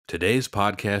Today's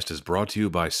podcast is brought to you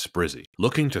by Sprizzy.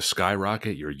 Looking to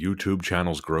skyrocket your YouTube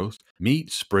channel's growth? Meet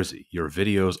Sprizzy, your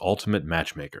video's ultimate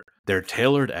matchmaker. Their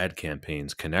tailored ad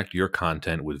campaigns connect your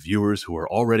content with viewers who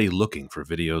are already looking for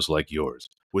videos like yours.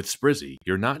 With Sprizzy,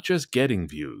 you're not just getting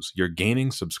views, you're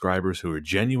gaining subscribers who are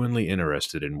genuinely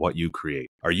interested in what you create.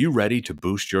 Are you ready to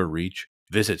boost your reach?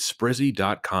 Visit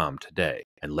Sprizzy.com today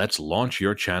and let's launch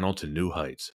your channel to new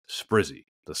heights. Sprizzy,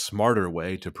 the smarter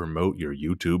way to promote your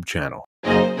YouTube channel.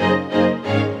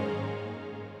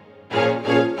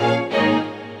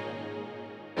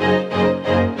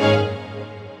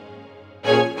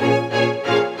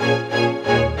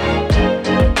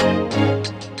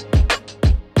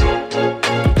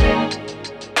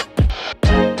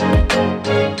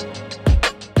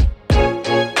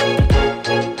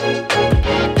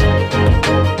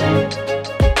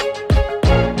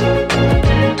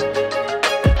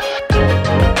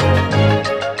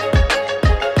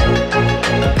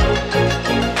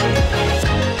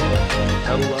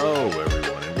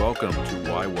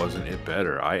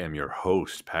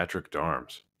 Host Patrick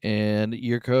Darms and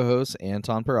your co-host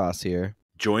Anton Paras here.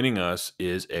 Joining us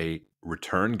is a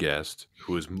return guest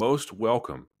who is most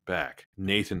welcome back,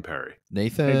 Nathan Perry.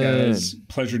 Nathan, hey guys,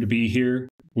 pleasure to be here.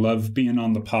 Love being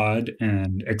on the pod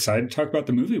and excited to talk about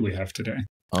the movie we have today.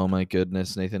 Oh my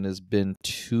goodness, Nathan, has been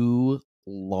too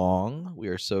long. We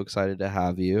are so excited to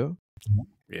have you.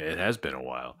 Yeah, it has been a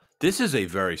while. This is a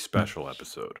very special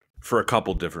episode for a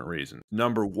couple different reasons.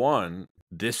 Number one,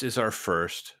 this is our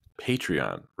first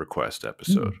Patreon request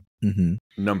episode. Mm-hmm.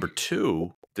 Number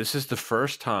two, this is the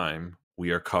first time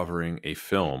we are covering a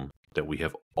film that we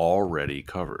have already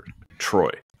covered,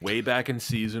 Troy. Way back in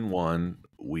season 1,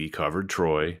 we covered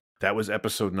Troy. That was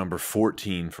episode number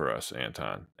 14 for us,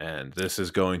 Anton. And this is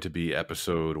going to be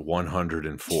episode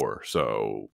 104.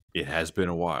 So it has been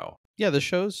a while. Yeah, the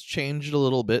show's changed a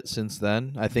little bit since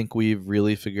then. I think we've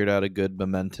really figured out a good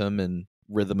momentum and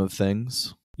rhythm of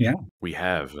things. Yeah, we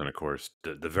have. And of course,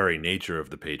 the very nature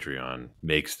of the Patreon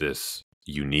makes this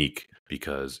unique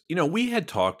because, you know, we had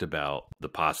talked about the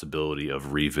possibility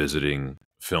of revisiting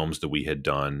films that we had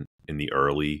done in the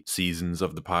early seasons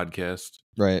of the podcast.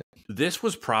 Right. This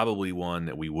was probably one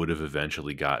that we would have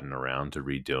eventually gotten around to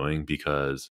redoing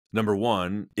because, number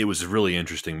one, it was a really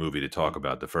interesting movie to talk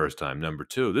about the first time. Number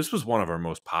two, this was one of our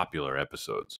most popular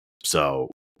episodes. So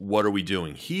what are we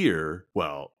doing here?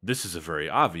 Well, this is a very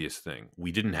obvious thing.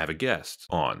 We didn't have a guest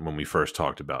on when we first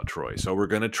talked about Troy. So we're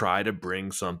going to try to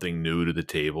bring something new to the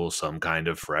table, some kind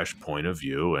of fresh point of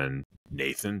view. And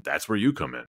Nathan, that's where you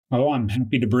come in. Oh, I'm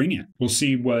happy to bring it. We'll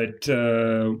see what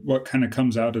kind of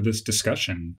comes out of this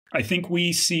discussion. I think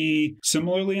we see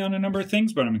similarly on a number of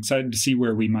things, but I'm excited to see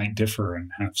where we might differ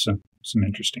and have some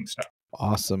interesting stuff.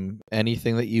 Awesome.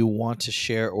 Anything that you want to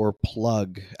share or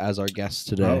plug as our guest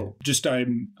today? Oh, just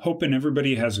I'm hoping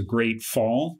everybody has a great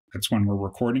fall. That's when we're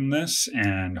recording this,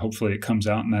 and hopefully it comes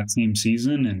out in that same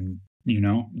season. And, you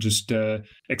know, just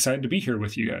excited to be here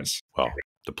with you guys. Well,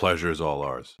 the pleasure is all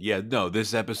ours. Yeah, no,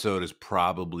 this episode is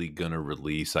probably going to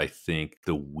release, I think,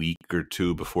 the week or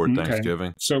two before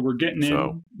Thanksgiving. So we're getting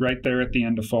in right there at the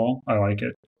end of fall. I like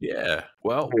it. Yeah.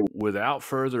 Well, without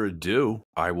further ado,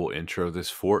 I will intro this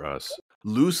for us.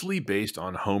 Loosely based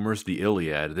on Homer's The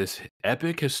Iliad, this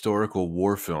epic historical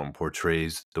war film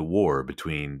portrays the war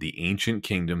between the ancient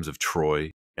kingdoms of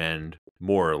Troy and,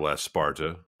 more or less,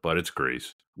 Sparta, but it's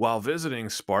Greece. While visiting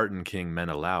Spartan king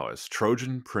Menelaus,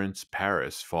 Trojan prince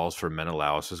Paris falls for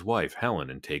Menelaus' wife, Helen,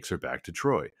 and takes her back to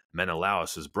Troy.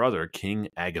 Menelaus' brother, King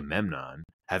Agamemnon,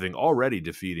 having already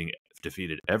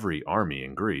defeated every army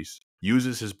in Greece,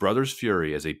 uses his brother's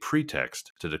fury as a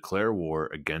pretext to declare war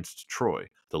against Troy,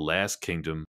 the last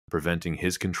kingdom preventing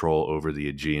his control over the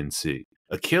Aegean Sea.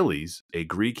 Achilles, a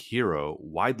Greek hero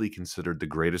widely considered the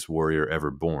greatest warrior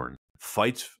ever born,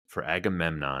 fights for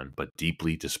Agamemnon but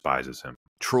deeply despises him.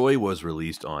 Troy was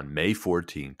released on May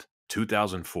 14th,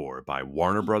 2004 by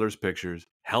Warner Brothers Pictures,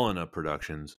 Helena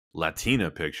Productions, Latina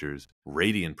Pictures,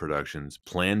 Radiant Productions,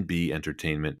 Plan B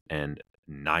Entertainment, and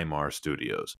Nymar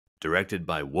Studios. Directed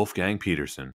by Wolfgang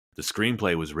Peterson, the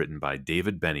screenplay was written by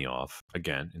David Benioff,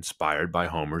 again, inspired by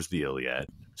Homer's The Iliad,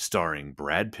 starring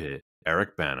Brad Pitt,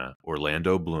 Eric Bana,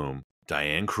 Orlando Bloom,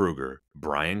 Diane Kruger,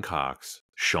 Brian Cox,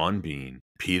 Sean Bean,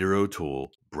 Peter O'Toole,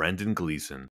 Brendan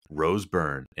Gleeson, Rose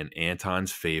Byrne, and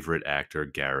Anton's favorite actor,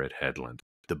 Garrett Hedlund.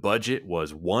 The budget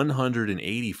was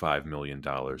 $185 million.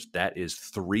 That is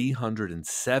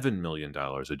 $307 million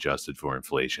adjusted for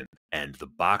inflation. And the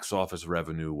box office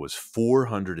revenue was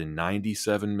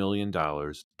 $497 million.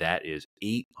 That is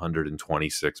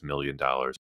 $826 million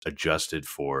adjusted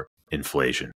for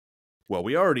inflation. Well,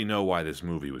 we already know why this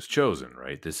movie was chosen,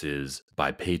 right? This is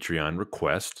by Patreon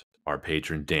request. Our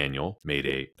patron Daniel made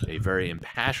a very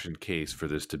impassioned case for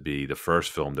this to be the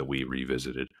first film that we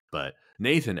revisited. But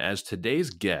Nathan, as today's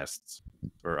guests,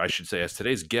 or I should say as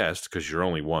today's guest, because you're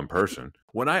only one person,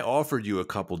 when I offered you a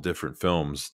couple different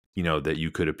films, that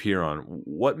you could appear on,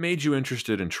 what made you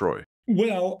interested in Troy?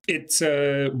 Well, it's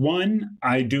one,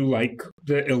 I do like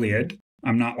the Iliad.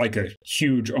 I'm not like a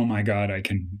huge, oh my God, I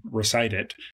can recite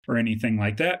it or anything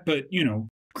like that. But,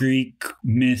 Greek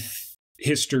myth,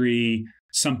 history,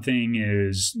 something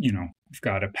is, I've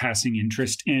got a passing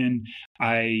interest in.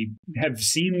 I have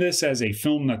seen this as a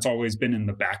film that's always been in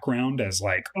the background as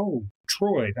like, oh,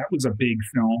 Troy, that was a big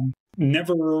film.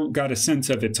 Never got a sense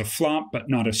of it's a flop, but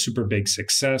not a super big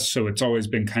success. So it's always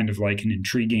been kind of like an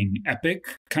intriguing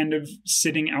epic kind of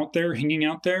sitting out there, hanging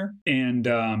out there. And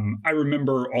I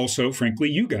remember also, frankly,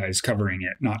 you guys covering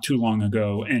it not too long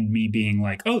ago and me being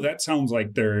like, oh, that sounds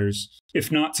like there's,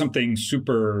 if not something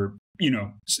super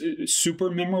super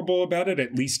memorable about it,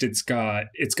 at least it's got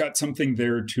something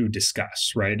there to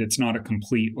discuss, right? It's not a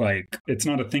complete, it's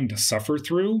not a thing to suffer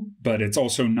through, but it's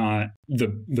also not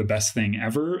the best thing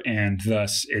ever. And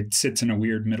thus it sits in a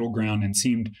weird middle ground and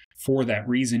seemed for that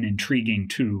reason intriguing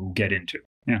to get into.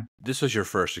 Yeah. This was your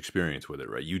first experience with it,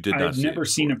 right? You did not I've never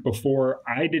seen it before.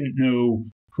 I didn't know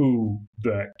who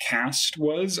the cast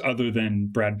was other than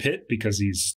Brad Pitt, because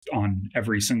he's on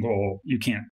every single, you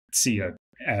can't see a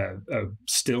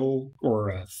still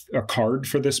or a card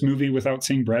for this movie without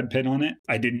seeing Brad Pitt on it.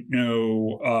 I didn't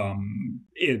know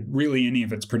really any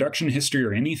of its production history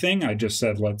or anything. I just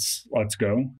said, let's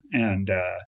go. And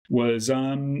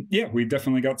we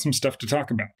definitely got some stuff to talk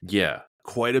about. Yeah,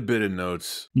 quite a bit of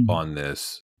notes on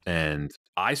this. And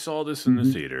I saw this in the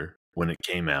theater when it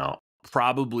came out,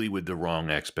 probably with the wrong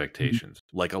expectations.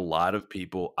 Like a lot of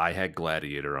people, I had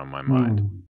Gladiator on my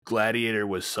mind. Gladiator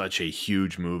was such a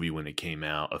huge movie when it came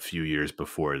out a few years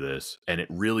before this, and it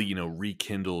really,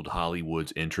 rekindled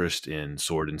Hollywood's interest in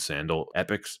sword and sandal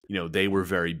epics. They were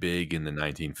very big in the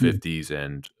 1950s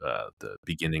and the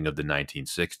beginning of the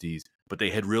 1960s, but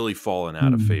they had really fallen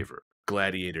out of favor.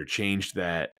 Gladiator changed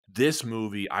that. This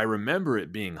movie, I remember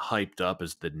it being hyped up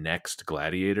as the next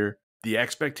Gladiator. The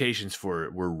expectations for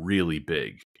it were really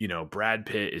big. Brad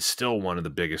Pitt is still one of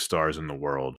the biggest stars in the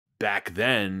world. Back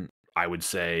then, I would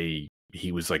say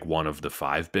he was like one of the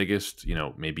 5 biggest,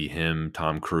 maybe him,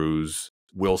 Tom Cruise,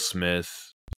 Will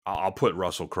Smith. I'll put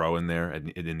Russell Crowe in there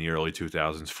in the early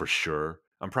 2000s for sure.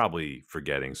 I'm probably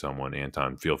forgetting someone.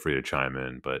 Anton, feel free to chime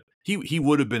in, but he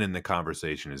would have been in the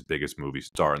conversation as biggest movie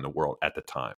star in the world at the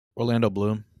time. Orlando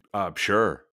Bloom.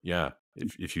 Sure. Yeah.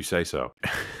 If you say so.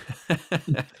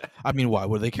 I mean, why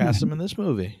would they cast him in this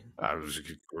movie? That was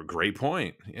a great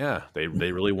point. Yeah. They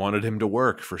really wanted him to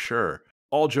work for sure.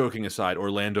 All joking aside,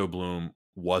 Orlando Bloom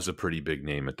was a pretty big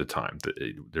name at the time.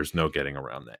 There's no getting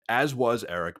around that. As was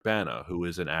Eric Bana, who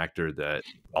is an actor that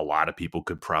a lot of people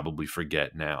could probably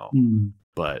forget now.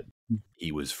 But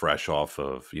he was fresh off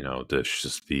of,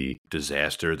 the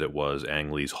disaster that was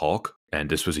Ang Lee's Hulk. And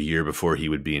this was a year before he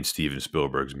would be in Steven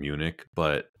Spielberg's Munich.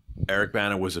 But Eric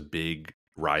Bana was a big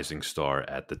rising star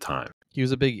at the time. He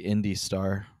was a big indie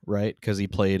star, right? Because he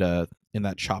played in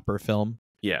that Chopper film.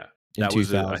 Yeah. That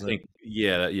was, I think,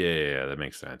 yeah, that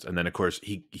makes sense. And then, of course,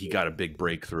 he got a big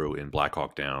breakthrough in Black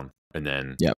Hawk Down. And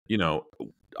then,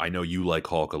 I know you like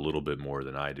Hulk a little bit more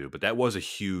than I do, but that was a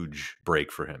huge break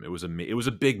for him. It was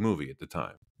a big movie at the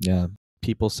time. Yeah.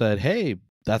 People said, hey,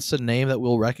 that's a name that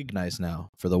we'll recognize now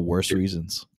for the worst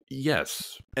reasons.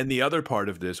 Yes. And the other part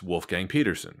of this, Wolfgang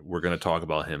Petersen, we're going to talk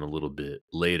about him a little bit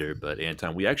later. But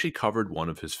Anton, we actually covered one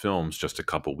of his films just a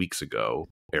couple weeks ago,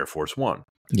 Air Force One.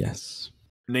 Yes.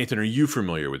 Nathan, are you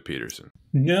familiar with Petersen?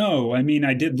 No, I mean,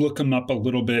 I did look him up a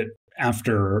little bit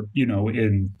after,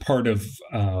 in part of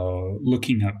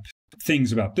looking up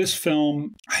things about this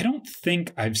film. I don't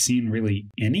think I've seen really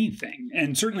anything.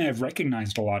 And certainly I've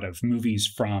recognized a lot of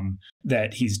movies from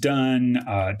that he's done,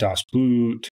 Das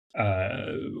Boot,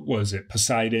 was it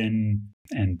Poseidon,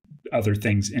 and other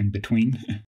things in between.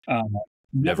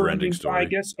 Never-Ending Story. I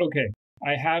guess, okay.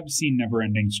 I have seen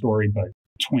Never-Ending Story, but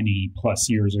 20 plus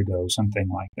years ago, something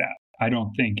like that. I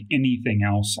don't think anything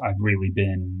else I've really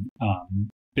been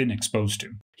exposed to.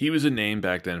 He was a name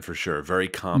back then for sure. Very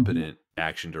competent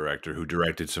action director who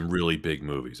directed some really big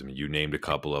movies. I mean, you named a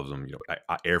couple of them.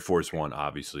 Air Force One,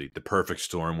 obviously. The Perfect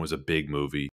Storm was a big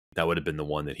movie. That would have been the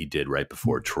one that he did right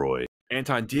before Troy.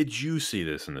 Anton, did you see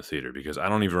this in the theater? Because I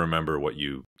don't even remember what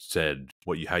you said,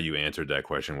 how you answered that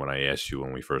question when I asked you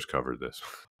when we first covered this.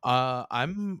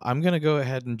 I'm gonna go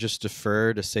ahead and just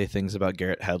defer to say things about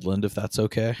Garrett Hedlund, if that's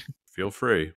okay. Feel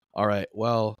free. All right.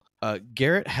 Well,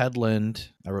 Garrett Hedlund,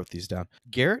 I wrote these down.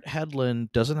 Garrett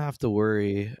Hedlund doesn't have to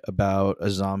worry about a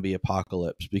zombie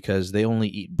apocalypse because they only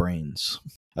eat brains.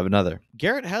 I have another.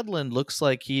 Garrett Hedlund looks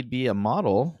like he'd be a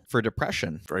model for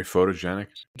depression. Very photogenic.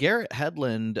 Garrett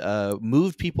Hedlund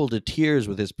moved people to tears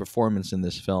with his performance in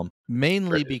this film,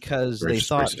 mainly because they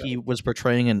thought he was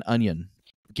portraying an onion.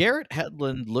 Garrett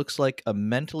Hedlund looks like a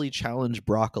mentally challenged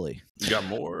broccoli. You got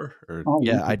more? Or...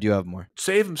 Yeah, I do have more.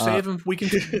 Save him. We can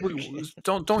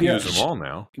don't use them all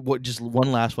now. Just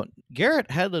one last one. Garrett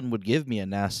Hedlund would give me a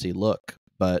nasty look,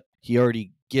 but he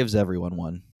already gives everyone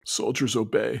one. Soldiers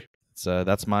obey. So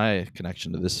that's my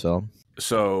connection to this film.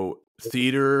 So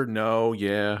theater, no,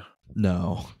 yeah.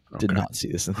 No, did not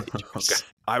see this in theaters. Okay.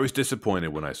 I was disappointed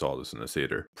when I saw this in the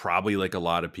theater. Probably like a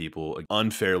lot of people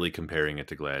unfairly comparing it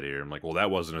to Gladiator. I'm like, well,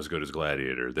 that wasn't as good as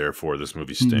Gladiator. Therefore, this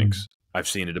movie stinks. I've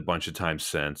seen it a bunch of times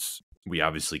since. We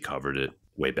obviously covered it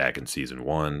way back in season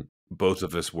 1. Both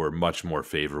of us were much more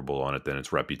favorable on it than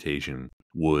its reputation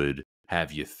would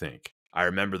have you think. I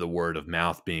remember the word of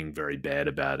mouth being very bad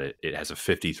about it. It has a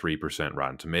 53%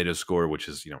 Rotten Tomatoes score, which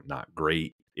is, not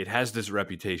great. It has this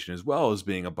reputation as well as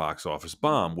being a box office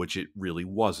bomb, which it really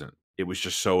wasn't. It was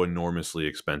just so enormously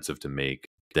expensive to make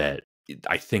that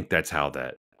I think that's how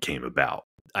that came about.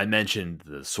 I mentioned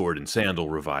the Sword and Sandal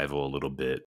revival a little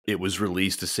bit. It was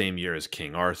released the same year as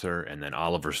King Arthur, and then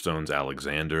Oliver Stone's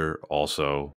Alexander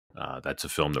also. That's a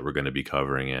film that we're going to be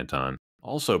covering, Anton.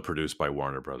 Also produced by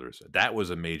Warner Brothers. That was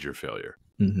a major failure.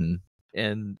 Mm-hmm.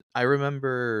 And I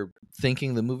remember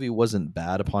thinking the movie wasn't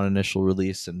bad upon initial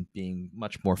release and being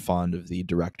much more fond of the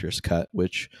director's cut,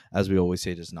 which, as we always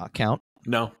say, does not count.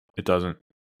 No, it doesn't.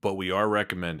 But we are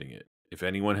recommending it. If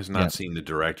anyone has not seen the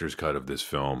director's cut of this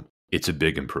film, it's a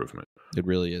big improvement. It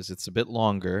really is. It's a bit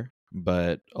longer,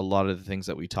 but a lot of the things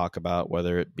that we talk about,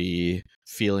 whether it be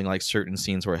feeling like certain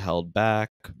scenes were held back,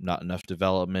 not enough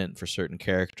development for certain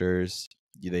characters,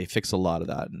 they fix a lot of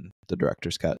that in the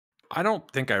director's cut. I don't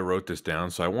think I wrote this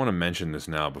down, so I want to mention this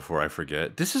now before I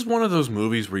forget. This is one of those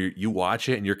movies where you watch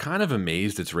it and you're kind of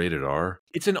amazed it's rated R.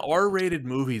 It's an R-rated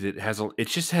movie that it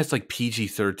just has like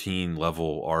PG-13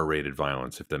 level R-rated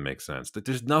violence, if that makes sense. That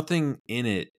there's nothing in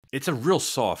it. It's a real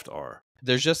soft R.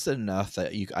 There's just enough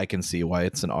that I can see why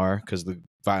it's an R, because the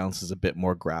violence is a bit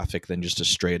more graphic than just a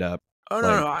straight up. Oh,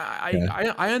 no,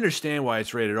 I understand why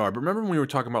it's rated R. But remember when we were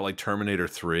talking about like Terminator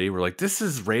 3? We're like, this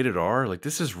is rated R? Like,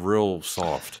 this is real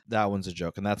soft. That one's a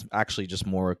joke. And that's actually just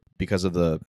more because of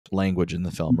the language in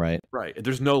the film, right? Right.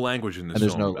 There's no language in this film.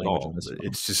 There's no language at all. In this film.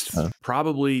 It's just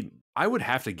probably, I would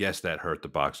have to guess that hurt the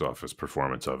box office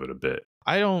performance of it a bit.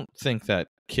 I don't think that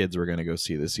kids were going to go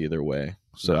see this either way.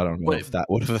 So I don't know if that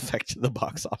would have affected the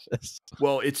box office.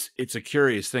 Well, it's a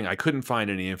curious thing. I couldn't find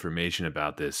any information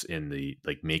about this in the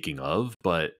making of,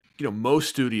 but most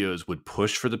studios would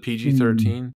push for the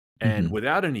PG-13 and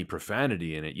without any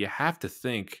profanity in it, you have to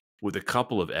think with a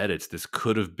couple of edits this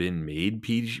could have been made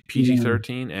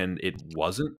PG-13 and it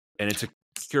wasn't. And it's a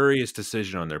curious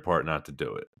decision on their part not to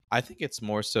do it. I think it's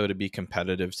more so to be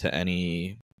competitive to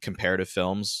any comparative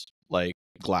films like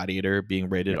Gladiator being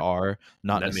rated R,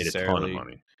 not necessarily. Made a ton of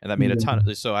money. And that made a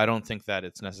ton. So I don't think that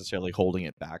it's necessarily holding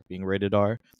it back being rated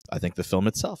R. I think the film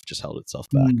itself just held itself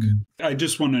back. I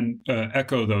just want to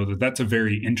echo, though, that that's a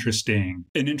very interesting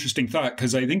thought,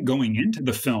 because I think going into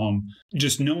the film,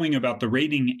 just knowing about the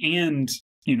rating and,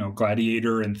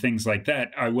 Gladiator and things like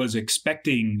that, I was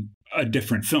expecting a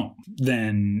different film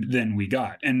than we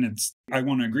got. And I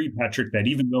want to agree, Patrick, that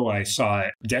even though I saw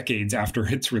it decades after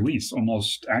its release,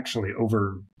 almost actually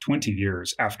over 20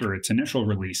 years after its initial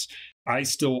release, I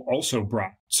still also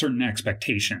brought certain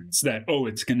expectations that,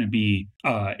 it's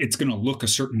going to look a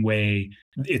certain way.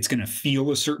 It's going to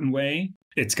feel a certain way.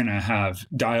 It's going to have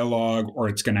dialogue, or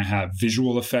it's going to have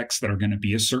visual effects that are going to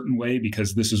be a certain way,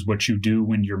 because this is what you do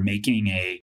when you're making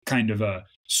a kind of a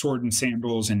sword and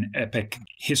sandals and epic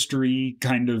history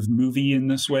kind of movie in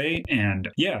this way. And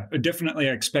yeah, definitely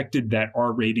I expected that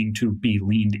R rating to be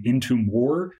leaned into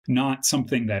more, not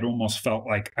something that almost felt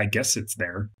like, I guess it's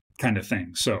there kind of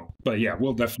thing. So, but yeah,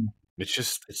 we'll definitely.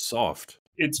 It's soft.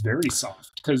 It's very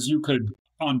soft, because you could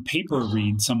on paper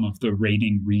read some of the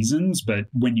rating reasons, but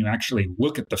when you actually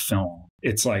look at the film,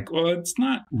 it's like, well, it's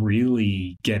not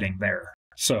really getting there.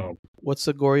 So what's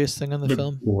the goriest thing in the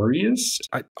film? Goriest?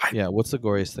 What's the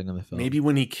goriest thing in the film? Maybe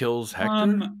when he kills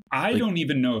Hector? I don't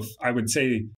even know if I would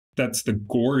say that's the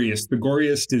goriest. The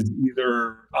goriest is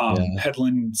either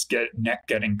Hedlund's neck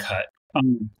getting cut. I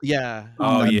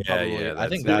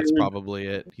think that's probably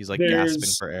it. He's like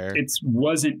gasping for air. It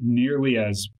wasn't nearly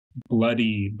as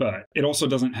bloody, but it also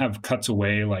doesn't have cuts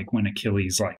away like when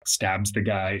Achilles stabs the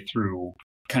guy through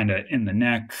kind of in the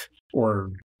neck,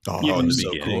 or Oh, Yeah, that in was the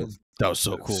so beginning. cool. That was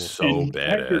so cool. So and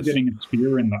Hector badass. getting a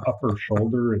spear in the upper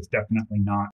shoulder is definitely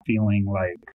not feeling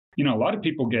like, a lot of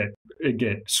people get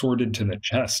sorted to the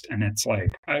chest, and it's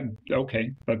like,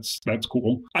 okay, that's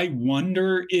cool. I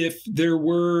wonder if there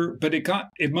were, but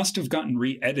it must have gotten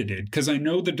re-edited, because I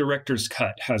know the director's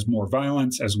cut has more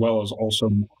violence as well as also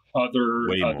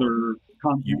Way more. other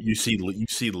content. You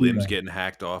see limbs getting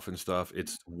hacked off and stuff.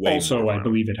 It's way Also, more I violent.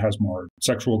 believe it has more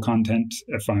sexual content,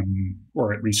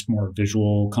 or at least more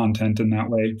visual content in that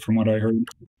way, from what I heard.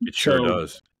 It sure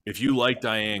does. If you like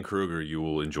Diane Kruger, you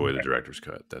will enjoy the director's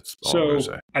cut. That's all I'm going to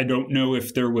say. I don't know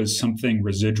if there was something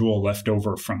residual left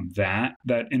over from that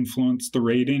influenced the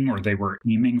rating, or they were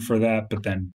aiming for that, but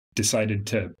then decided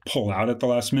to pull out at the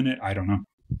last minute. I don't know.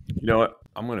 You know what?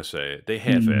 I'm going to say it. They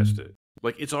half-assed it.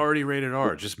 Like, it's already rated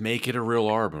R. Just make it a real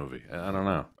R movie. I don't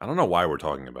know. I don't know why we're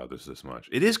talking about this much.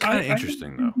 It is kind of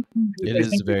interesting, though. It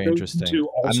is very interesting. To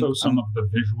also some of the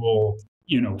visual,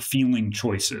 feeling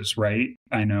choices, right?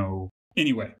 I know.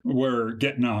 Anyway, we're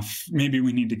getting off. Maybe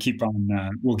we need to keep on.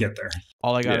 We'll get there.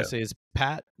 All I gotta say is,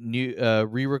 Pat,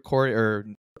 re-record or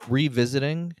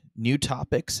revisiting new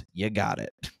topics. You got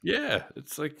it. Yeah,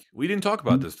 it's like we didn't talk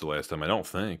about this the last time. I don't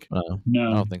think.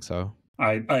 No, I don't think so.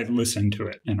 I listened to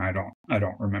it, and I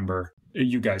don't remember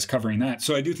you guys covering that.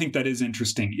 So I do think that is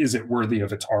interesting. Is it worthy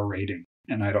of its R rating?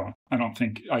 And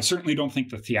I certainly don't think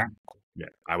the theatrical. Yeah,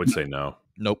 I would say no.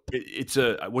 Nope. It's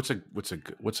what's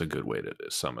a good way to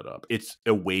sum it up? It's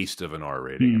a waste of an R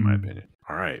rating, in my opinion.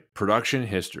 All right, production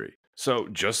history. So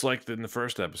just like in the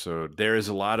first episode, there is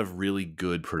a lot of really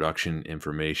good production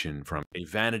information from a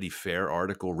Vanity Fair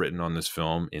article written on this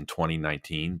film in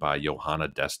 2019 by Johanna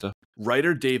Desta.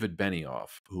 Writer David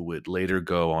Benioff, who would later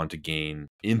go on to gain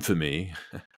infamy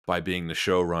by being the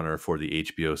showrunner for the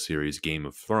HBO series Game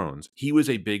of Thrones, he was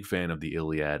a big fan of the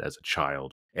Iliad as a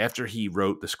child. After he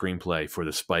wrote the screenplay for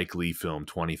the Spike Lee film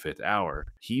 25th Hour,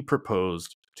 he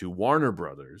proposed to Warner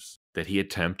Brothers that he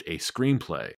attempt a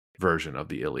screenplay version of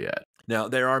the Iliad. Now,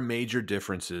 there are major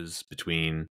differences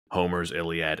between Homer's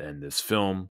Iliad and this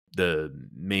film, the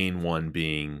main one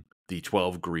being the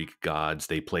 12 Greek gods.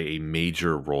 They play a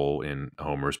major role in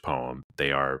Homer's poem.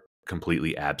 They are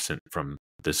completely absent from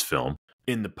this film.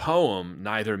 In the poem,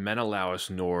 neither Menelaus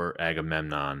nor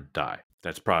Agamemnon die.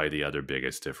 That's probably the other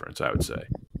biggest difference, I would say.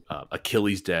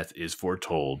 Achilles' death is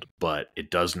foretold, but it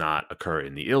does not occur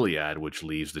in the Iliad, which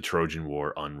leaves the Trojan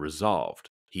War unresolved.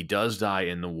 He does die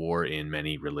in the war in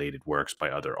many related works by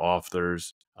other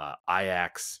authors.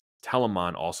 Ajax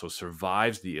Telamon also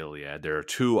survives the Iliad. There are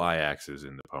two Ajaxes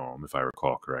in the poem, if I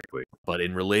recall correctly. But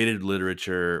in related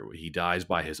literature, he dies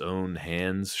by his own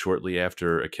hands shortly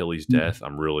after Achilles' death.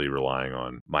 I'm really relying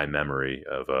on my memory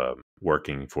of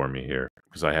working for me here,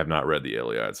 because I have not read the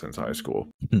Iliad since high school.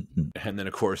 And then,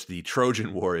 of course, the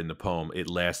Trojan War in the poem, it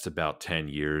lasts about 10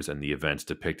 years, and the events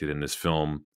depicted in this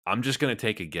film, I'm just going to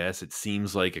take a guess. It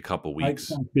seems like a couple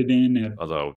weeks. I clocked it in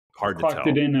although hard to tell. Clocked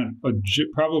it in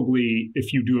probably,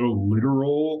 if you do a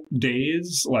literal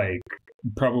days, like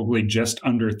probably just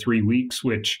under 3 weeks,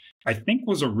 which I think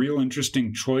was a real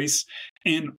interesting choice.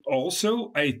 And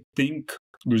also, I think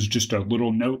was just a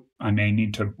little note I may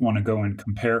need to want to go and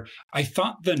compare. I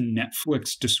thought the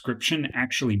Netflix description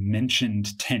actually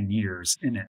mentioned 10 years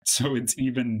in it. So it's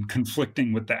even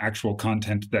conflicting with the actual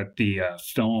content that the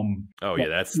film. Oh, yeah,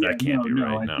 that can't be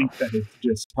right. I think that it's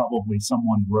just probably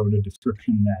someone wrote a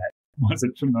description that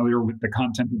wasn't familiar with the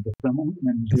content of the film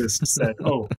and just said,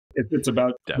 oh, if it's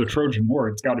about the Trojan War,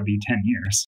 it's got to be 10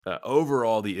 years.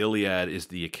 Overall, the Iliad is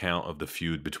the account of the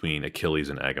feud between Achilles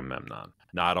and Agamemnon.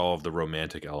 Not all of the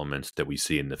romantic elements that we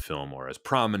see in the film are as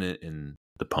prominent in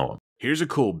the poem. Here's a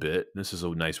cool bit. This is a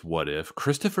nice what if.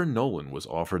 Christopher Nolan was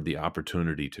offered the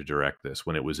opportunity to direct this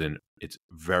when it was in its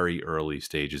very early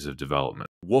stages of development.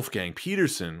 Wolfgang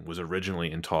Peterson was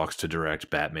originally in talks to direct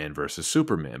Batman vs.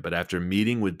 Superman, but after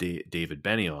meeting with David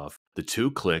Benioff, the two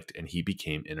clicked and he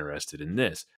became interested in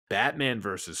this. Batman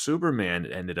vs. Superman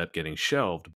ended up getting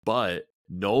shelved, but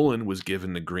Nolan was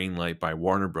given the green light by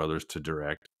Warner Brothers to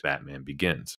direct Batman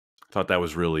Begins. I thought that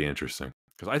was really interesting,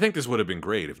 because I think this would have been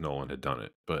great if Nolan had done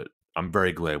it, but I'm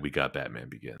very glad we got Batman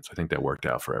Begins. I think that worked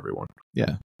out for everyone.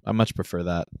 Yeah, I much prefer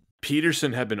that.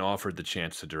 Peterson had been offered the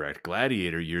chance to direct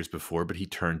Gladiator years before, but he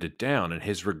turned it down, and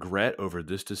his regret over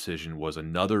this decision was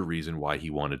another reason why he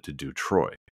wanted to do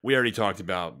Troy. We already talked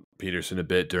about Peterson a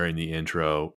bit during the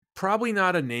intro. Probably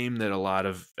not a name that a lot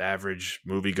of average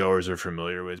moviegoers are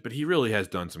familiar with, but he really has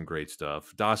done some great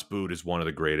stuff. Das Boot is one of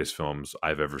the greatest films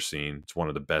I've ever seen. It's one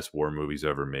of the best war movies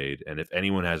ever made, and if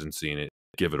anyone hasn't seen it,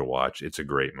 give it a watch. It's a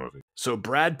great movie. So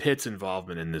Brad Pitt's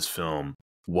involvement in this film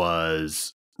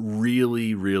was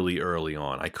really, really early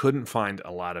on. I couldn't find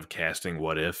a lot of casting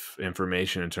what if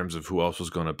information in terms of who else was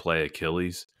going to play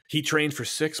Achilles. He trained for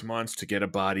 6 months to get a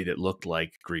body that looked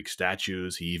like Greek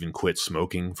statues. He even quit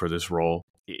smoking for this role.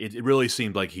 It really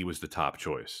seemed like he was the top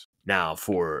choice. Now,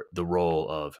 for the role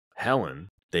of Helen,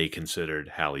 they considered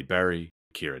Halle Berry,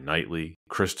 Keira Knightley,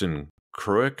 Kristen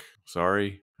Cruick,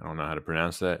 sorry, I don't know how to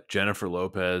pronounce that, Jennifer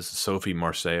Lopez, Sophie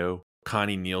Marceau,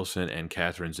 Connie Nielsen, and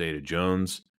Catherine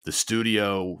Zeta-Jones. The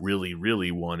studio really,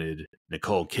 really wanted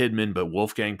Nicole Kidman, but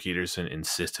Wolfgang Peterson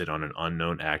insisted on an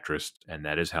unknown actress, and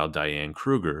that is how Diane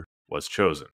Kruger was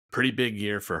chosen. Pretty big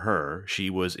year for her. She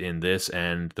was in this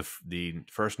and the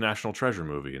first National Treasure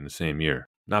movie in the same year.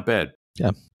 Not bad.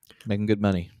 Yeah, making good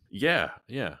money. Yeah.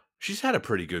 She's had a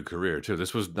pretty good career, too.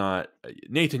 This was not...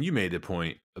 Nathan, you made the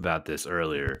point about this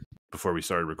earlier before we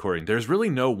started recording. There's really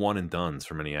no one and dones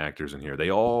for many actors in here. They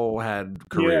all had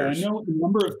careers. Yeah, I know a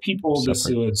number of people, this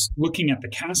was looking at the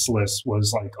cast list,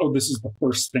 was like, oh, this is the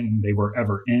first thing they were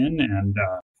ever in. And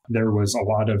there was a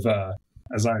lot of...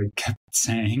 as I kept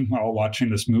saying while watching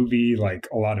this movie, like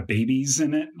a lot of babies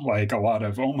in it, like a lot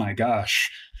of, oh my gosh,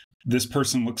 this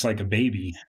person looks like a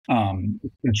baby.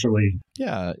 Essentially.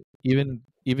 Yeah, even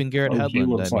Garrett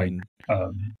Hedlund.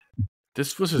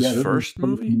 This was his first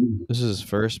movie? This is his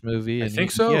first movie. I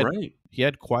think so, right? He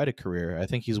had quite a career. I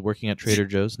think he's working at Trader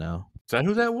Joe's now. Is that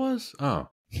who that was? Oh.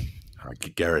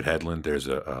 Garrett Hedlund. There's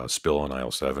a spill on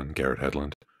aisle 7. Garrett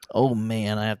Hedlund. Oh,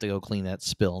 man, I have to go clean that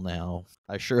spill now.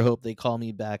 I sure hope they call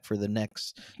me back for the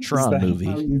next Tron movie.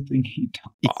 How you think he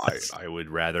yes. I would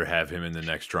rather have him in the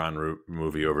next Tron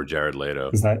movie over Jared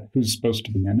Leto. Is that who's supposed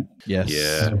to be in it? Yes.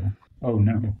 Yeah. Oh,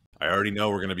 no. I already know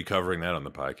we're going to be covering that on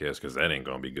the podcast because that ain't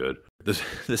going to be good.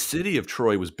 The city of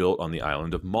Troy was built on the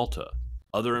island of Malta.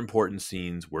 Other important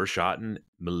scenes were shot in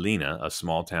Melina, a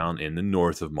small town in the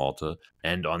north of Malta,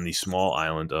 and on the small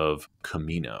island of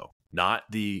Camino. Not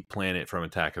the planet from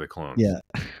Attack of the Clones. Yeah.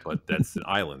 But that's an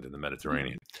island in the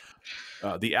Mediterranean.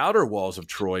 The outer walls of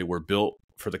Troy were built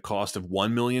for the cost of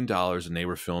 $1 million, and they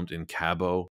were filmed in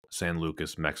Cabo San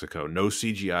Lucas, Mexico. No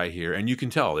CGI here, and you can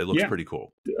tell it looks pretty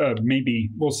cool. Maybe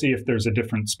we'll see if there's a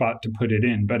different spot to put it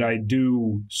in, but I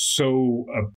do so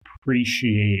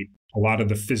appreciate a lot of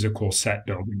the physical set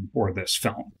building for this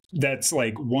film. That's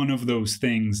like one of those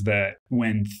things that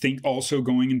when also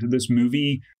going into this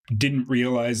movie, didn't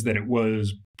realize that it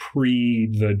was pre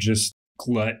the just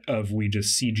glut of we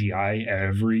just CGI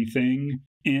everything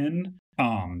in.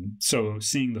 So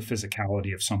seeing the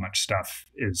physicality of so much stuff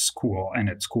is cool. And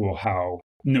it's cool how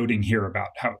noting here about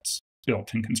how it's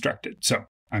built and constructed. So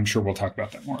I'm sure we'll talk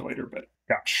about that more later, but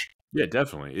gosh. Yeah,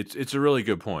 definitely. It's a really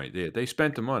good point. They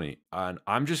spent the money. And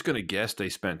I'm just going to guess they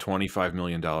spent $25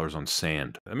 million on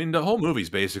sand. I mean, the whole movie's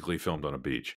basically filmed on a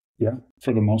beach. Yeah,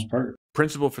 for the most part.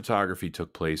 Principal photography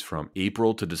took place from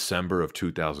April to December of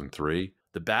 2003.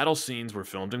 The battle scenes were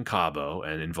filmed in Cabo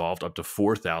and involved up to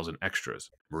 4,000 extras.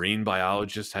 Marine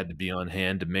biologists had to be on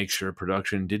hand to make sure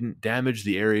production didn't damage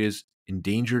the area's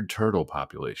endangered turtle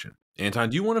population. Anton,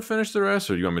 do you want to finish the rest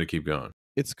or do you want me to keep going?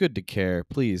 It's good to care.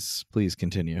 Please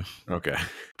continue. Okay.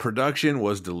 Production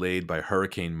was delayed by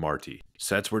Hurricane Marty.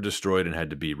 Sets were destroyed and had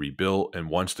to be rebuilt, and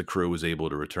once the crew was able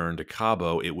to return to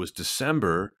Cabo, it was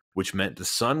December, which meant the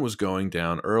sun was going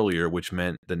down earlier, which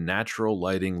meant the natural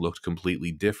lighting looked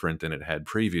completely different than it had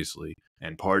previously.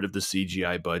 And part of the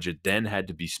CGI budget then had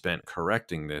to be spent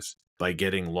correcting this by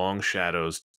getting long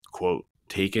shadows, quote,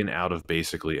 taken out of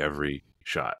basically every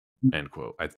shot, end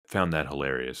quote. I found that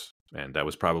hilarious. And that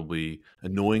was probably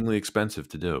annoyingly expensive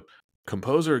to do.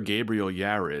 Composer Gabriel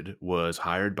Yared was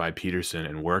hired by Peterson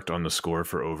and worked on the score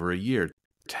for over a year.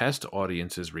 Test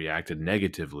audiences reacted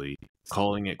negatively,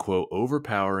 calling it, quote,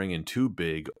 overpowering and too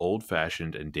big,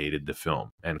 old-fashioned, and dated the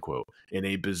film, end quote. In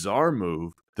a bizarre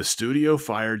move, the studio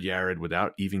fired Yared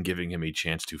without even giving him a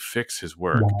chance to fix his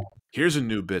work. Wow. Here's a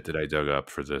new bit that I dug up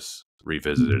for this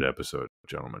revisited episode,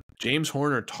 gentlemen. James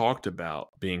Horner talked about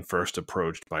being first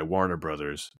approached by Warner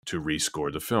Brothers to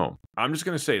rescore the film. I'm just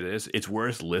going to say this. It's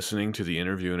worth listening to the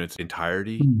interview in its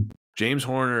entirety. James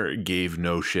Horner gave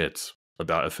no shits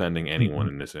about offending anyone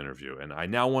in this interview. And I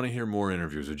now want to hear more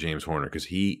interviews with James Horner because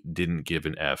he didn't give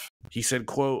an F. He said,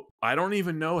 quote, I don't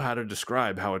even know how to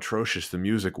describe how atrocious the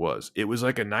music was. It was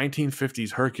like a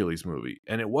 1950s Hercules movie.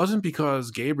 And it wasn't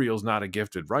because Gabriel's not a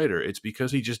gifted writer. It's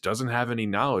because he just doesn't have any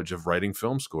knowledge of writing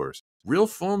film scores. Real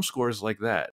film scores like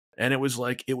that. And it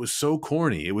was so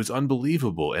corny. It was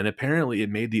unbelievable. And apparently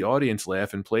it made the audience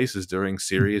laugh in places during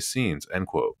serious scenes, end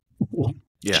quote.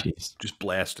 Yeah, Jeez. Just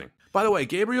blasting. By the way,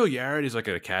 Gabriel Yared is like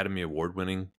an Academy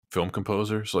Award-winning film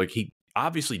composer. So like he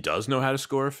obviously does know how to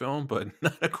score a film, but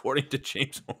not according to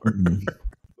James Horner.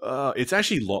 It's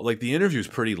actually like the interview is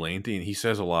pretty lengthy, and he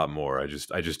says a lot more. I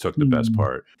just took the best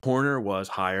part. Horner was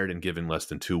hired and given less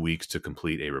than 2 weeks to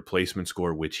complete a replacement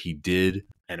score, which he did.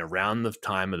 And around the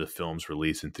time of the film's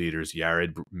release in theaters,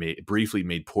 Yared briefly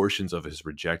made portions of his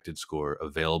rejected score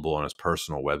available on his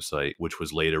personal website, which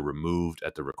was later removed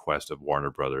at the request of Warner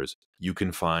Brothers. You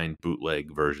can find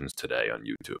bootleg versions today on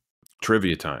YouTube.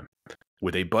 Trivia time.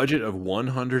 With a budget of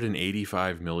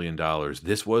 $185 million,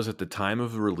 this was, at the time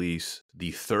of release,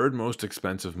 the third most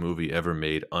expensive movie ever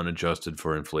made unadjusted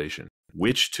for inflation.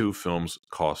 Which two films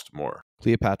cost more?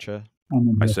 Cleopatra.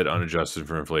 I said unadjusted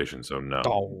for inflation, so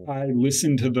no. I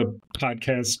listened to the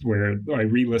podcast where I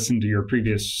listened to your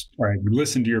previous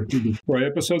Troy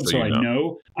episode, so I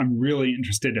know. I'm really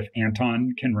interested if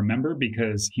Anton can remember,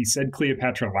 because he said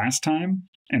Cleopatra last time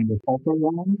and was also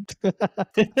wrong.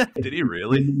 Did he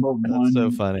really? That's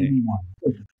so funny.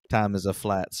 Time is a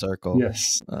flat circle.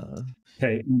 Yes.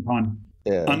 Okay, Anton.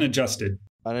 Yeah. Unadjusted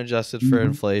for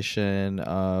inflation.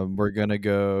 We're gonna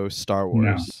go Star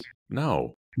Wars.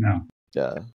 No.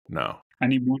 Yeah. No. I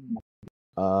need one.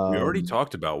 We already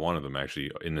talked about one of them actually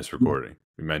in this recording.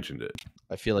 We mentioned it.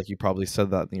 I feel like you probably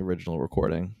said that in the original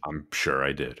recording. I'm sure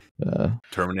I did.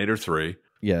 Terminator 3.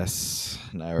 Yes,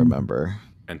 and I remember.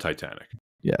 And Titanic.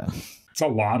 Yeah. It's a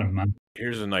lot of money.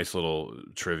 Here's a nice little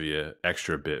trivia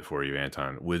extra bit for you,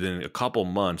 Anton. Within a couple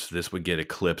months, this would get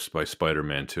eclipsed by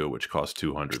Spider-Man 2, which cost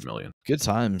 $200 million. Good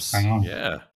times. I know.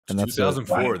 Yeah. And that's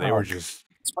 2004. They were just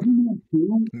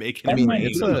making. I mean,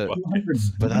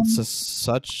 but that's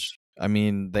such. I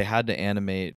mean, they had to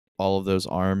animate all of those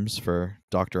arms for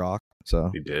Dr. Ock.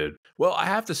 So they did. Well, I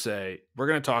have to say, we're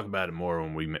going to talk about it more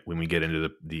when we get into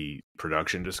the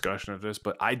production discussion of this.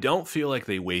 But I don't feel like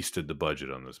they wasted the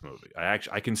budget on this movie.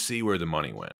 I can see where the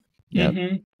money went. Yeah,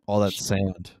 all that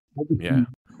sand. Yeah.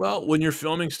 Well, when you're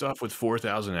filming stuff with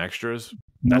 4,000 extras,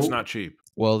 that's not cheap.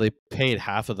 Well, they paid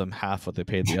half of them half what they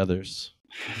paid the others.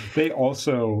 They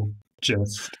also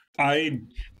just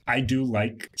I do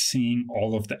like seeing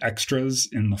all of the extras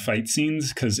in the fight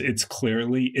scenes, because it's clear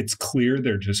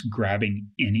they're just grabbing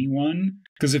anyone.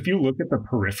 Because if you look at the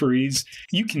peripheries,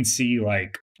 you can see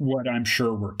like what I'm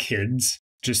sure were kids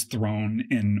just thrown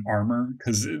in armor,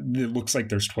 because it looks like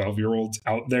there's 12-year-olds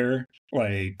out there.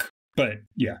 Like, but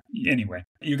yeah. Anyway,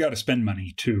 you got to spend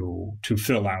money to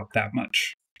fill out that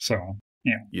much. So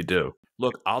yeah, you do.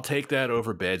 Look, I'll take that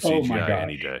over bad CGI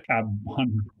any day. 100%.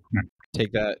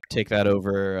 Take that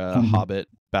over Hobbit,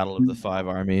 Battle of the Five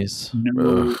Armies.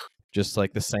 No. Just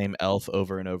like the same elf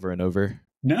over and over and over.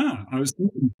 No, I was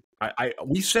thinking.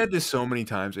 We've said this so many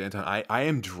times, Anton. I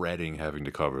am dreading having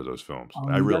to cover those films.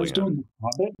 I You really guys doing am. the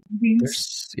Hobbit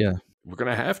movies? Yeah, We're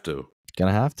gonna have to.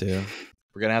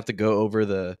 We're gonna have to go over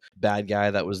the bad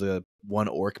guy that was the one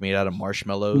orc made out of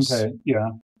marshmallows. Okay, yeah,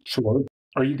 sure.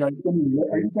 Are you guys going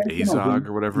to Azog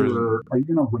or whatever? Are you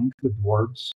going to rank the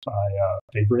dwarves by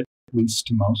favorite, least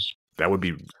to most? That would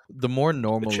be the more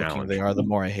normal looking they are, the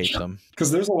more I hate them.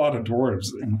 Because there's a lot of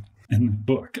dwarves in the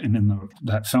book and in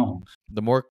that film. The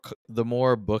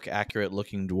more book accurate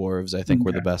looking dwarves, I think,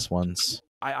 were the best ones.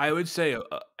 I would say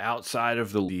outside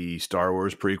of the Star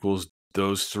Wars prequels,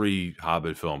 those 3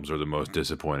 Hobbit films are the most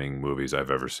disappointing movies I've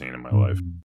ever seen in my life.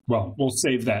 Well, we'll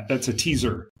save that. That's a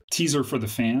teaser for the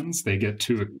fans. They get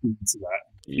to experience that.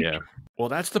 Yeah. Well,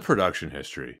 that's the production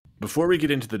history. Before we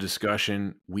get into the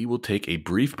discussion, we will take a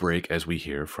brief break as we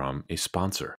hear from a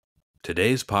sponsor.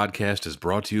 Today's podcast is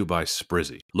brought to you by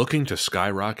Sprizzy. Looking to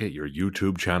skyrocket your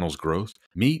YouTube channel's growth?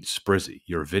 Meet Sprizzy,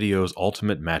 your video's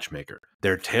ultimate matchmaker.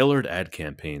 Their tailored ad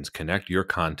campaigns connect your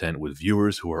content with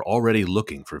viewers who are already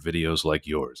looking for videos like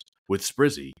yours. With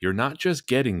Sprizzy, you're not just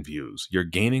getting views, you're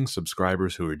gaining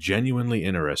subscribers who are genuinely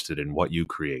interested in what you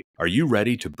create. Are you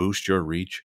ready to boost your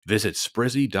reach? Visit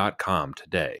Sprizzy.com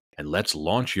today and let's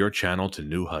launch your channel to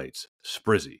new heights.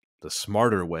 Sprizzy, the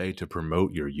smarter way to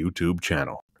promote your YouTube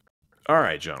channel. All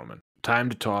right, gentlemen, time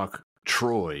to talk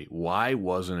Troy. Why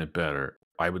wasn't it better?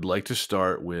 I would like to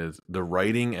start with the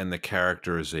writing and the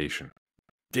characterization.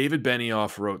 David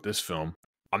Benioff wrote this film.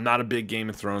 I'm not a big Game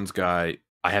of Thrones guy.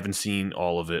 I haven't seen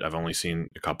all of it. I've only seen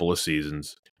a couple of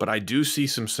seasons, but I do see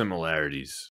some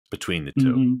similarities between the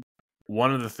two. Mm-hmm.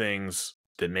 One of the things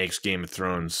that makes Game of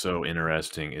Thrones so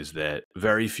interesting is that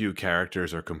very few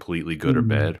characters are completely good or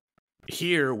bad.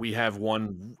 Here we have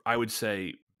one, I would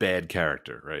say, bad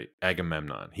character, right?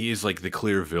 Agamemnon. He is like the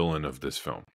clear villain of this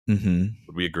film.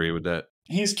 Would we agree with that?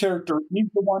 He's the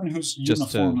one who's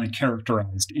uniformly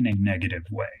characterized in a negative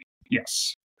way.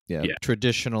 Yes. Yeah.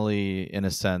 Traditionally, in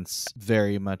a sense,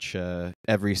 very much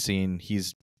every scene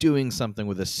he's doing something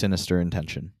with a sinister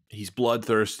intention. He's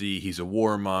bloodthirsty. He's a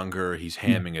warmonger. He's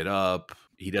hamming it up.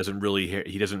 He doesn't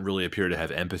really appear to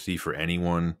have empathy for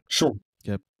anyone. Sure.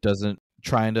 Yep.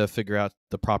 Trying to figure out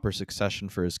the proper succession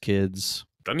for his kids.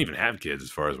 Doesn't even have kids as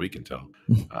far as we can tell.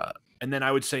 And then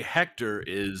I would say Hector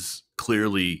is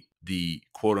clearly the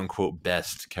quote-unquote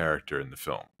best character in the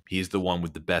film. He's the one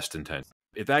with the best intent.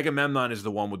 If Agamemnon is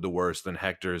the one with the worst, then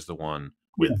Hector is the one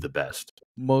with the best.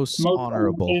 Most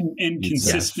honorable. And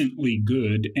consistently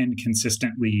good and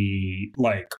consistently,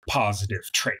 like, positive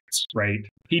traits, right?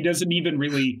 He doesn't even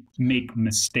really make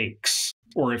mistakes.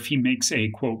 Or if he makes a,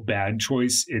 quote, bad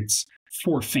choice, it's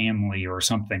for family or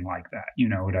something like that. You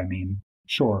know what I mean?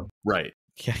 Sure. Right.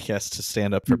 Yeah, he has to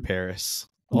stand up for Paris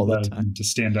all the time. To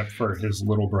stand up for his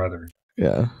little brother.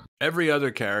 Yeah. Every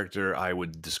other character I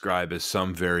would describe as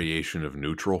some variation of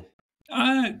neutral.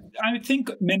 I think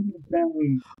many of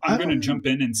them, I'm going to jump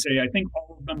in and say, I think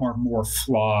all of them are more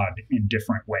flawed in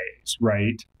different ways,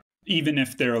 right? Even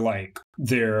if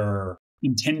their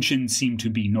intentions seem to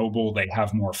be noble, they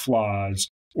have more flaws,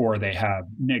 or they have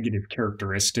negative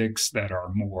characteristics that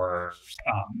are more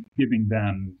giving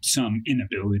them some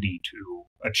inability to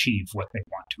achieve what they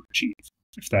want to achieve,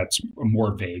 if that's a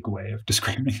more vague way of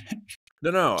describing it.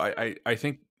 No, I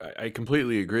think I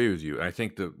completely agree with you. I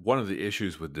think that one of the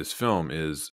issues with this film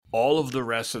is all of the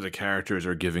rest of the characters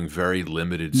are giving very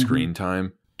limited screen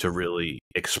time to really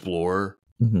explore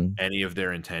any of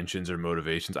their intentions or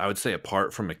motivations. I would say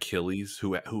apart from Achilles,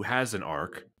 who has an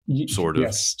arc, sort of.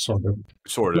 Yes, sort of.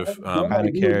 Sort of. Kind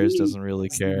of cares, doesn't really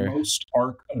care. The most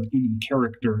arc of any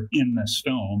character in this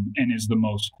film and is the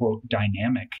most, quote,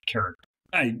 dynamic character.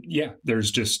 There's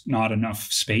just not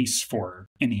enough space for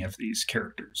any of these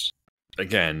characters.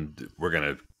 Again, we're going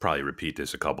to probably repeat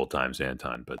this a couple times,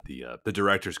 Anton, but the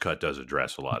director's cut does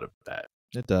address a lot of that.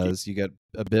 It does. You get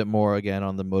a bit more, again,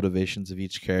 on the motivations of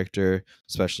each character,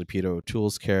 especially Peter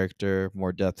O'Toole's character,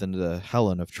 more depth into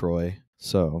Helen of Troy.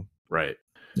 So, right.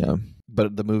 Yeah.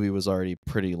 But the movie was already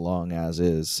pretty long as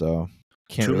is, so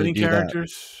can't Too really many do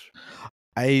characters? That.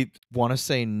 I want to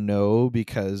say no,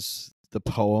 because the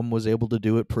poem was able to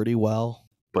do it pretty well.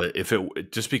 But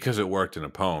just because it worked in a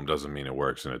poem doesn't mean it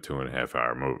works in a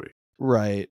 2.5-hour movie.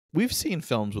 Right. We've seen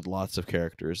films with lots of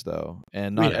characters, though,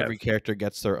 and not every character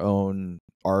gets their own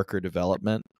arc or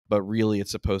development, but really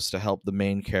it's supposed to help the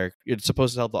main character. It's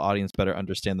supposed to help the audience better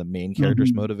understand the main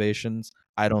character's motivations.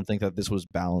 I don't think that this was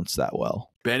balanced that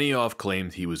well. Benioff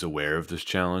claimed he was aware of this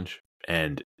challenge,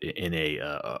 and in a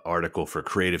article for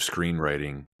Creative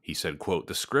Screenwriting, he said, quote,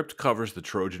 "The script covers the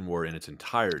Trojan War in its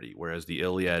entirety, whereas the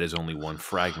Iliad is only one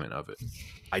fragment of it.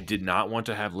 I did not want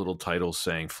to have little titles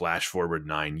saying flash forward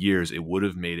 9 years. It would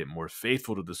have made it more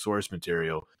faithful to the source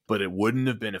material, but it wouldn't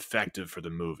have been effective for the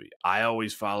movie. I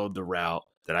always followed the route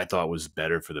that I thought was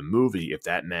better for the movie. If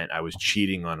that meant I was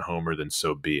cheating on Homer, then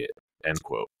so be it." End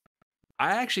quote.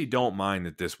 I actually don't mind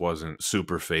that this wasn't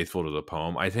super faithful to the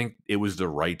poem. I think it was the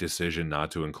right decision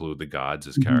not to include the gods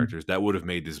as characters. That would have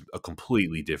made this a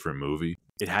completely different movie.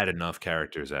 It had enough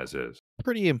characters as is.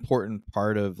 Pretty important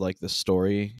part of like the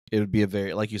story. It would be a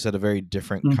very, like you said, a very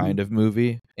different kind of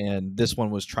movie. And this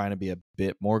one was trying to be a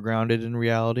bit more grounded in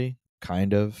reality.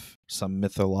 Kind of some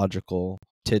mythological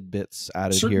tidbits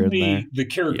added here and there. The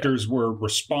characters were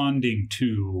responding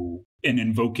to and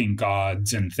invoking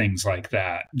gods and things like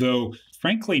that, though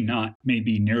frankly not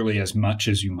maybe nearly as much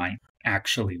as you might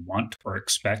actually want or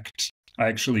expect. I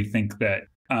actually think that,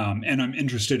 and I'm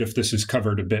interested if this is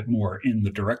covered a bit more in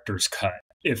the director's cut,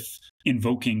 if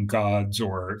invoking gods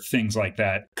or things like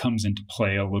that comes into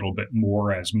play a little bit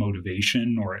more as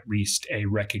motivation, or at least a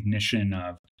recognition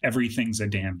of everything's a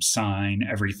damn sign,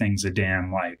 everything's a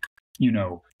damn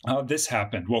this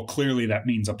happened. Well, clearly that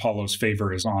means Apollo's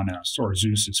favor is on us, or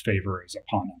Zeus's favor is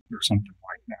upon us, or something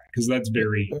like that. Because that's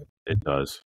very... It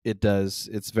does. It does.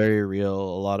 It's very real.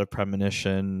 A lot of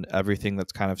premonition, everything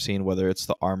that's kind of seen, whether it's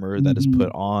the armor that is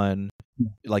put on,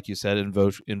 like you said,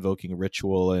 invoking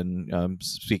ritual and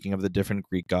speaking of the different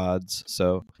Greek gods.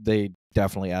 So they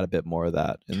definitely add a bit more of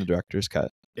that in the director's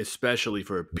cut. Especially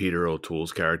for Peter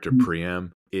O'Toole's character,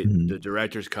 Priam. The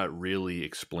director's cut really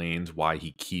explains why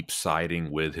he keeps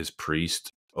siding with his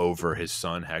priest over his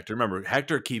son Hector. Remember,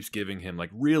 Hector keeps giving him like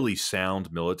really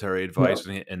sound military advice,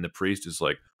 and the priest is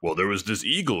like, well, there was this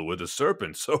eagle with a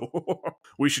serpent, so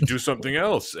we should do something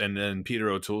else. And then Peter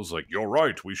O'Toole's like, you're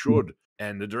right, we should.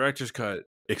 And the director's cut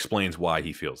explains why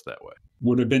he feels that way.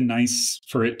 Would have been nice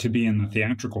for it to be in the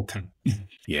theatrical cut.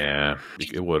 Yeah,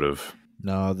 it would have.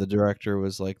 No, the director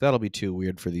was like, that'll be too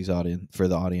weird for the audience.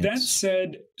 That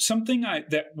said, something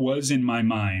that was in my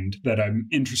mind that I'm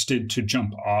interested to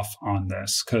jump off on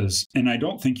this, and I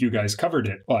don't think you guys covered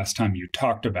it last time you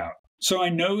talked about. So I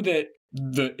know that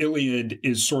the Iliad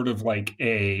is sort of like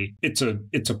it's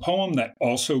a poem that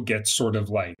also gets sort of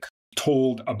like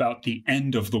told about the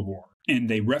end of the war, and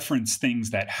they reference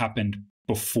things that happened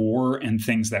before and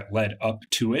things that led up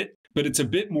to it, but it's a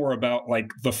bit more about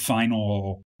like the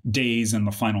final days and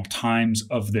the final times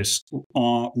of this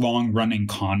long running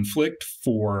conflict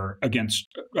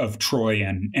of Troy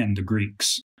and the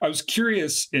Greeks. I was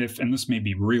curious if, and this may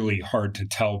be really hard to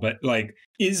tell, but like,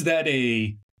 is that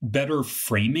a better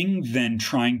framing than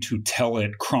trying to tell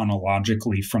it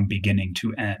chronologically from beginning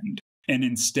to end, and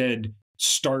instead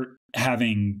start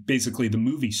having, basically the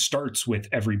movie starts with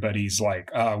everybody's like,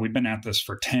 we've been at this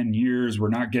for 10 years. We're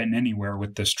not getting anywhere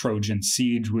with this Trojan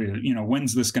siege.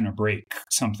 When's this going to break?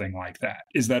 Something like that.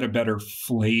 Is that a better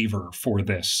flavor for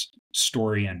this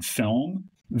story and film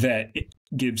that it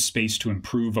gives space to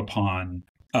improve upon,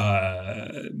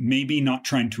 maybe not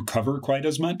trying to cover quite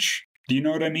as much? Do you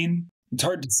know what I mean? It's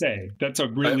hard to say. That's a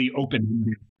really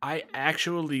open. I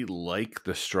actually like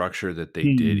the structure that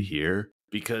they did here,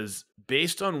 because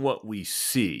based on what we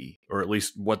see, or at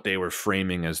least what they were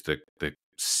framing as the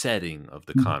setting of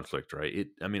the conflict, right?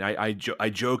 I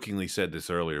jokingly said this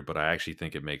earlier, but I actually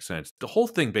think it makes sense. The whole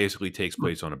thing basically takes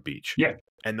place on a beach. Yeah.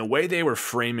 And the way they were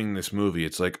framing this movie,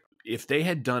 it's like, if they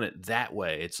had done it that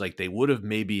way, it's like they would have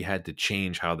maybe had to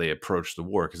change how they approached the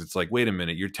war. Because it's like, wait a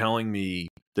minute, you're telling me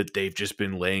that they've just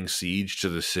been laying siege to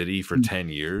the city for 10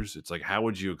 years? It's like, how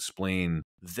would you explain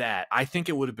that? I think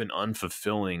it would have been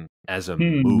unfulfilling as a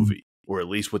movie, or at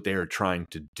least what they were trying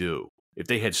to do. If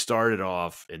they had started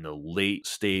off in the late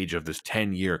stage of this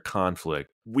 10-year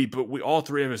conflict, we all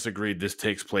three of us agreed this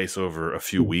takes place over a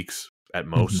few weeks at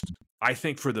most. I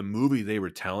think for the movie they were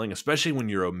telling, especially when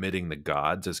you're omitting the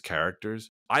gods as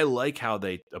characters, I like how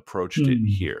they approached it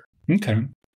here. Okay.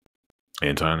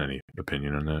 Anton, any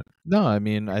opinion on that? No, I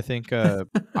mean, I think I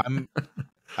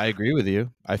agree with you.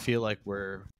 I feel like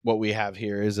what we have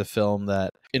here is a film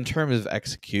that, in terms of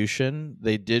execution,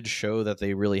 they did show that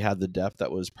they really had the depth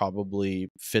that was probably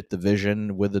fit the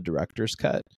vision with the director's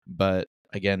cut. But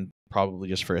again, probably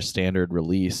just for a standard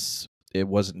release, it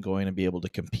wasn't going to be able to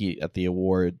compete at the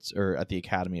awards or at the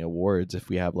Academy Awards if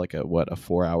we have like a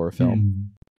 4-hour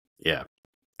film. Yeah.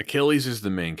 Achilles is the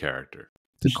main character.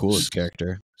 The coolest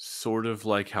character. Sort of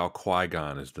like how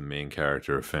Qui-Gon is the main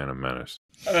character of Phantom Menace.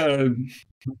 I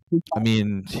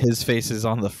mean, his face is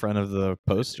on the front of the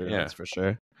poster, that's for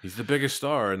sure. He's the biggest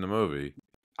star in the movie.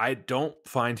 I don't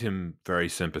find him very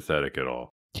sympathetic at all.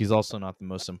 He's also not the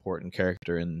most important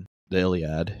character in the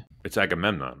Iliad. It's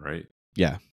Agamemnon, right?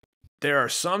 Yeah. There are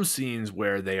some scenes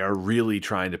where they are really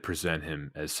trying to present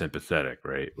him as sympathetic,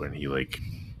 right? When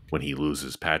he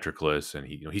loses Patroclus and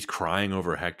he's crying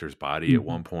over Hector's body at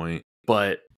one point,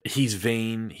 but he's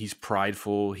vain, he's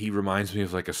prideful. He reminds me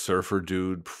of like a surfer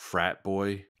dude, frat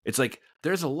boy. It's like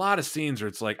there's a lot of scenes where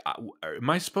it's like, am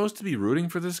I supposed to be rooting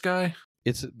for this guy?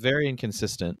 It's very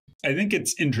inconsistent. I think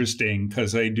it's interesting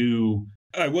because I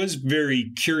was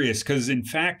very curious because, in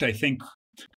fact, I think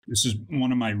this is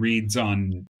one of my reads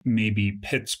on maybe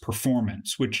Pitt's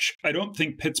performance, which I don't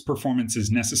think Pitt's performance is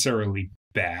necessarily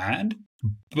bad,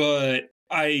 but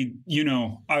I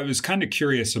was kind of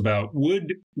curious about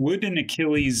would an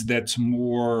Achilles that's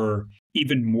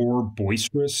even more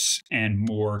boisterous and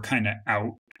more kind of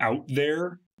out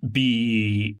there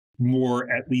be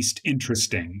more at least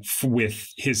interesting with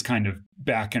his kind of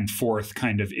back and forth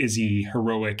kind of, is he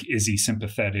heroic, is he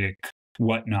sympathetic,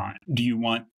 whatnot? Do you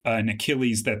want an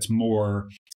Achilles that's more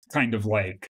kind of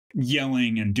like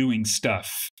yelling and doing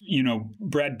stuff?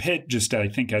 Brad Pitt, just I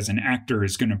think as an actor,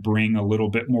 is going to bring a little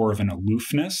bit more of an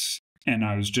aloofness. And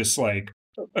I was just like,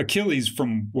 Achilles,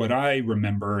 from what I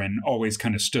remember and always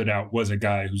kind of stood out, was a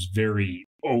guy who's very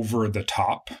over the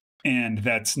top. And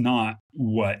that's not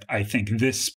what I think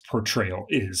this portrayal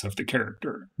is of the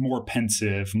character. More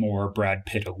pensive, more Brad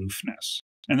Pitt aloofness.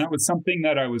 And that was something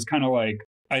that I was kind of like,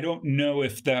 I don't know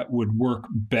if that would work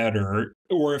better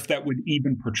or if that would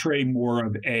even portray more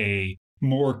of a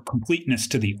more completeness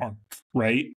to the arc,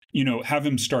 right? Have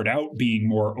him start out being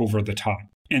more over the top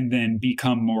and then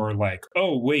become more like,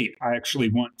 oh, wait, I actually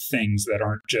want things that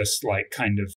aren't just like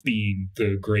kind of being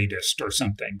the greatest or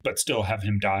something, but still have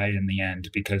him die in the end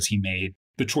because he made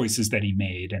the choices that he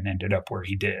made and ended up where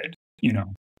he did,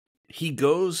 He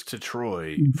goes to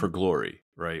Troy for glory,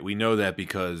 right? We know that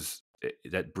because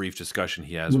that brief discussion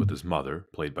he has with his mother,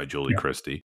 played by Julie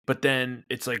Christie. But then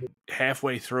it's like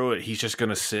halfway through it, he's just going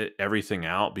to sit everything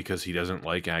out because he doesn't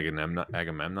like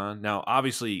Agamemnon. Now,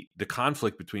 obviously, the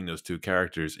conflict between those two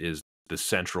characters is the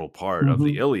central part of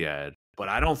the Iliad. But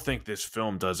I don't think this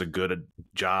film does a good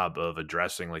job of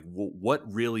addressing like what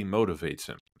really motivates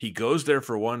him. He goes there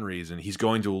for one reason. He's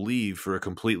going to leave for a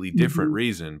completely different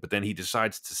reason, but then he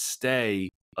decides to stay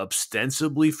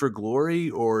ostensibly for glory,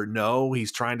 or no,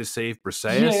 he's trying to save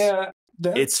Briseis. Yeah,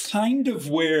 that's kind of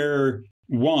where,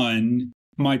 one,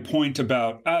 my point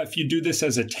about if you do this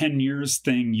as a 10 years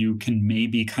thing, you can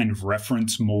maybe kind of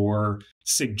reference more,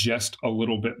 suggest a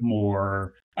little bit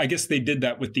more. I guess they did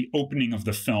that with the opening of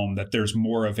the film, that there's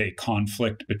more of a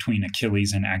conflict between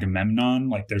Achilles and Agamemnon.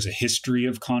 Like there's a history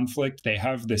of conflict. They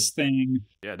have this thing.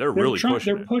 Yeah, they're really pushing it.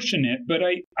 They're pushing it. But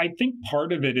I think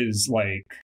part of it is like,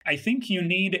 I think you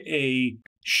need a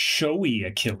showy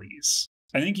Achilles.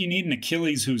 I think you need an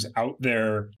Achilles who's out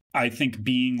there, I think,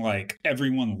 being like,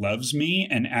 everyone loves me.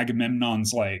 And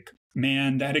Agamemnon's like,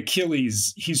 man, that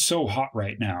Achilles, he's so hot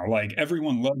right now. Like,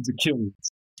 everyone loves Achilles.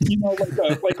 You know,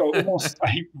 like almost,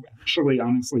 I actually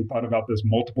honestly thought about this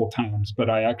multiple times, but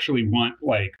I actually want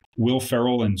like Will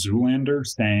Ferrell and Zoolander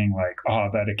saying like, oh,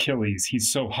 that Achilles,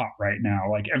 he's so hot right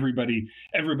now. Like everybody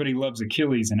loves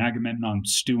Achilles, and Agamemnon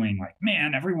stewing like,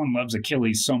 man, everyone loves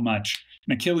Achilles so much.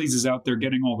 And Achilles is out there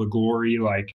getting all the glory,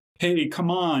 like, hey, come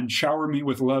on, shower me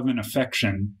with love and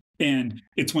affection. And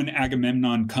it's when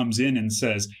Agamemnon comes in and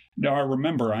says, now,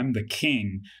 remember, I'm the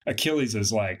king. Achilles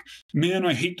is like, man,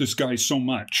 I hate this guy so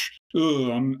much.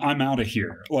 Ugh, I'm out of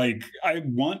here. Like, I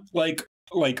want like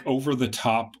over the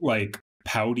top, like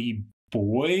pouty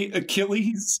boy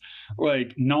Achilles,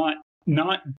 like not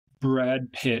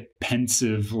Brad Pitt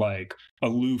pensive, like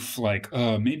aloof, like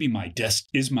maybe my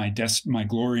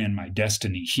glory and my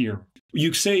destiny here.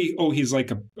 You say, oh, he's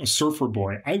like a surfer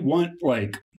boy. I want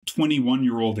like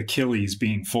 21-year-old Achilles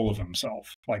being full of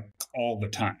himself, like all the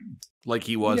time. Like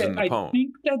he was in the poem. I think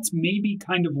that's maybe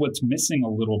kind of what's missing a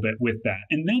little bit with that.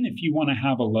 And then if you want to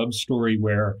have a love story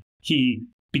where he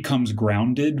becomes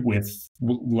grounded with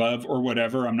love or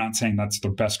whatever, I'm not saying that's the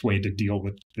best way to deal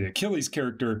with the Achilles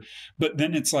character, but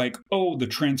then it's like, oh, the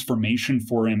transformation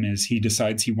for him is he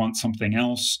decides he wants something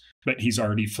else, but he's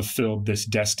already fulfilled this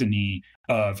destiny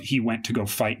of he went to go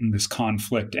fight in this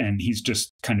conflict, and he's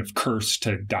just kind of cursed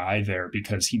to die there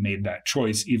because he made that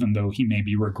choice, even though he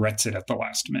maybe regrets it at the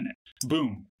last minute.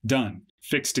 Boom, done.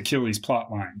 Fixed Achilles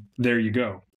plotline. There you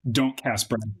go. Don't cast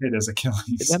Brad Pitt as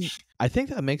Achilles. I think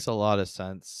that makes a lot of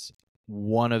sense.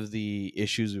 One of the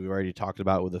issues we've already talked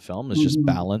about with the film is just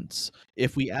balance.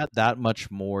 If we add that much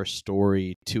more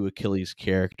story to Achilles'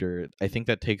 character, I think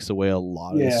that takes away a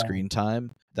lot of the screen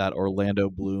time that Orlando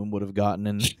Bloom would have gotten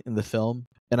in the film.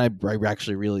 And I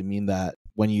actually really mean that.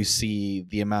 When you see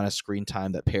the amount of screen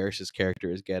time that Parrish's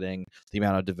character is getting, the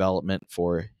amount of development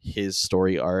for his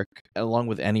story arc, along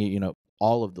with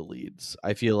all of the leads,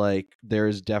 I feel like there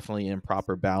is definitely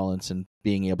improper balance in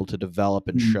being able to develop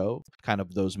and show kind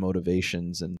of those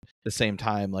motivations. And at the same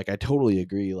time, like, I totally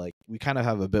agree. Like, we kind of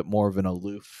have a bit more of an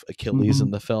aloof Achilles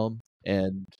in the film,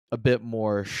 and a bit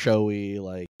more showy,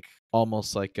 like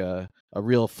almost like a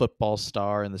real football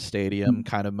star in the stadium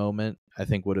kind of moment, I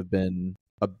think would have been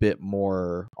a bit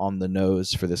more on the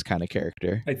nose for this kind of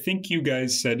character. I think you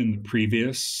guys said in the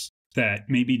previous that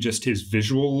maybe just his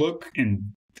visual look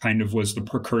and kind of was the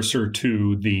precursor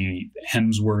to the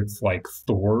Hemsworth like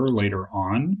Thor later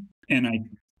on. And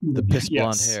the piss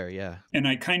blonde hair, yeah. And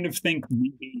I kind of think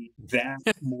maybe that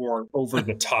more over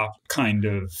the top kind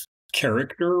of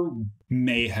character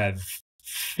may have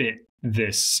fit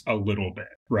this a little bit,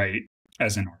 right?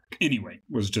 As an arc. Anyway,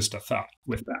 was just a thought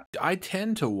with that. I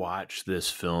tend to watch this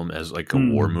film as like a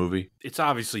war movie. It's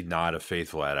obviously not a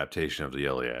faithful adaptation of the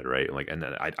Iliad, right? Like, and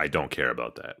I don't care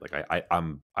about that. Like, I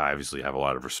obviously have a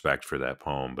lot of respect for that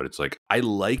poem, but it's like, I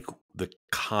like the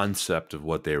concept of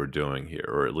what they were doing here,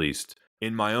 or at least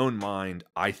in my own mind,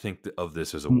 I think of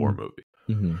this as a war movie.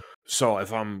 Mm-hmm. So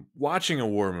if I'm watching a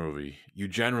war movie, you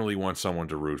generally want someone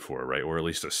to root for, right? Or at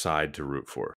least a side to root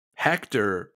for.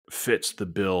 Hector fits the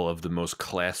bill of the most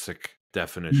classic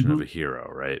definition of a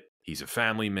hero, right? He's a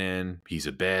family man. He's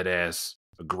a badass,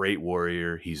 a great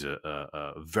warrior. He's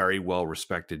a very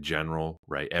well-respected general,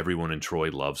 right? Everyone in Troy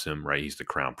loves him, right? He's the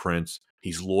crown prince.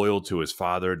 He's loyal to his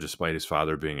father, despite his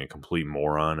father being a complete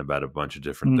moron about a bunch of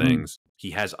different things.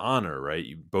 He has honor, right?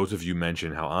 Both of you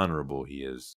mentioned how honorable he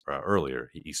is earlier.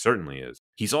 He certainly is.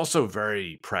 He's also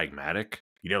very pragmatic.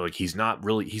 You know, like he's not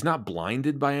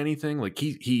blinded by anything. Like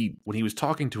he when he was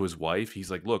talking to his wife, he's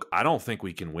like, look, I don't think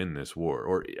we can win this war.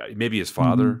 Or maybe his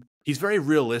father. He's very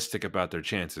realistic about their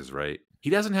chances, right? He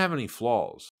doesn't have any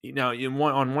flaws. Now,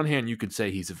 on one hand, you could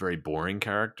say he's a very boring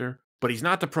character, but he's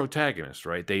not the protagonist,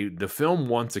 right? The film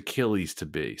wants Achilles to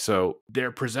be. So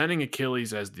they're presenting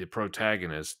Achilles as the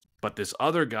protagonist, but this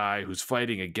other guy who's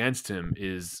fighting against him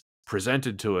is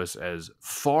presented to us as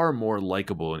far more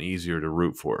likable and easier to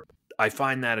root for. I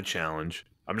find that a challenge.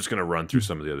 I'm just gonna run through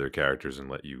some of the other characters and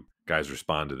let you guys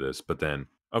respond to this. But then,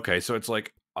 okay, so it's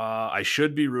like I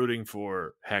should be rooting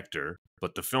for Hector,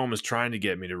 but the film is trying to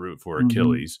get me to root for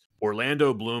Achilles.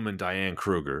 Orlando Bloom and Diane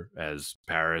Kruger as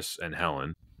Paris and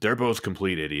Helen. They're both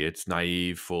complete idiots,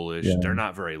 naive, foolish. Yeah. They're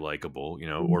not very likable. You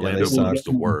know, they Orlando suck. Bloom's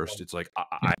the worst. It's like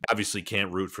I obviously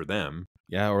can't root for them.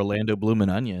 Yeah, Orlando Bloom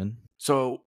and Onion.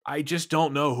 So I just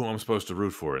don't know who I'm supposed to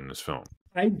root for in this film.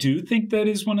 I do think that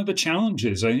is one of the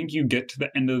challenges. I think you get to the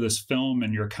end of this film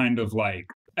and you're kind of like,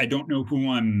 I don't know who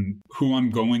I'm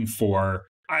going for.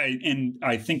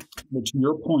 I think that to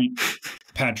your point,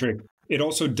 Patrick, it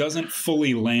also doesn't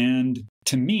fully land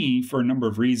to me for a number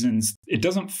of reasons. It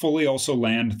doesn't fully also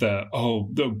land the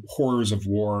horrors of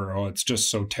war. Oh, it's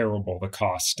just so terrible, the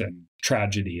cost and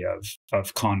tragedy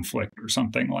of conflict or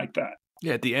something like that.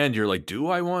 Yeah, at the end, you're like, do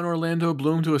I want Orlando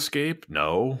Bloom to escape?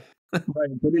 No. Right,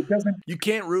 but it doesn't. You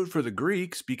can't root for the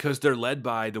Greeks because they're led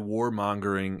by the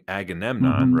warmongering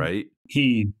Agamemnon, right?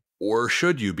 Or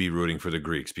should you be rooting for the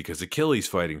Greeks because Achilles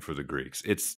fighting for the Greeks?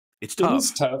 It's tough. It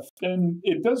is tough, and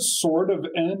it does sort of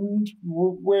end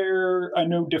where I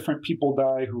know different people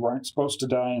die who aren't supposed to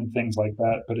die and things like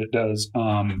that, but it does.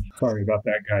 Sorry about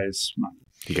that, guys.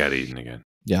 He got eaten again.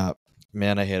 Yeah,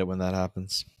 man, I hate it when that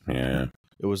happens. Yeah.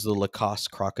 It was the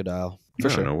Lacoste crocodile. For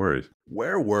sure. No worries.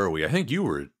 Where were we? I think you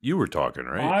were talking,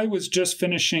 right? I was just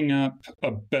finishing up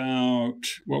about,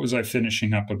 what was I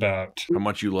finishing up about? How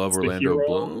much you love Orlando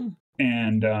Bloom?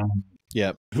 And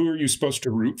yep. Who are you supposed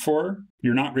to root for?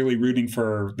 You're not really rooting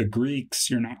for the Greeks.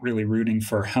 You're not really rooting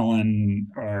for Helen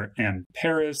and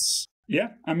Paris. Yeah,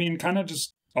 I mean, kind of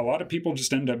just a lot of people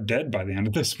just end up dead by the end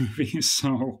of this movie.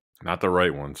 So not the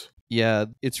right ones. Yeah,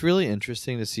 it's really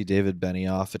interesting to see David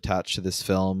Benioff attached to this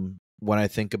film. When I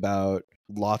think about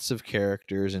lots of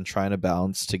characters and trying to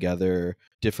balance together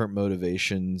different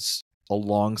motivations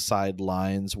alongside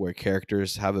lines where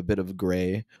characters have a bit of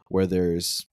gray, where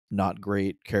there's not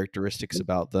great characteristics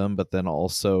about them, but then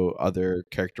also other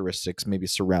characteristics maybe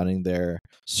surrounding their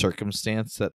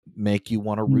circumstance that make you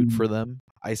want to root for them.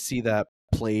 I see that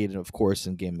played, of course,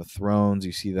 in Game of Thrones.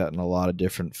 You see that in a lot of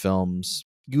different films,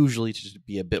 usually to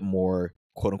be a bit more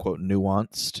quote-unquote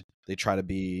nuanced. They try to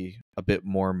be a bit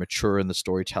more mature in the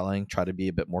storytelling, try to be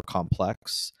a bit more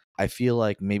complex. I feel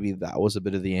like maybe that was a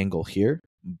bit of the angle here,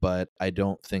 but I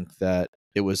don't think that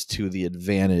it was to the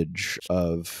advantage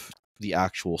of the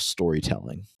actual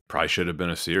storytelling. Probably should have been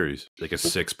a series, like a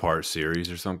 6-part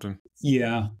series or something.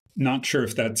 Yeah, not sure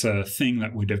if that's a thing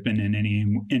that would have been in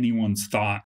anyone's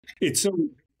thought. It's so...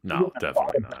 No,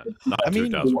 definitely not. Not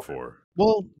 2004.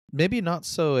 Well, maybe not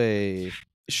so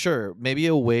Sure, maybe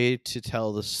a way to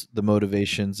tell the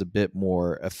motivations a bit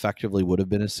more effectively would have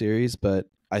been a series, but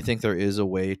I think there is a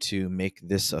way to make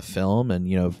this a film. And,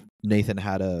 Nathan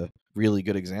had a really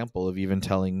good example of even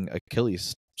telling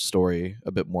Achilles' story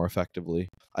a bit more effectively.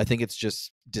 I think it's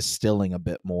just distilling a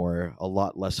bit more, a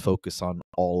lot less focus on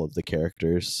all of the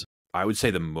characters. I would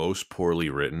say the most poorly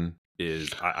written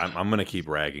is, I'm going to keep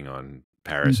ragging on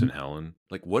Paris and Helen.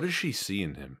 Like, what does she see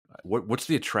in him? What's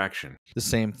the attraction? The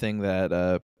same thing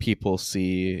that people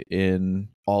see in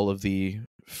all of the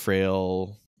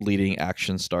frail leading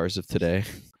action stars of today.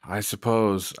 I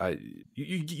suppose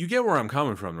you get where I'm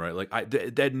coming from, right? Like,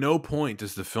 at no point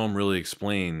does the film really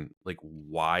explain like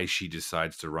why she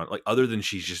decides to run, like other than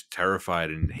she's just terrified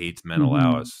and hates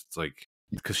Menelaus. It's like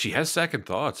because she has second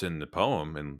thoughts in the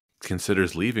poem and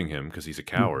considers leaving him because he's a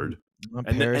coward.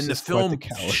 And the film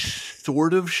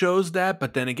sort of shows that,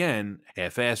 but then again,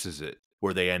 half-asses it,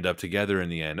 where they end up together in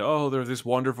the end. Oh, they're this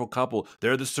wonderful couple.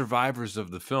 They're the survivors of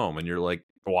the film. And you're like,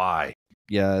 why?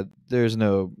 Yeah, there's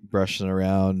no brushing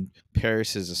around.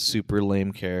 Paris is a super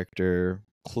lame character,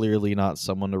 clearly not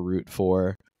someone to root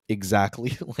for,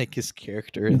 exactly like his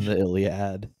character in the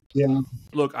Iliad. Yeah.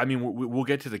 Look, I mean, we'll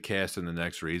get to the cast in the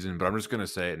next reason, but I'm just going to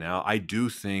say it now. I do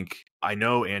think, I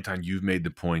know, Anton, you've made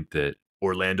the point that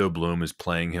Orlando Bloom is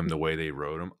playing him the way they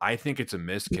wrote him. I think it's a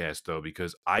miscast, though,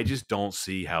 because I just don't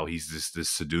see how he's this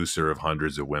seducer of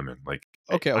hundreds of women. Like,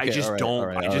 okay, I just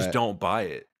don't buy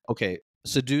it. Okay,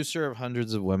 seducer of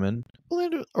hundreds of women.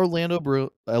 Orlando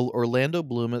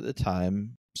Bloom at the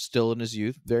time, still in his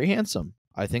youth, very handsome.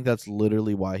 I think that's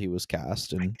literally why he was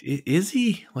cast. And is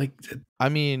he? Like, I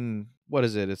mean, what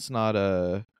is it? It's not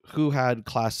who had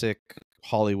classic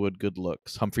Hollywood good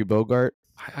looks? Humphrey Bogart?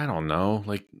 I don't know.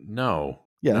 Like, no.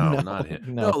 Yeah, no, not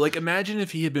him. No, like, imagine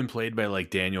if he had been played by, like,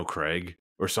 Daniel Craig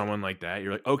or someone like that.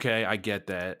 You're like, okay, I get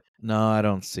that. No, I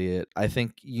don't see it. I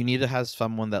think you need to have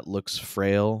someone that looks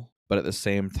frail, but at the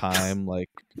same time, like...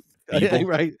 Feeble?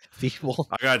 Right? Feeble.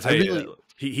 I gotta tell you,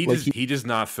 he does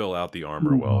not fill out the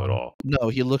armor well at all. No,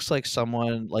 he looks like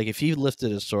someone, like if he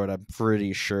lifted his sword, I'm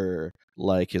pretty sure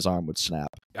like his arm would snap.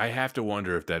 I have to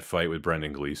wonder if that fight with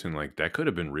Brendan Gleeson, like that could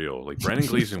have been real. Like Brendan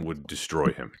Gleeson would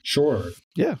destroy him. Sure.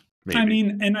 Yeah. Maybe. I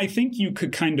mean, and I think you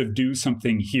could kind of do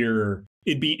something here.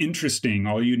 It'd be interesting.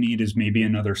 All you need is maybe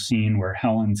another scene where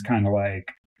Helen's kind of like,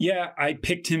 yeah, I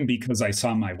picked him because I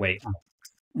saw my way out.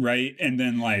 Right. And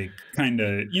then like kind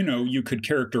of, you could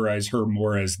characterize her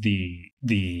more as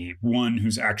the one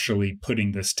who's actually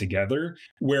putting this together,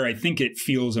 where I think it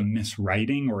feels a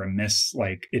miswriting or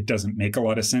like it doesn't make a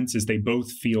lot of sense is they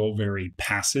both feel very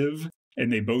passive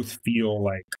and they both feel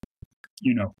like,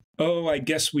 oh, I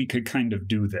guess we could kind of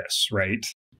do this. Right.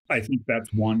 I think that's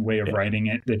one way of writing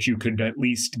it, that you could at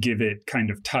least give it kind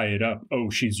of tie it up. Oh,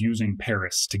 she's using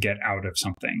Paris to get out of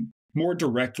something more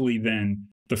directly than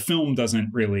the film doesn't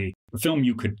really. The film,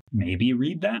 you could maybe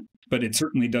read that, but it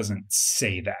certainly doesn't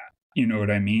say that. You know what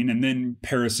I mean? And then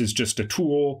Paris is just a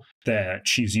tool that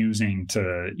she's using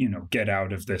to, get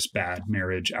out of this bad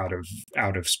marriage, out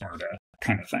of Sparta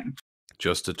kind of thing.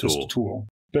 Just a tool. Just a tool,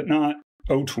 but not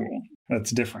O'Toole.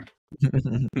 That's different.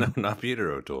 No, not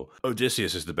Peter O'Toole.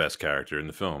 Odysseus is the best character in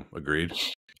the film. Agreed?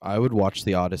 I would watch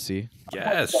The Odyssey.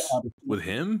 Yes. With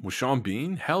him? With Sean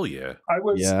Bean? Hell yeah. I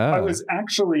was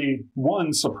actually,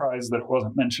 surprised that it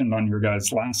wasn't mentioned on your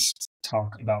guys' last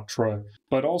talk about Troy.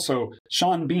 But also,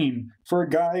 Sean Bean, for a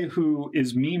guy who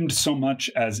is memed so much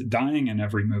as dying in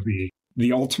every movie,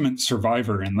 the ultimate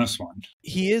survivor in this one.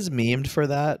 He is memed for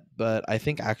that, but I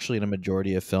think actually in a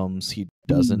majority of films, he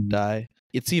doesn't die.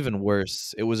 It's even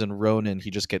worse. It was in Ronin. He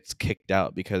just gets kicked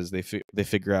out because they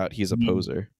figure out he's a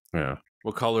poser. Yeah.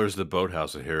 What color is the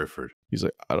boathouse at Hereford? He's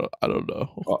like, I don't know.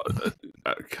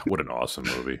 What an awesome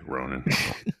movie, Ronin.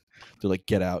 They're like,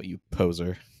 get out, you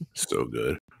poser. So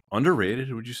good.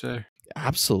 Underrated, would you say?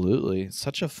 Absolutely.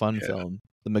 Such a fun film.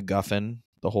 The MacGuffin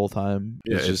the whole time.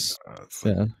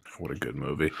 Yeah, what a good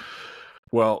movie.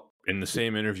 Well, in the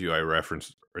same interview I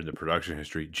referenced in the production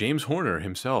history, James Horner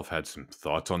himself had some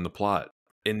thoughts on the plot.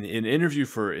 In an interview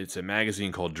it's a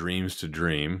magazine called Dreams to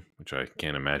Dream, which I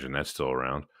can't imagine that's still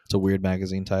around. It's a weird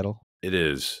magazine title. It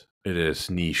is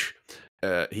niche.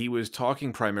 He was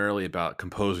talking primarily about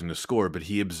composing the score, but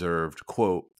he observed,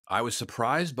 quote, I was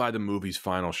surprised by the movie's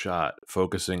final shot,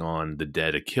 focusing on the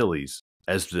dead Achilles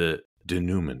as the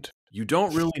denouement. You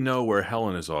don't really know where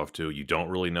Helen is off to. You don't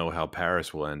really know how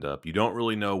Paris will end up. You don't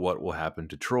really know what will happen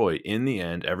to Troy. In the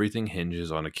end, everything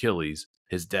hinges on Achilles,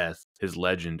 his death, his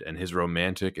legend, and his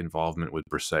romantic involvement with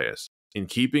Briseis. In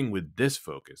keeping with this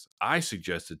focus, I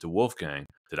suggested to Wolfgang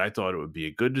that I thought it would be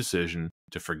a good decision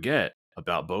to forget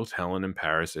about both Helen and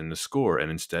Paris in the score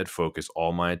and instead focus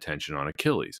all my attention on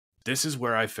Achilles. This is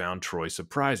where I found Troy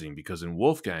surprising, because in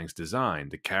Wolfgang's design,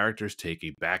 the characters take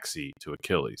a backseat to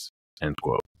Achilles. End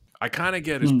quote. I kind of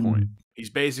get his point.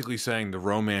 He's basically saying the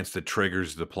romance that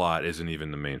triggers the plot isn't even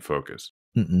the main focus.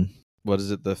 What is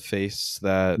it? The face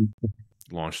that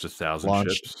launched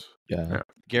 1,000 ships? Yeah.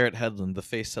 Garrett Hedlund, the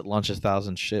face that launched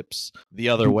 1,000 ships the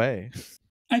other way.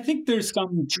 I think there's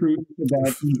some truth to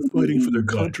that. Fighting for their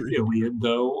country. Iliad,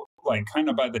 though, like kind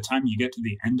of by the time you get to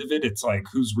the end of it, it's like,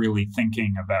 who's really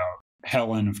thinking about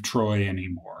Helen of Troy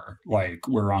anymore? Like,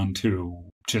 we're on to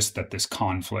just that this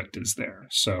conflict is there.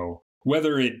 So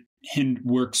whether it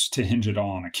works to hinge it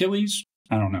all on Achilles,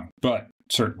 I don't know. But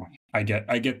certainly, I get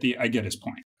his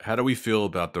point. How do we feel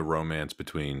about the romance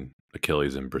between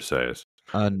Achilles and Briseis?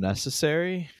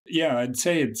 Unnecessary? Yeah, I'd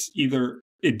say it's either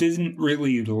it doesn't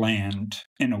really land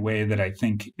in a way that I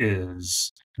think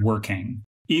is working.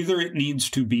 Either it needs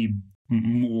to be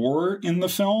more in the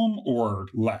film or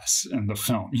less in the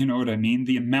film. You know what I mean?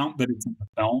 The amount that it's in the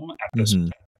film at this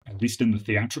point, at least in the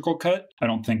theatrical cut, I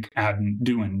don't think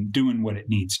doing what it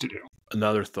needs to do.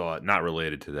 Another thought, not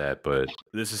related to that, but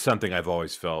this is something I've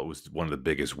always felt was one of the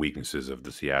biggest weaknesses of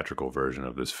the theatrical version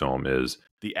of this film is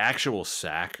the actual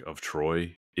sack of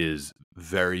Troy is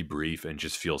very brief and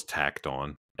just feels tacked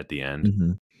on at the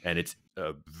end. And it's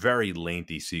a very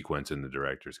lengthy sequence in the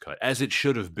director's cut, as it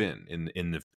should have been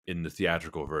in the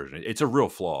theatrical version. It's a real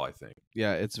flaw, I think.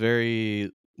 Yeah, it's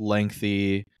very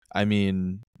lengthy. I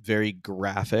mean, very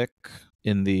graphic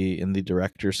in the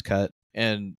director's cut.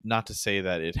 And not to say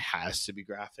that it has to be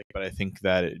graphic, but I think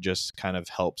that it just kind of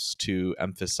helps to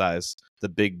emphasize the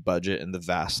big budget and the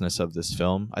vastness of this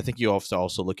film. I think you have to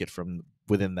also look at from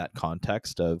within that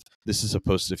context of this is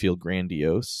supposed to feel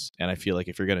grandiose. And I feel like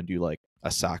if you're going to do like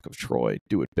a sack of Troy,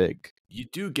 do it big. You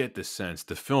do get the sense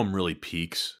the film really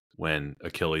peaks when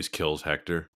Achilles kills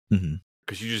Hector.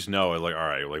 Because you just know, like, all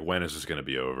right, like, when is this going to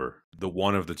be over? The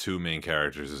one of the two main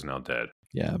characters is now dead.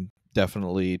 Yeah.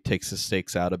 definitely takes the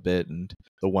stakes out a bit. And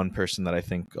the one person that I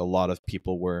think a lot of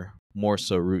people were more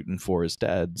so rooting for is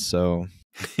dead. So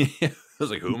I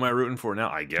was like, who am I rooting for now?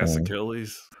 I guess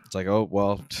Achilles. It's like, oh,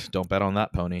 well, don't bet on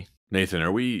that pony. Nathan,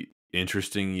 are we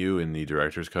interesting you in the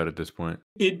director's cut at this point?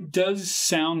 It does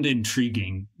sound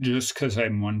intriguing just because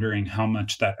I'm wondering how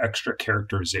much that extra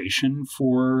characterization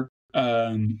for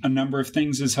a number of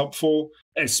things is helpful.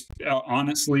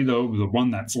 Honestly, though, the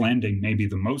one that's landing maybe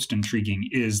the most intriguing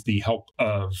is the help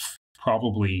of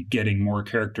probably getting more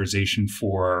characterization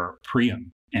for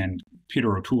Priam and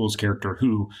Peter O'Toole's character,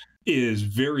 who is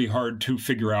very hard to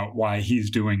figure out why he's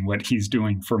doing what he's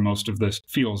doing for most of this.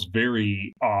 Feels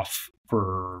very off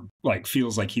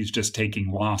feels like he's just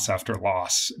taking loss after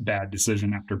loss, bad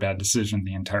decision after bad decision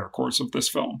the entire course of this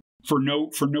film for no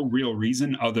real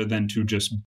reason other than to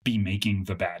just be making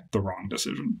the wrong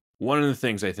decision. One of the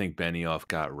things I think Benioff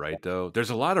got right, though, there's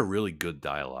a lot of really good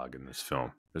dialogue in this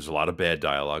film. There's a lot of bad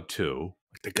dialogue, too.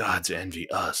 Like, the gods envy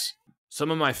us. Some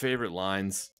of my favorite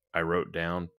lines I wrote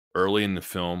down early in the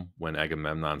film when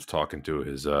Agamemnon's talking to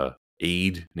his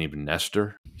aide named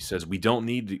Nestor. He says,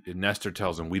 Nestor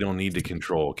tells him, we don't need to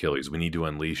control Achilles. We need to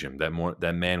unleash him.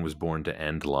 That man was born to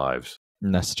end lives.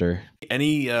 Nestor.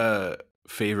 Any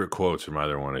favorite quotes from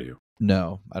either one of you?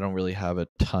 No, I don't really have a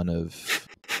ton of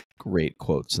great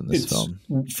quotes in this film.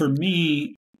 For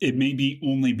me, it may be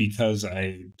only because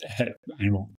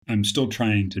I'm still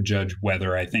trying to judge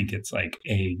whether I think it's like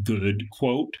a good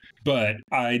quote, but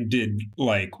I did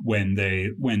like when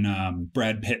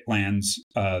Brad Pitt lands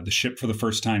the ship for the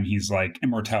first time, he's like,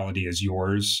 immortality is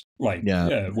yours. Like,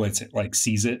 what's it like?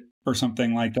 Seize it or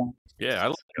something like that. Yeah, I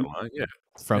like that line. Yeah.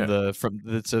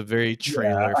 It's a very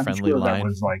trailer friendly line. That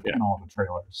was like in all the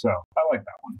trailers. So I like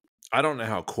that one. I don't know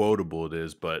how quotable it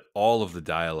is, but all of the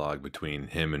dialogue between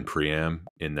him and Priam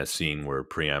in that scene where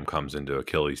Priam comes into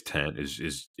Achilles' tent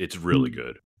it's really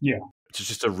good. Yeah. It's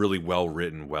just a really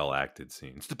well-written, well-acted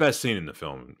scene. It's the best scene in the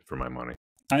film, for my money.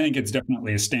 I think it's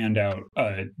definitely a standout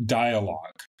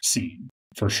dialogue scene,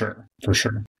 for sure. For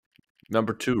sure.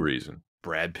 Number 2 reason,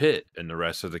 Brad Pitt and the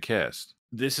rest of the cast.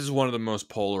 This is one of the most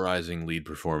polarizing lead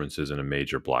performances in a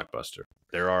major blockbuster.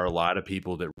 There are a lot of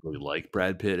people that really like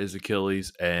Brad Pitt as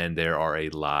Achilles, and there are a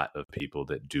lot of people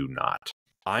that do not.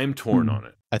 I'm torn on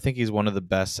it. I think he's one of the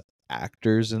best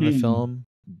actors in the film,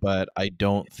 but I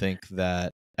don't think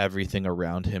that everything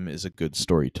around him is a good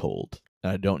story told.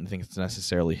 And I don't think it's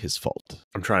necessarily his fault.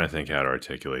 I'm trying to think how to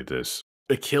articulate this.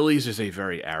 Achilles is a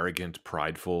very arrogant,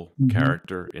 prideful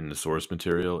character in the source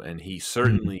material, and he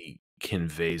certainly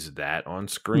conveys that on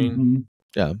screen.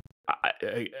 Yeah.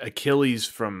 Achilles,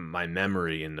 from my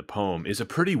memory in the poem, is a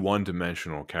pretty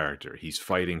one-dimensional character. He's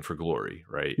fighting for glory,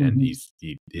 right? And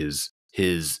his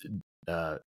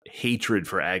hatred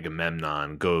for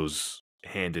Agamemnon goes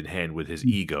hand in hand with his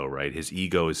ego, right? His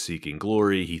ego is seeking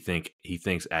glory. He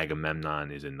thinks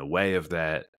Agamemnon is in the way of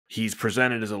that. He's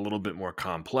presented as a little bit more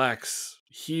complex.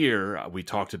 Here, we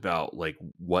talked about like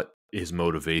what his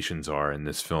motivations are in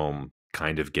this film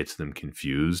kind of gets them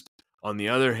confused. On the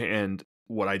other hand,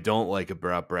 what I don't like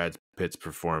about Brad Pitt's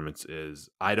performance is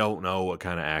I don't know what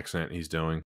kind of accent he's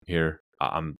doing here.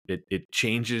 It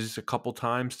changes a couple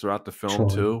times throughout the film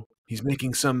too. He's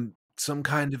making some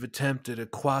kind of attempt at a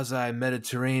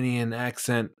quasi-Mediterranean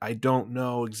accent. I don't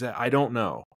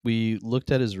know. We looked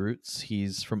at his roots.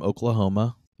 He's from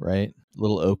Oklahoma, right?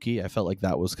 Little Okie. I felt like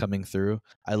that was coming through.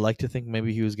 I like to think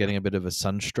maybe he was getting a bit of a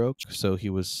sunstroke, so he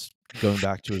was going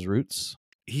back to his roots.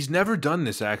 He's never done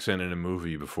this accent in a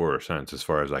movie before or since, as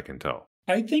far as I can tell.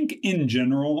 I think in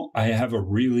general, I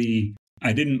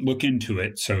didn't look into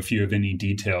it, so if you have any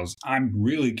details, I'm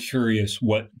really curious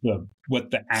what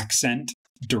the accent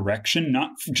direction,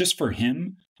 not just for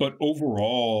him, but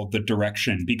overall the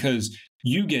direction, because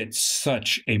you get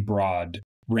such a broad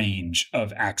range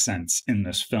of accents in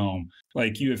this film.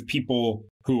 Like, you have people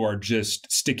who are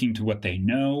just sticking to what they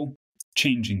know,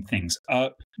 changing things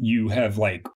up. You have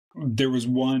there was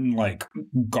one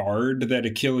guard that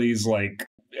Achilles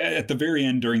at the very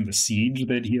end during the siege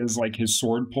that he has his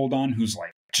sword pulled on, who's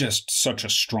just such a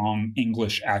strong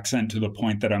English accent to the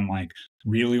point that I'm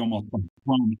really almost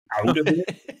thrown out of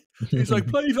it. He's like,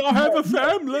 please, I have a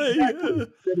family. Exactly.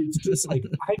 It's just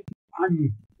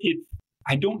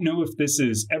I don't know if this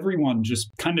is everyone just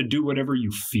kind of do whatever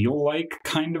you feel like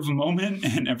kind of moment,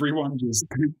 and everyone just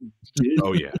did.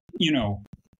 Oh yeah.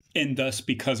 And thus,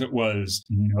 because it was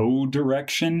no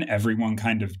direction, everyone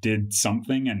kind of did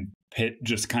something, and Pitt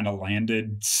just kind of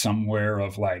landed somewhere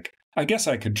of I guess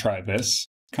I could try this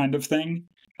kind of thing.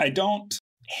 I don't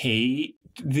hate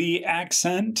the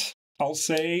accent, I'll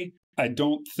say. I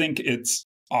don't think it's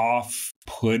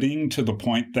off-putting to the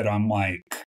point that I'm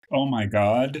oh my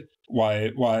God,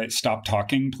 why stop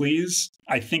talking, please?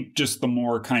 I think just the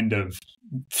more kind of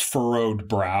furrowed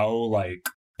brow, like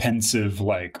pensive,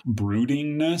 like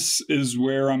broodingness is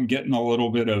where I'm getting a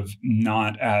little bit of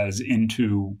not as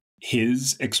into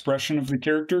his expression of the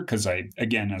character. Because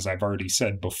again, as I've already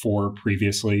said before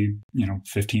previously,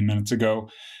 15 minutes ago,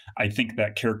 I think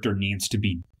that character needs to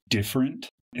be different,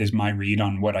 is my read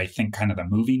on what I think kind of the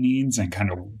movie needs and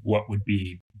kind of what would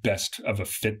be best of a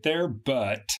fit there.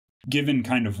 But given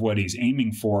kind of what he's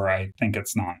aiming for, I think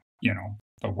it's not,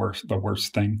 the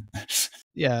worst thing.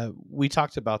 Yeah, we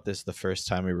talked about this the first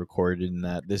time we recorded, in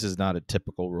that this is not a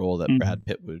typical role that Brad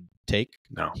Pitt would take.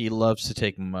 No. He loves to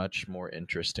take much more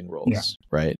interesting roles,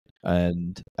 right?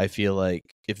 And I feel like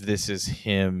if this is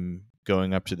him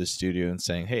going up to the studio and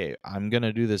saying, hey, I'm going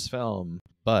to do this film,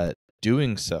 but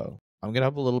doing so, I'm going to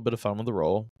have a little bit of fun with the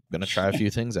role. I'm going to try a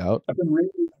few things out.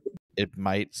 It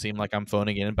might seem like I'm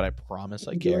phoning in, but I promise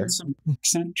I care. Some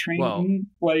accent training,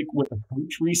 like with a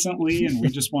coach recently, and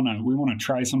we want to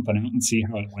try something out and see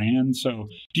how it lands. So,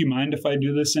 do you mind if I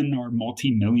do this in our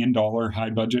multi-million-dollar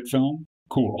high-budget film?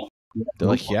 Cool. They're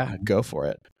like, yeah, go for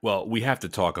it. Well, we have to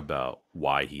talk about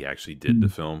why he actually did the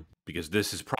film, because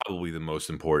this is probably the most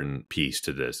important piece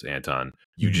to this, Anton.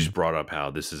 You just brought up how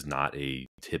this is not a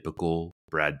typical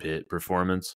Brad Pitt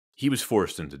performance. He was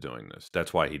forced into doing this.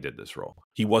 That's why he did this role.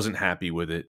 He wasn't happy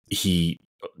with it. He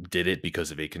did it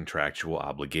because of a contractual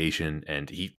obligation, and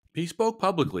he spoke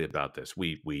publicly about this.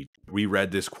 We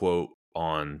read this quote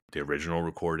on the original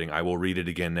recording. I will read it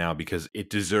again now because it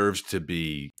deserves to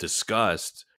be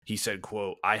discussed. He said,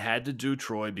 quote, I had to do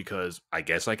Troy because, I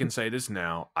guess I can say this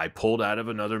now, I pulled out of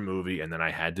another movie and then I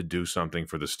had to do something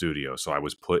for the studio, so I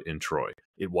was put in Troy.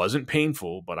 It wasn't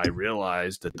painful, but I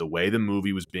realized that the way the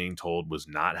movie was being told was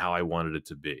not how I wanted it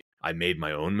to be. I made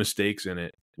my own mistakes in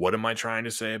it. What am I trying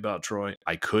to say about Troy?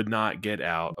 I could not get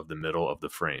out of the middle of the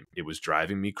frame. It was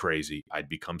driving me crazy. I'd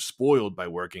become spoiled by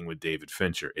working with David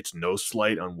Fincher. It's no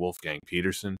slight on Wolfgang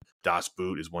Petersen. Das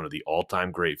Boot is one of the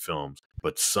all-time great films,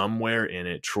 but somewhere in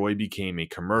it, Troy became a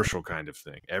commercial kind of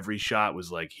thing. Every shot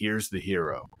was like, here's the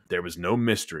hero. There was no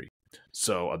mystery.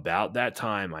 So about that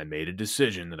time, I made a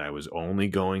decision that I was only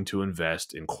going to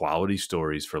invest in quality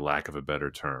stories, for lack of a better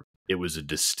term. It was a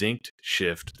distinct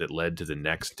shift that led to the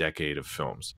next decade of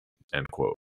films, end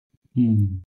quote.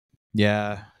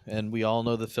 Yeah, and we all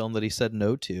know the film that he said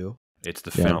no to. It's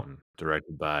The Fountain,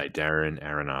 directed by Darren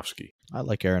Aronofsky. I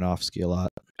like Aronofsky a lot.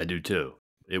 I do too.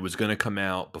 It was going to come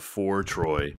out before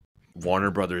Troy.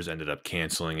 Warner Brothers ended up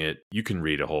canceling it. You can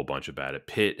read a whole bunch about it.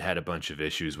 Pitt had a bunch of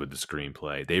issues with the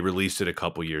screenplay. They released it a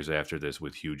couple years after this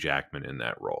with Hugh Jackman in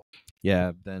that role.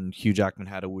 Yeah, then Hugh Jackman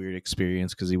had a weird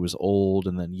experience because he was old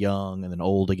and then young and then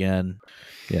old again.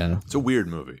 Yeah. It's a weird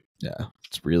movie. Yeah,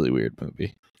 it's a really weird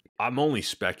movie. I'm only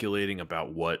speculating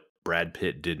about what Brad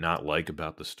Pitt did not like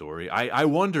about the story. I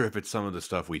wonder if it's some of the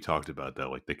stuff we talked about, though,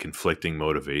 like the conflicting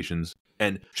motivations.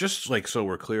 And just like so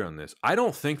we're clear on this, I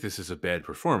don't think this is a bad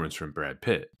performance from Brad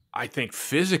Pitt. I think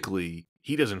physically,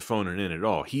 he doesn't phone it in at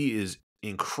all. He is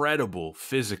incredible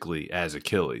physically as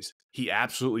Achilles. He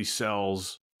absolutely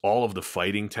sells all of the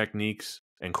fighting techniques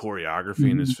and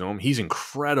choreography in this film. He's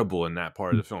incredible in that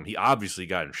part of the film. He obviously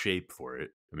got in shape for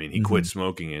it. I mean, he quit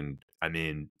smoking, and I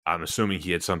mean, I'm assuming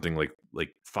he had something like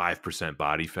 5%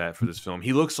 body fat for this film.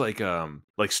 He looks like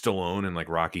Stallone in like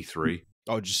Rocky 3.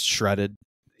 Oh, just shredded.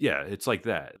 Yeah, it's like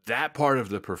that. That part of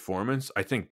the performance, I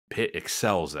think Pitt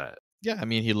excels at. Yeah, I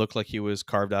mean, he looked like he was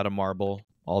carved out of marble,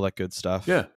 all that good stuff.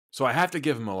 Yeah, so I have to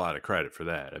give him a lot of credit for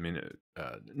that. I mean,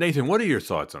 Nathan, what are your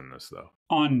thoughts on this, though?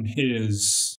 On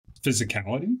his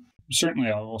physicality? Certainly,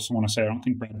 I also want to say I don't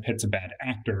think Brad Pitt's a bad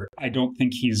actor. I don't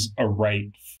think he's a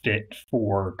right fit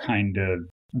for kind of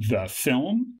the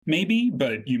film, maybe,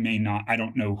 but you may not. I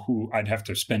don't know who. I'd have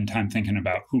to spend time thinking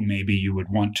about who maybe you would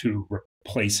want to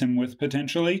replace him with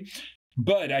potentially.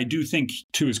 But I do think,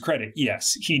 to his credit,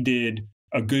 yes, he did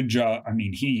a good job. I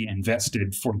mean, he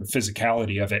invested for the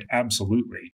physicality of it.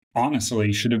 Absolutely.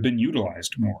 Honestly, should have been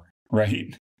utilized more,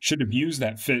 right? Should have used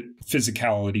that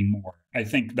physicality more. I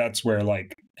think that's where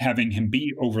like having him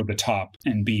be over the top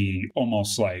and be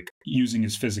almost like using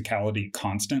his physicality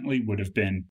constantly would have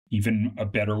been even a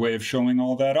better way of showing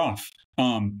all that off.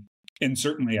 And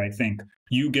certainly I think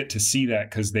you get to see that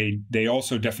because they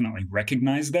also definitely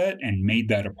recognize that and made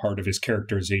that a part of his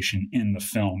characterization in the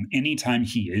film. Anytime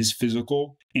he is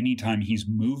physical, anytime he's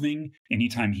moving,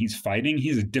 anytime he's fighting,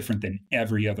 he's different than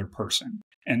every other person.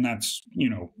 And that's,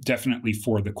 definitely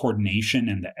for the coordination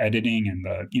and the editing and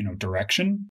the,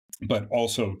 direction, but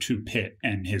also to Pitt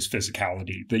and his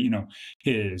physicality,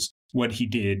 what he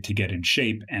did to get in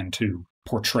shape and to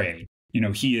portray.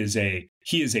 He is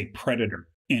a predator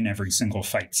in every single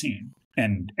fight scene,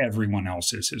 and everyone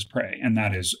else is his prey. And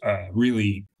that is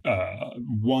really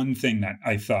one thing that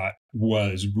I thought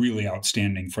was really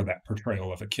outstanding for that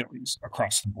portrayal of Achilles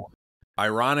across the board.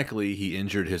 Ironically, he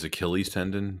injured his Achilles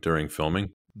tendon during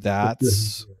filming.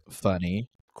 That's funny.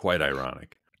 Quite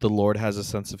ironic. The Lord has a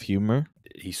sense of humor.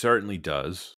 He certainly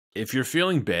does. If you're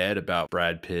feeling bad about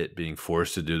Brad Pitt being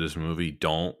forced to do this movie,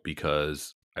 don't,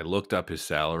 because I looked up his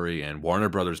salary and Warner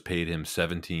Brothers paid him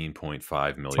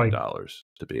 $17.5 million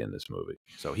to be in this movie.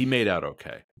 So he made out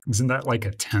okay. Isn't that like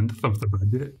a tenth of the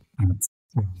budget?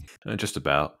 Just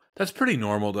about. That's pretty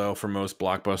normal, though, for most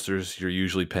blockbusters. You're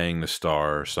usually paying the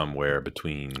star somewhere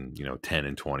between, 10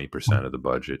 and 20% of the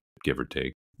budget, give or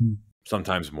take.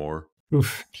 Sometimes more.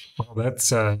 Oof. Well,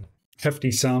 that's a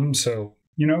hefty sum, so,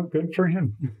 good for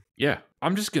him. Yeah.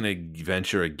 I'm just going to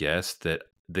venture a guess that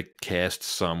the cast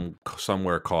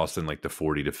somewhere cost in like the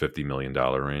 $40 to $50 million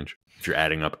range, if you're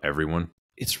adding up everyone.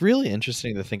 It's really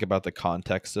interesting to think about the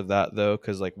context of that, though,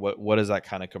 because like what does that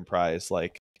kind of comprise?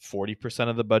 Like 40%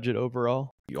 of the budget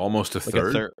overall? Almost a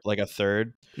third? Like a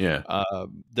third. Yeah.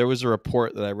 There was a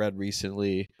report that I read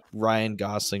recently. Ryan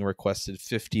Gosling requested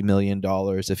 $50 million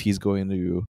if he's going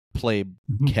to play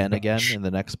Ken again in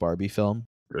the next Barbie film.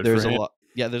 There's a lot.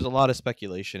 Yeah, there's a lot of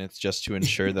speculation. It's just to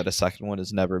ensure that a second one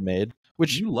is never made.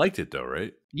 Which you liked it though,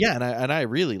 right? Yeah, and I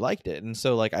really liked it. And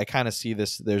so like I kind of see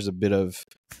this. There's a bit of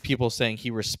people saying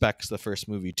he respects the first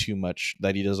movie too much,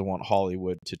 that he doesn't want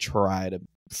Hollywood to try to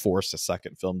force a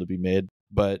second film to be made.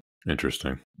 But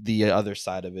interesting. The other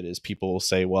side of it is people will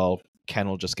say, well, Ken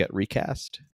will just get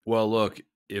recast. Well, look,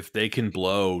 if they can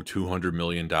blow $200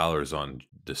 million on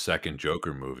the second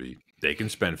Joker movie, they can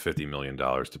spend $50 million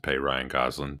to pay Ryan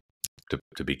Gosling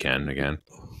to be Ken again.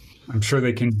 I'm sure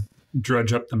they can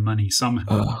drudge up the money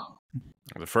somehow.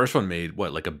 The first one made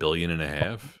like $1.5 billion?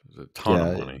 It was a ton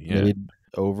of money. Yeah, made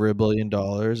over $1 billion.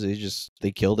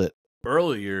 They killed it.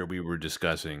 Earlier, we were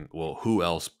discussing, well, who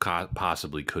else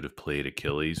possibly could have played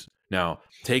Achilles? Now,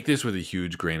 take this with a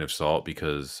huge grain of salt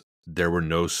because there were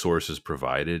no sources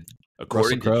provided.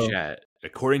 According to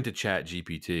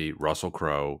ChatGPT, Russell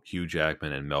Crowe, Hugh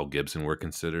Jackman, and Mel Gibson were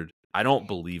considered. I don't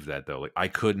believe that, though. Like, I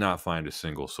could not find a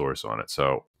single source on it.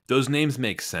 So those names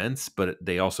make sense, but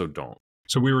they also don't.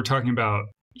 So we were talking about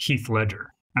Heath Ledger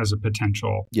as a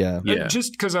potential. Yeah.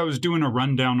 Just because I was doing a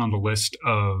rundown on the list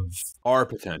of our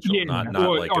potential, not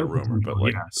like a rumor, but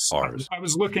like ours. I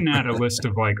was looking at a list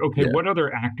of like, okay, what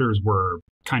other actors were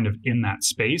kind of in that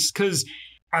space? Because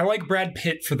I like Brad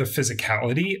Pitt for the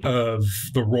physicality of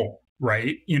the role,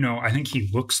 right? I think he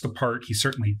looks the part. He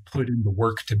certainly put in the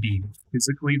work to be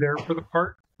physically there for the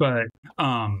part. But,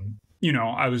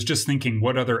 I was just thinking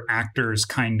what other actors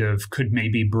kind of could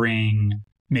maybe bring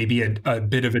maybe a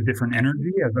bit of a different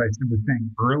energy, as I was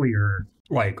saying earlier.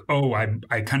 Like,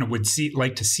 I kind of would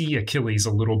like to see Achilles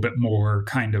a little bit more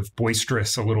kind of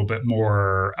boisterous, a little bit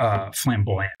more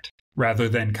flamboyant, rather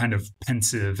than kind of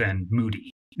pensive and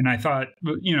moody. And I thought,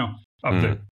 of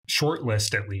the short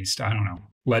list at least, I don't know,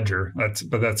 Ledger.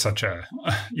 That's such a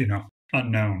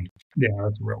unknown. Yeah,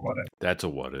 that's a real what if. That's a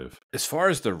what if. As far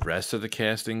as the rest of the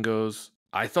casting goes,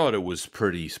 I thought it was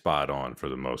pretty spot on for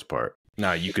the most part.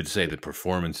 Now, you could say the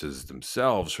performances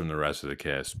themselves from the rest of the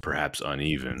cast, perhaps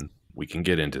uneven. We can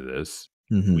get into this.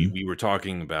 Mm-hmm. We were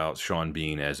talking about Sean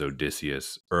Bean as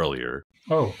Odysseus earlier.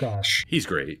 Oh, gosh. He's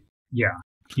great. Yeah,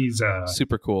 he's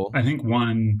super cool. I think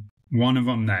one of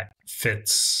them that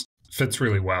fits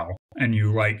really well. And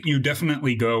you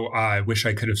definitely go, I wish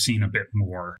I could have seen a bit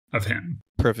more of him.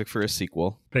 Perfect for a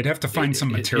sequel. They'd have to find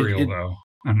some material, though.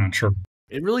 I'm not sure.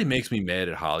 It really makes me mad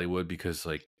at Hollywood because,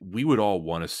 like, we would all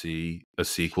want to see a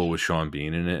sequel with Sean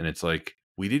Bean in it. And it's like,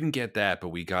 we didn't get that, but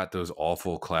we got those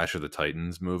awful Clash of the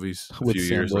Titans movies a few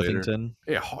years later.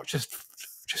 Yeah, just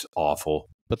awful.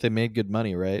 But they made good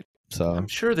money, right? So I'm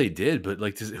sure they did, but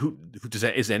like,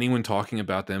 is anyone talking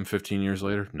about them 15 years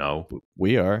later? No,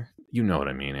 we are. You know what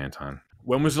I mean, Anton.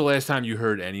 When was the last time you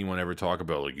heard anyone ever talk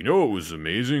about, like, it was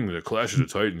amazing, the Clash of the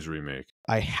Titans remake?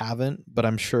 I haven't, but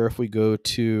I'm sure if we go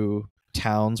to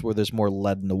towns where there's more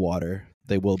lead in the water,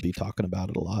 they will be talking about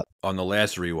it a lot. On the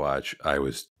last rewatch, I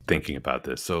was thinking about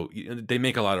this. So they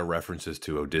make a lot of references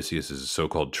to Odysseus'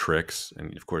 so-called tricks.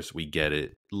 And of course, we get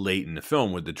it late in the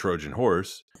film with the Trojan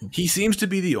horse. He seems to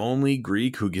be the only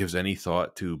Greek who gives any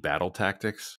thought to battle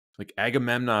tactics. Like,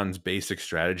 Agamemnon's basic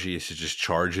strategy is to just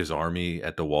charge his army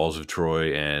at the walls of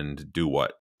Troy and do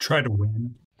what? Try to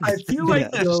win. I feel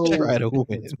like try to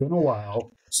win. It's been a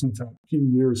while, a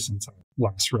few years since I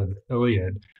last read the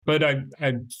Iliad. But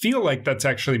I feel like that's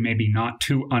actually maybe not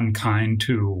too unkind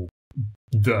to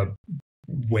the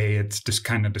way it's just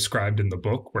kind of described in the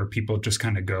book, where people just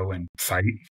kind of go and fight.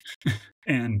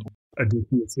 And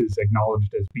Odysseus is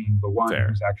acknowledged as being the one Fair.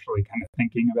 who's actually kind of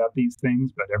thinking about these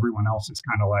things, but everyone else is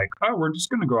kind of like, oh, we're just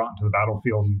going to go out into the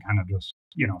battlefield and kind of just,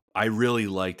 I really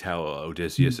liked how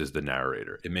Odysseus is the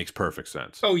narrator. It makes perfect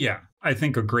sense. Oh, yeah. I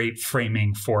think a great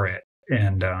framing for it.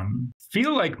 And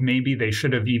feel like maybe they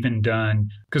should have even done,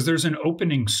 because there's an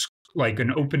opening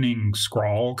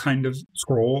scrawl kind of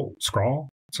scroll.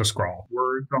 It's a scrawl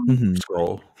word.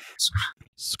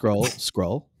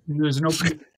 Scroll. There's an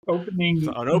opening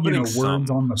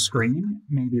words on the screen.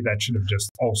 Maybe that should have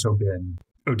just also been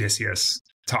Odysseus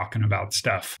talking about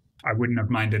stuff. I wouldn't have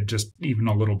minded just even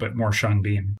a little bit more Sean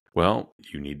Bean. Well,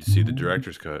 you need to see the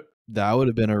director's cut. That would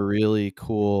have been a really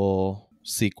cool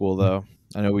sequel, though.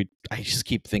 I know I just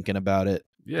keep thinking about it.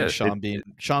 Yeah, Sean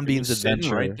Bean's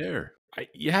adventure right there.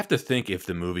 You have to think if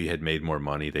the movie had made more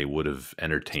money, they would have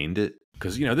entertained it.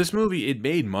 Because, this movie, it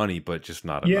made money, but just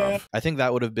not enough. I think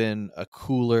that would have been a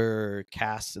cooler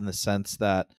cast in the sense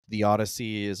that the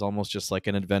Odyssey is almost just like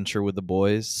an adventure with the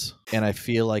boys. And I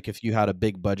feel like if you had a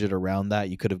big budget around that,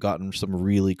 you could have gotten some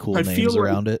really cool names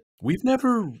around it. We've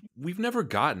never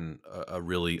gotten a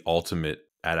really ultimate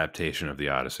adaptation of the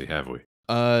Odyssey, have we?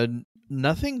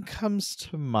 Nothing comes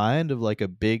to mind of like a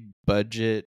big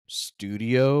budget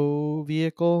studio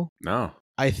vehicle. No.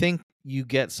 I think you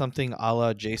get something a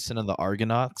la Jason and the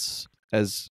Argonauts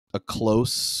as a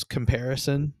close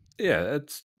comparison.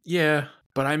 Yeah,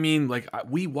 but I mean, like,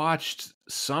 we watched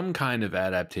some kind of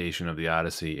adaptation of the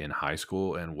Odyssey in high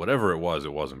school, and whatever it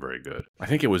wasn't very good. I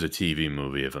think it was a TV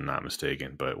movie, if I'm not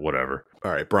mistaken, but whatever.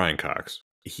 All right, Brian Cox.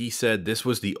 He said this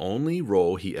was the only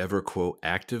role he ever, quote,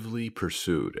 actively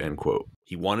pursued, end quote.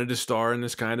 He wanted to star in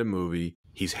this kind of movie.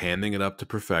 He's handing it up to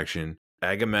perfection.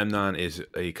 Agamemnon is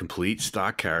a complete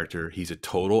stock character. He's a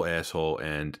total asshole,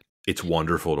 and it's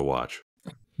wonderful to watch.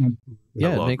 Yeah,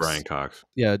 I love Brian Cox.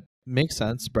 Yeah, makes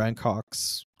sense. Brian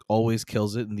Cox always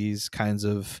kills it in these kinds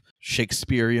of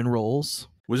Shakespearean roles.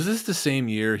 Was this the same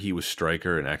year he was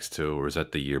Stryker in X2, or was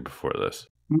that the year before this?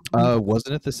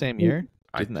 Wasn't it the same year?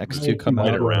 Didn't X2 come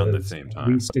out around the same time?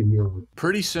 At least a year.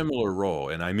 Pretty similar role,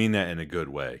 and I mean that in a good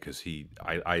way, because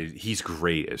he's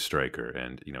great as Stryker,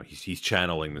 and he's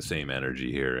channeling the same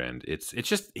energy here, and it's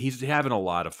just he's having a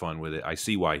lot of fun with it. I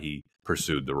see why he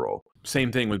pursued the role.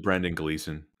 Same thing with Brendan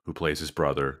Gleeson, who plays his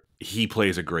brother. He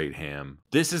plays a great ham.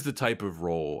 This is the type of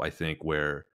role, I think,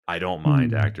 where I don't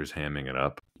mind actors hamming it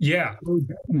up. Yeah,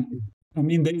 definitely. I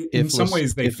mean, in some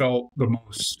ways they felt the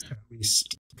most, at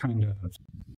least, kind of,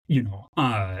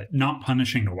 not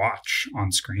punishing to watch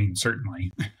on screen,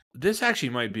 certainly. This actually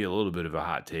might be a little bit of a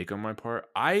hot take on my part.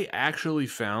 I actually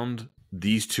found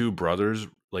these two brothers,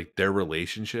 like their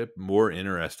relationship, more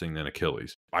interesting than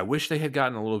Achilles. I wish they had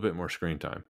gotten a little bit more screen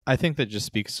time. I think that just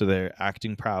speaks to their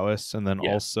acting prowess, and then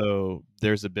also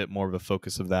there's a bit more of a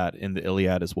focus of that in the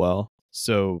Iliad as well.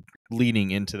 So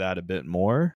leaning into that a bit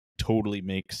more totally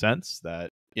makes sense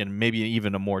that in maybe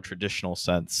even a more traditional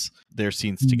sense, their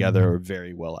scenes together are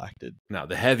very well acted. Now,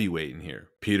 the heavyweight in here,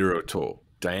 Peter O'Toole.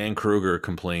 Diane Kruger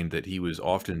complained that he was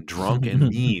often drunk and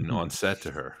mean on set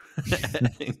to her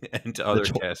and to other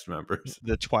cast members.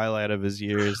 The twilight of his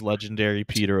years, legendary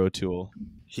Peter O'Toole.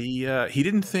 He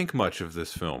didn't think much of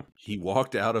this film. He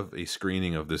walked out of a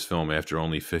screening of this film after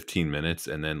only 15 minutes,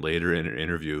 and then later in an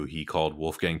interview, he called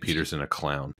Wolfgang Petersen a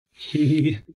clown.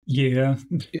 Yeah.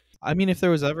 I mean, if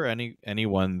there was ever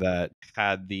anyone that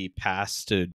had the pass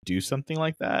to do something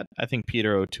like that, I think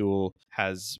Peter O'Toole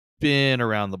has been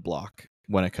around the block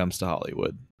when it comes to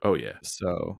Hollywood. Oh, yeah.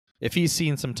 So if he's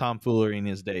seen some tomfoolery in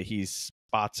his day, he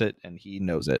spots it and he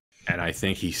knows it. And I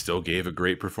think he still gave a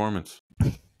great performance.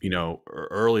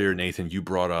 Earlier, Nathan, you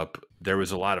brought up there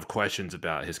was a lot of questions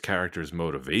about his character's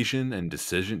motivation and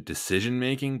decision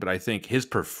making, but I think his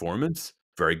performance,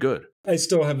 very good. I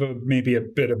still have maybe a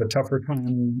bit of a tougher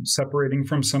time separating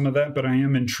from some of that, but I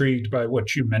am intrigued by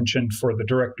what you mentioned for the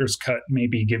director's cut,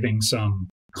 maybe giving some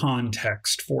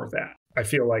context for that. I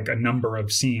feel like a number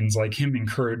of scenes, like him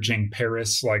encouraging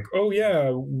Paris, like, oh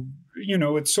yeah,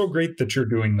 it's so great that you're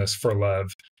doing this for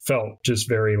love, felt just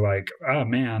very like, oh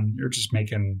man, you're just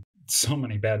making so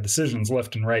many bad decisions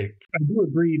left and right. I do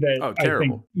agree that I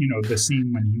think, the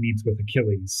scene when he meets with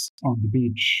Achilles on the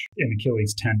beach in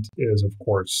Achilles' tent is, of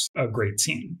course, a great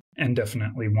scene, and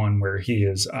definitely one where he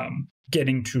is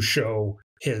getting to show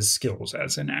his skills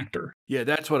as an actor. Yeah,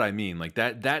 that's what I mean. Like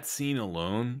that scene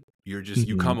alone, you're just,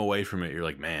 you come away from it, you're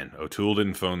like, man, O'Toole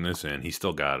didn't phone this in. He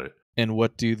still got it. And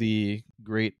what do the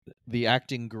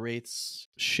acting greats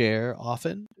share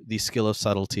often? The skill of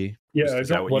subtlety. Yeah, Is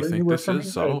that what what you are think you this referring?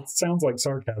 is? Subtle? It sounds like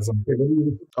sarcasm.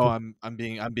 Oh, I'm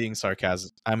being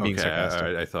sarcastic. I'm being Okay,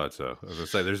 sarcastic. I thought so. I was gonna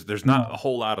say there's not No, a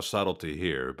whole lot of subtlety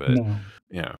here, but no.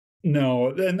 yeah, No,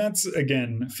 and that's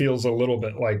again feels a little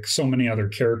bit like so many other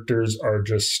characters are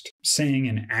just saying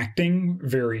and acting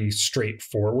very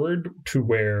straightforward, to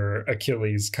where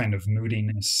Achilles' kind of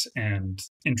moodiness and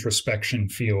introspection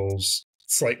feels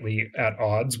slightly at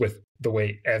odds with the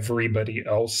way everybody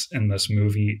else in this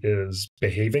movie is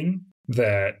behaving.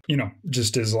 That,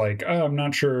 just is like, oh, I'm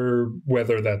not sure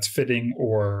whether that's fitting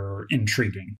or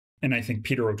intriguing. And I think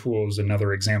Peter O'Toole is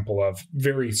another example of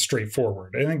very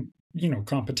straightforward. I think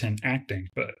competent acting,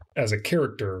 but as a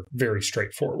character, very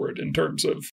straightforward in terms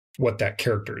of what that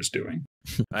character is doing.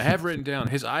 I have written down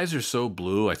his eyes are so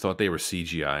blue. I thought they were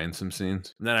CGI in some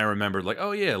scenes, and then I remembered like,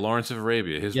 oh yeah, Lawrence of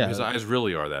Arabia. His eyes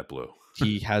really are that blue.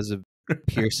 He has a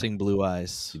piercing blue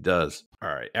eyes. He does. All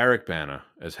right, Eric Bana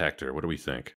as Hector. What do we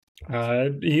think?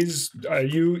 He's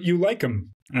you like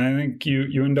him. I think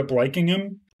you end up liking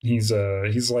him. He's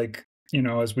like,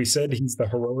 as we said, he's the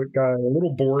heroic guy, a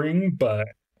little boring, but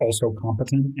also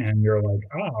competent, and you're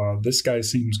like, this guy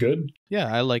seems good.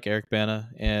 Yeah, I like Eric Bana,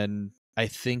 and I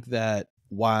think that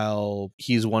while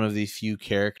he's one of the few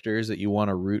characters that you want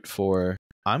to root for,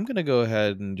 I'm going to go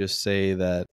ahead and just say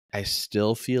that I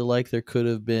still feel like there could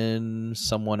have been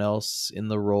someone else in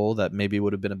the role that maybe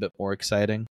would have been a bit more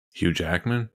exciting. Hugh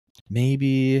Jackman?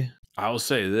 Maybe. I will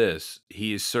say this.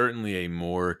 He is certainly a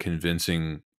more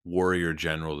convincing warrior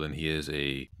general than he is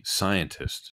a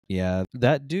scientist. Yeah,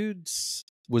 that dude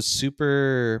was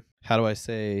super, how do I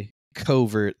say,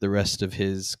 covert the rest of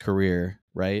his career,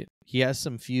 right? He has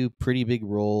some few pretty big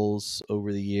roles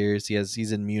over the years.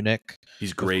 He's in Munich.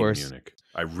 He's great in Munich.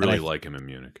 I really like him in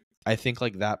Munich. I think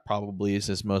like that probably is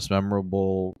his most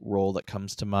memorable role that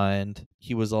comes to mind.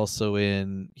 He was also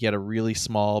he had a really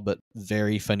small but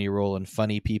very funny role in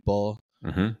Funny People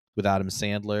with Adam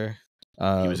Sandler.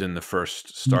 He was in the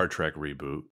first Star Trek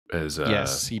reboot as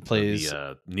yes, he plays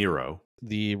the Nero,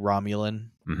 the Romulan.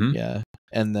 Yeah,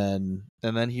 and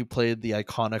then he played the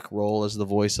iconic role as the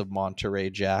voice of Monterey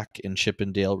Jack in Chip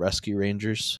and Dale Rescue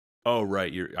Rangers. Oh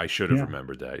right, I should have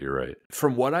remembered that. You're right.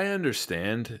 From what I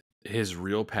understand, his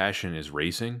real passion is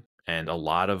racing, and a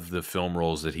lot of the film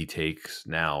roles that he takes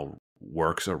now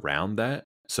works around that.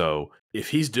 So if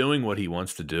he's doing what he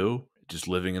wants to do, just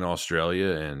living in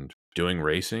Australia and doing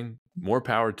racing, more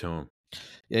power to him.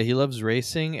 Yeah, he loves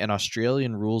racing and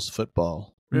Australian rules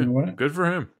football. You know what? Good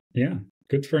for him. Yeah,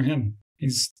 good for him.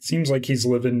 Seems like he's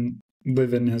living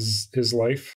his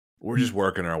life. We're just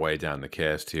working our way down the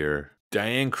cast here.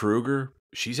 Diane Kruger,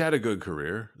 she's had a good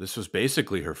career. This was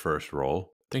basically her first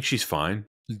role. I think she's fine.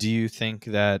 Do you think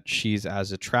that she's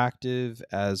as attractive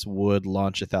as would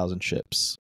Launch 1,000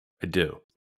 Ships? I do.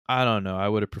 I don't know. I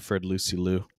would have preferred Lucy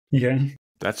Liu. Yeah.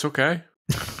 That's okay.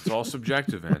 It's all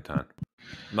subjective, Anton.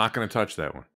 I'm not going to touch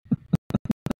that one.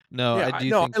 No, I do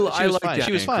think she was fine.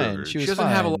 She was fine. She doesn't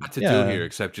have a lot to do here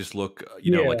except just look,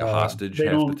 like a hostage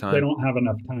half the time. They don't have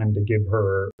enough time to give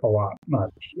her a lot,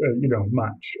 much,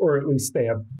 or at least they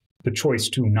have the choice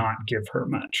to not give her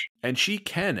much. And she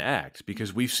can act,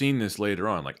 because we've seen this later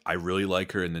on. Like, I really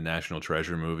like her in the National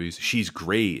Treasure movies. She's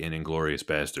great in Inglourious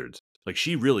Bastards. Like,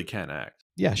 she really can act.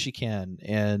 Yeah, she can.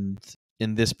 And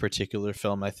in this particular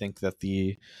film, I think that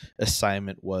the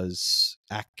assignment was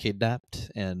act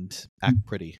kidnapped and act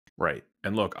pretty. Right.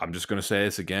 And look, I'm just going to say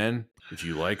this again. If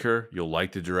you like her, you'll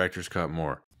like the director's cut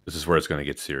more. This is where it's going to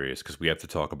get serious, because we have to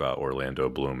talk about Orlando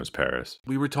Bloom as Paris.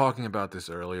 We were talking about this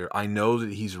earlier. I know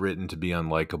that he's written to be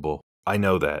unlikable. I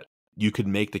know that. You could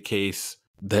make the case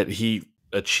that he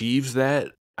achieves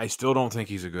that. I still don't think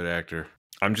he's a good actor.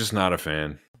 I'm just not a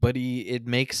fan. But it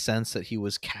makes sense that he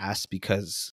was cast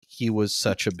because he was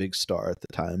such a big star at the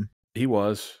time. He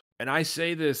was. And I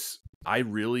say this, I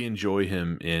really enjoy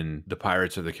him in the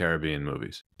Pirates of the Caribbean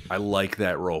movies. I like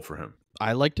that role for him.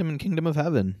 I liked him in Kingdom of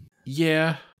Heaven.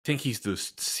 Yeah. I think he's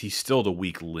still the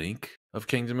weak link of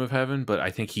Kingdom of Heaven, but I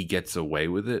think he gets away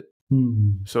with it,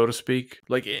 so to speak.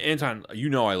 Like, Anton,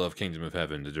 I love Kingdom of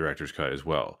Heaven, the director's cut as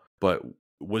well. But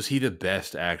was he the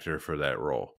best actor for that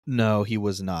role? No, he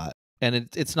was not. And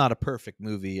it's not a perfect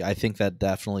movie. I think that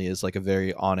definitely is like a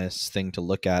very honest thing to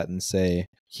look at and say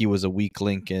he was a weak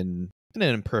link in an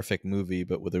imperfect movie,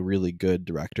 but with a really good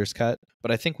director's cut.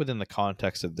 But I think within the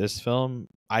context of this film,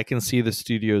 I can see the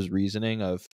studio's reasoning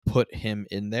of put him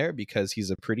in there because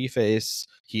he's a pretty face.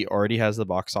 He already has the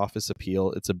box office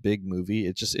appeal. It's a big movie.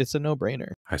 It's a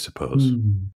no-brainer. I suppose.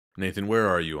 Nathan, where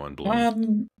are you on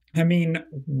Bloom? I mean,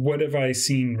 what have I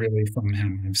seen really from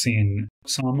him? I've seen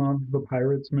some of the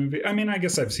Pirates movie. I mean, I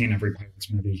guess I've seen every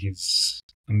Pirates movie he's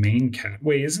a main cast.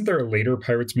 Wait, isn't there a later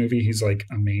Pirates movie he's like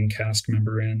a main cast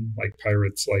member in? Like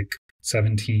Pirates like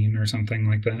 17 or something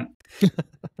like that?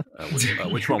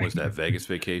 Which one was that? Vegas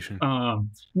Vacation?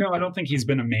 No, I don't think he's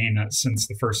been a main since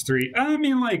the first three. I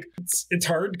mean, like, it's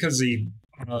hard because he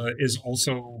is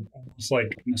also almost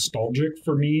like nostalgic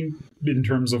for me in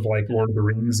terms of like Lord of the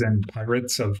Rings and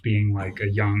Pirates, of being like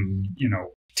a young,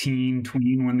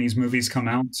 tween when these movies come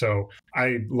out. So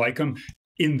I like him.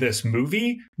 In this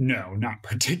movie, no, not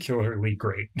particularly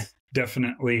great.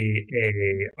 Definitely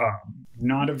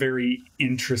not a very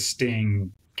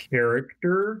interesting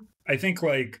character. I think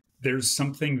like there's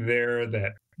something there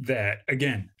that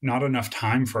again, not enough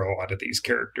time for a lot of these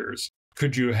characters.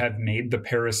 Could you have made the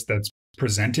Paris that's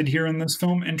presented here in this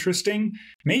film interesting?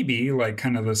 Maybe, like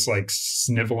kind of this like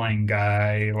sniveling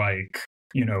guy, like,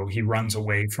 he runs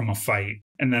away from a fight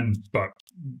and then but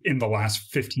in the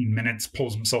last 15 minutes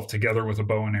pulls himself together with a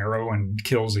bow and arrow and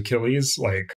kills Achilles.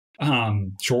 Like,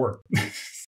 sure.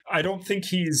 I don't think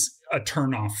he's a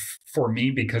turnoff for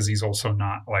me because he's also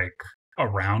not like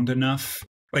around enough.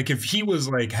 Like if he was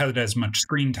like had as much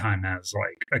screen time as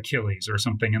like Achilles or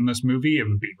something in this movie, it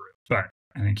would be real.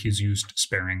 But I think he's used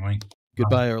sparingly.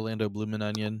 Goodbye, Orlando Bloom and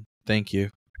Onion. Thank you.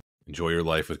 Enjoy your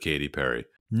life with Katy Perry.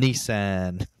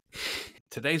 Nissan.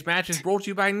 Today's match is brought to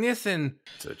you by Nissan.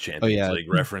 It's a Champions League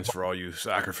reference for all you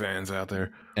soccer fans out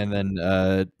there. And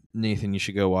then, Nathan, you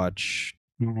should go watch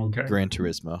Gran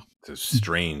Turismo. It's a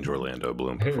strange Orlando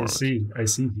Bloom performance. I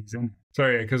see he's in.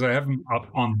 Sorry, because I have him up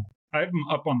on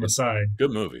the side.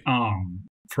 Good movie.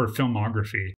 For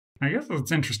filmography. I guess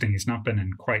it's interesting. He's not been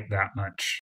in quite that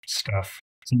much stuff.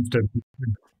 Seems to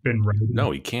have been writing.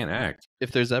 No, he can't act.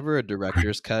 If there's ever a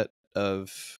director's cut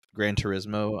of Gran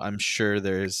Turismo, I'm sure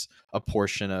there's a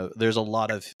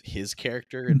lot of his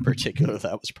character in particular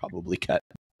that was probably cut.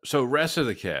 So rest of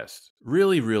the cast,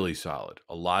 really, really solid.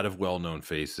 A lot of well-known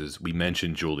faces. We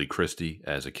mentioned Julie Christie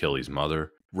as Achilles'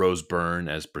 mother. Rose Byrne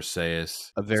as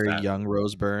Briseis. A very young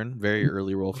Rose Byrne. Very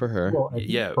early role for her. Well,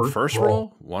 yeah, first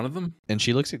role, one of them. And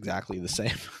she looks exactly the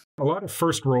same. A lot of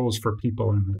first roles for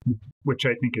people, which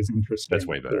I think is interesting. That's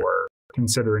way better. For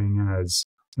considering, as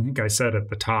I think I said at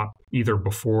the top, either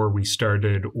before we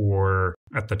started or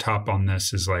at the top on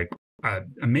this, is like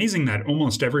amazing that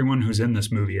almost everyone who's in this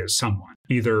movie is someone,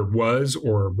 either was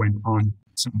or went on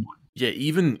someone. Yeah,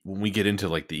 even when we get into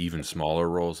like the even smaller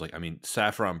roles, like, I mean,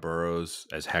 Saffron Burrows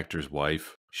as Hector's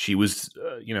wife, she was,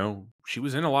 she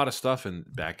was in a lot of stuff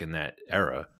back in that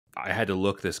era. I had to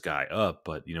look this guy up,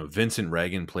 but, Vincent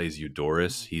Regan plays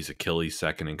Eudorus. He's Achilles'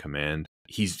 second in command.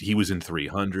 He was in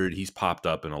 300. He's popped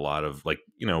up in a lot of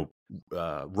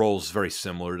roles very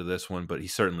similar to this one, but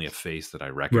he's certainly a face that I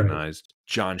recognized. Right.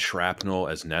 John Shrapnel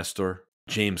as Nestor.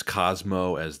 James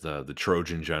Cosmo as the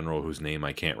Trojan general, whose name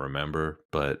I can't remember,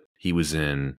 but he was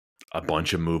in a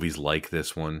bunch of movies like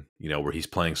this one, where he's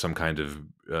playing some kind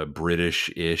of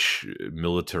British-ish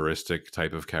militaristic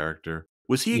type of character.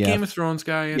 Was he a Game of Thrones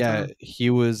guy? Yeah, he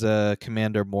was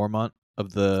Commander Mormont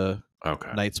of the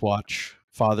Night's Watch,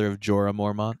 father of Jorah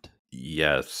Mormont.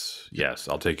 Yes,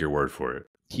 I'll take your word for it.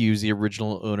 He was the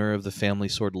original owner of the family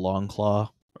sword Longclaw.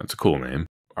 That's a cool name.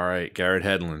 All right, Garrett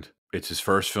Hedlund. It's his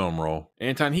first film role.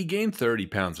 Anton, he gained 30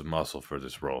 pounds of muscle for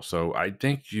this role, so I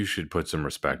think you should put some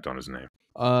respect on his name.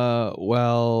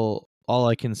 Well, all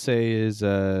I can say is,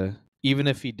 even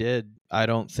if he did, I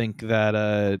don't think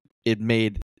that it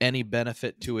made any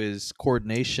benefit to his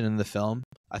coordination in the film.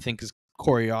 I think his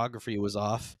choreography was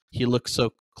off. He looked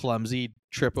so clumsy,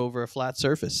 trip over a flat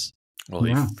surface. Well,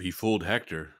 he fooled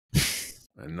Hector,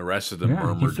 and the rest of them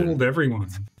murmured. He fooled everyone.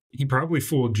 He probably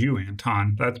fooled you,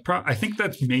 Anton. I think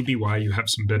that's maybe why you have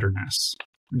some bitterness.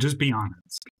 Just be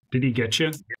honest. Did he get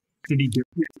you?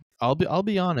 I'll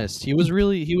be honest. He was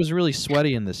really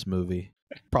sweaty in this movie.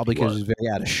 Probably because he was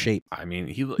very out of shape. I mean,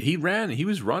 he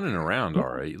was running around all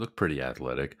right. He looked pretty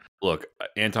athletic. Look,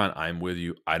 Anton, I'm with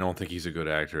you. I don't think he's a good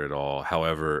actor at all.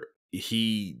 However,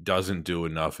 he doesn't do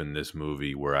enough in this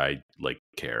movie where I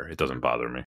care. It doesn't bother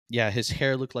me. Yeah, his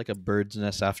hair looked like a bird's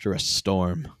nest after a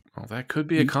storm. Well, that could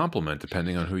be a compliment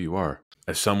depending on who you are.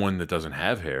 As someone that doesn't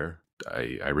have hair,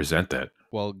 I resent that.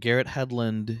 Well, Garrett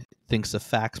Hedlund thinks a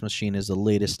fax machine is the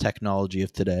latest technology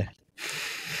of today.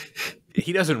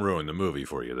 He doesn't ruin the movie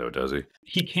for you, though, does he?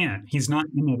 He can't. He's not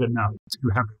in it enough to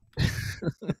have.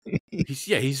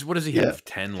 He's what does he have?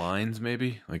 10 lines,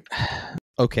 maybe?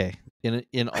 Okay.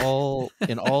 In all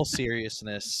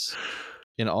seriousness,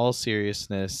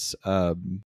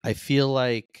 I feel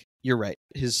like you're right.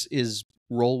 His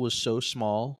role was so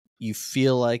small you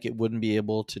feel like it wouldn't be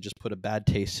able to just put a bad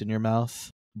taste in your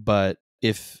mouth. But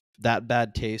if that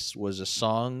bad taste was a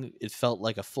song, it felt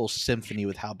like a full symphony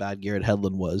with how bad Garrett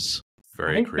Hedlund was.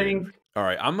 Very creative. All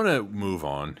right, I'm going to move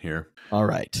on here. All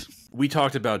right. We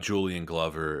talked about Julian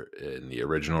Glover in the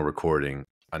original recording,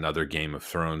 another Game of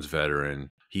Thrones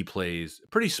veteran. He plays a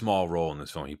pretty small role in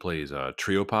this film. He plays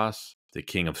Triopas, the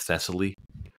king of Thessaly.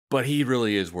 But he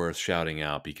really is worth shouting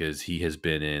out because he has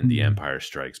been in The Empire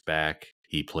Strikes Back.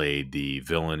 He played the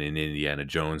villain in Indiana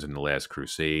Jones in The Last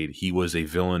Crusade. He was a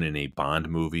villain in a Bond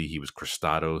movie. He was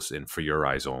Kristatos in For Your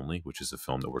Eyes Only, which is a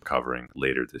film that we're covering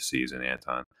later this season,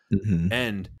 Anton. Mm-hmm.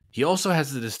 And he also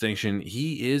has the distinction,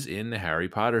 he is in the Harry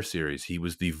Potter series. He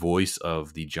was the voice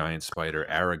of the giant spider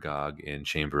Aragog in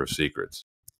Chamber of Secrets.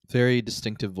 Very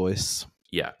distinctive voice.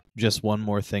 Yeah. Just one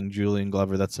more thing, Julian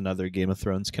Glover, that's another Game of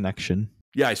Thrones connection.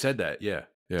 Yeah, I said that. Yeah.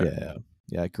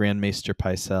 Grand Maester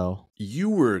Pycelle. You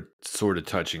were sort of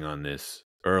touching on this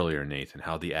earlier, Nathan,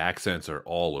 how the accents are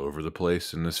all over the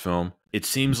place in this film. It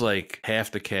seems like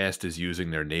half the cast is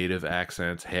using their native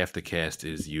accents, half the cast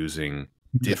is using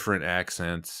different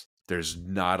accents. There's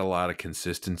not a lot of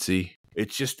consistency.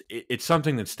 It's just, it's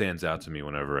something that stands out to me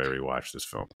whenever I rewatch this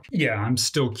film. Yeah, I'm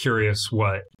still curious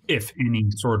what, if any,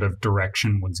 sort of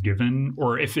direction was given,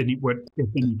 or if any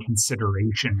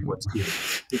consideration was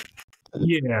given.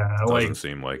 Yeah, doesn't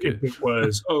seem like if it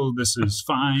was, oh, this is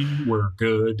fine, we're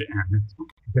good, and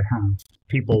to have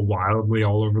people wildly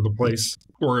all over the place,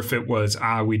 or if it was,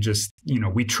 we just,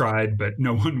 we tried, but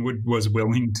no one was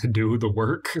willing to do the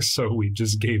work, so we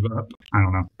just gave up. I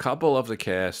don't know. A couple of the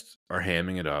cast are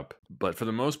hamming it up, but for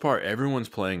the most part, everyone's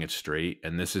playing it straight,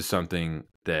 and this is something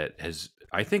that has,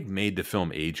 I think, made the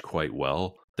film age quite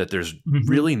well. That there's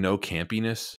really no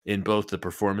campiness in both the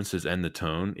performances and the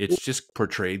tone. It's just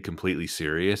portrayed completely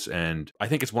serious, and I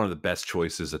think it's one of the best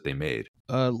choices that they made.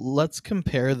 Let's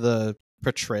compare the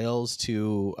portrayals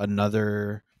to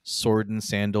another sword and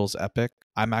sandals epic.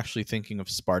 I'm actually thinking of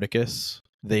Spartacus.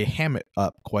 They ham it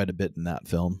up quite a bit in that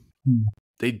film.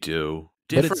 They do.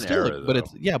 Different era, though.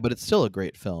 But it's still a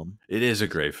great film. It is a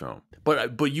great film.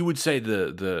 But you would say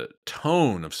the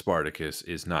tone of Spartacus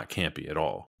is not campy at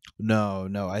all.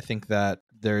 No, I think that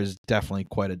there's definitely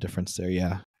quite a difference there,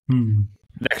 yeah.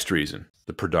 Next reason,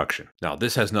 the production. Now,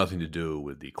 this has nothing to do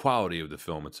with the quality of the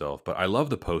film itself, but I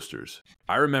love the posters.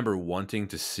 I remember wanting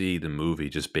to see the movie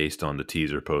just based on the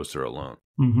teaser poster alone.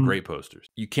 Great posters.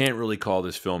 You can't really call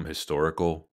this film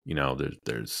historical.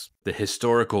 There's the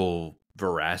historical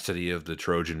veracity of the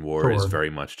Trojan War is very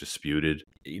much disputed.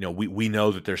 We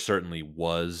know that there certainly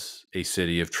was a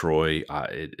city of Troy.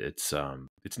 It's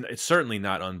certainly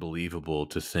not unbelievable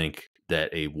to think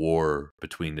that a war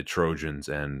between the Trojans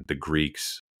and the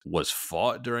Greeks was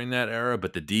fought during that era,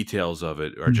 but the details of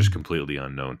it are just completely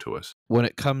unknown to us. When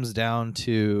it comes down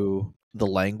to the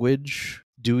language,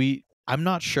 I'm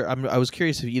not sure. I was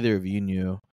curious if either of you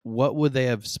knew. What would they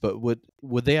have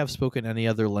would they have spoken any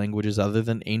other languages other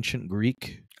than ancient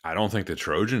Greek? I don't think the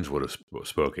Trojans would have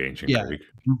spoke ancient Greek.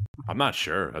 I'm not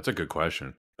sure. That's a good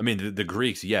question. I mean, the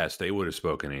Greeks, yes, they would have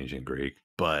spoken ancient Greek,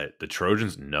 but the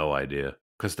Trojans, no idea,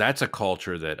 because that's a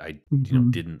culture that I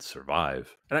didn't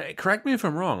survive. And correct me if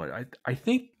I'm wrong. I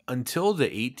think until the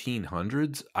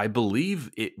 1800s, I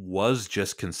believe it was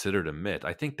just considered a myth.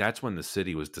 I think that's when the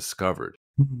city was discovered.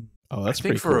 Oh, that's I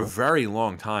think for cool. a very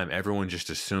long time, everyone just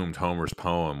assumed Homer's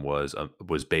poem was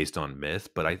based on myth,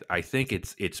 but I think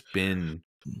it's been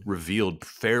revealed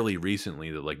fairly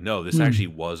recently that no, this actually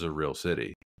was a real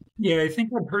city. Yeah, I think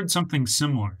I've heard something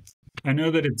similar. I know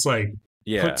that it's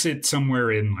puts it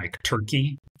somewhere in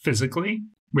Turkey physically,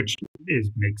 which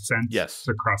makes sense. Yes,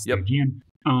 across the Aegean.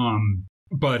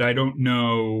 But I don't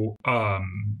know,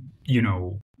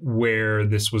 where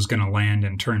this was going to land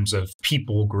in terms of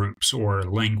people groups or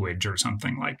language or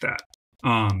something like that.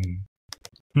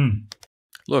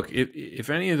 Look, if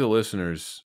any of the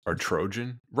listeners are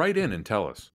Trojan, write in and tell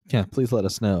us. Yeah, please let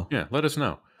us know. Yeah, let us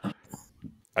know.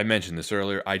 I mentioned this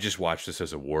earlier. I just watched this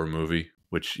as a war movie,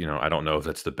 which, I don't know if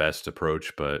that's the best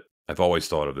approach, but I've always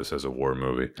thought of this as a war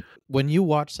movie. When you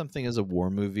watch something as a war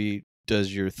movie,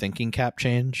 does your thinking cap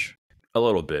change? A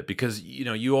little bit, because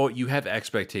you have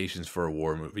expectations for a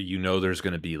war movie. There's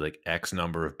going to be X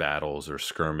number of battles or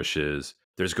skirmishes.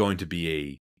 There's going to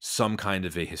be some kind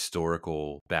of a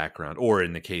historical background, or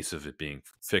in the case of it being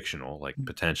fictional,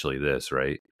 potentially this,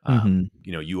 right?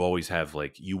 You always have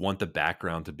you want the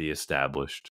background to be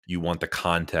established. You want the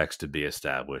context to be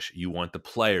established. You want the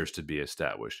players to be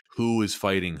established. Who is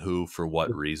fighting who for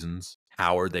what reasons?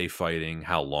 How are they fighting?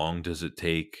 How long does it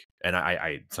take? And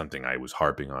I something I was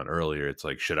harping on earlier, it's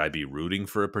like, should I be rooting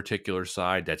for a particular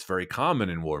side? That's very common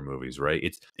in war movies, right?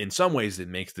 It's in some ways it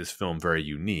makes this film very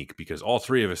unique because all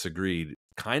three of us agreed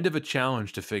kind of a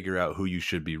challenge to figure out who you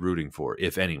should be rooting for,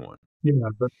 if anyone. Yeah,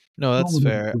 but No, that's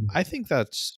fair. I think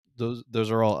that's those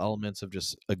are all elements of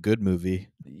just a good movie.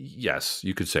 Yes,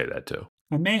 you could say that too.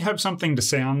 I may have something to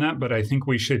say on that, but I think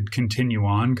we should continue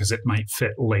on because it might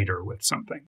fit later with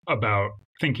something about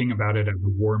thinking about it as a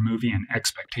war movie and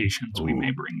expectations we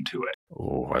may bring to it.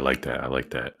 Oh, I like that. I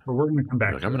like that. But we're going to come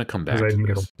back. I'm going to come back to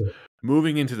this.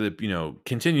 Moving into the,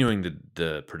 continuing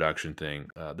the production thing,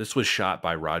 this was shot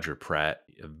by Roger Pratt,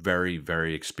 a very,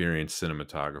 very experienced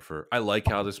cinematographer. I like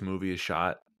how this movie is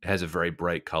shot. It has a very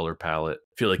bright color palette.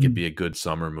 I feel like it'd be a good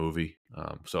summer movie.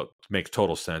 So it makes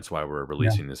total sense why we're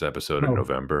releasing this episode in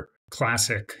November.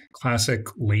 Classic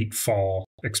late fall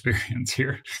experience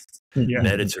here.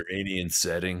 Mediterranean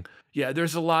setting. Yeah,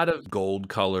 there's a lot of gold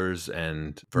colors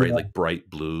and very like bright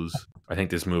blues. I think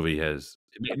this movie has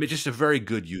just a very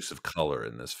good use of color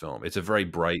in this film. It's a very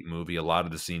bright movie. A lot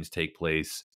of the scenes take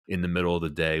place in the middle of the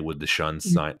day with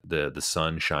the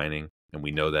sun shining, and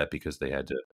we know that because they had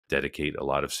to dedicate a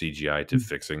lot of CGI to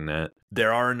fixing that.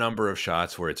 There are a number of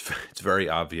shots where it's very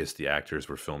obvious the actors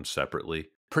were filmed separately.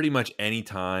 Pretty much any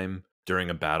time during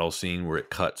a battle scene where it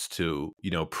cuts to,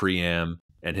 Priam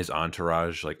and his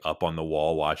entourage like up on the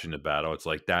wall watching the battle, it's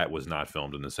like that was not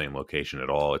filmed in the same location at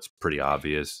all. It's pretty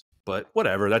obvious. But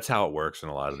whatever, that's how it works in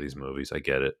a lot of these movies. I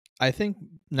get it. I think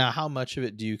now, how much of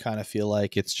it do you kind of feel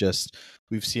like it's just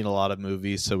we've seen a lot of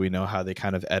movies, so we know how they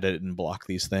kind of edit and block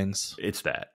these things? It's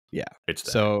that. Yeah. It's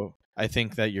that. So I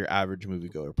think that your average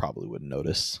moviegoer probably wouldn't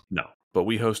notice. No, but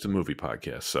we host a movie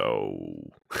podcast,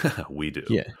 so we do.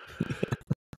 Yeah.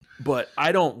 But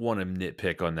I don't want to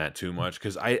nitpick on that too much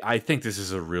because I think this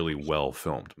is a really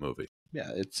well-filmed movie.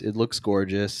 Yeah, it looks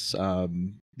gorgeous.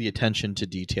 The attention to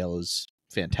detail is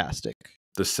fantastic.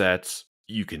 The sets,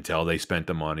 you can tell they spent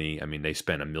the money. I mean, they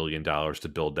spent $1 million to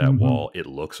build that wall. It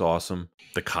looks awesome.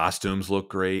 The costumes look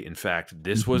great. In fact,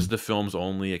 this was the film's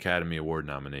only Academy Award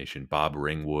nomination. Bob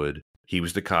Ringwood, he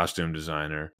was the costume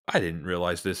designer. I didn't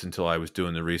realize this until I was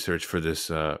doing the research for this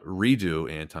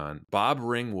redo, Anton. Bob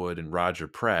Ringwood and Roger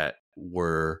Pratt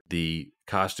were the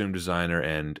costume designer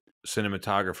and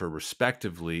cinematographer,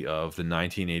 respectively, of the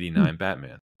 1989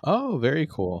 Batman. Oh, very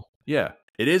cool. Yeah.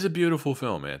 It is a beautiful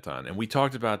film, Anton, and we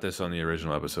talked about this on the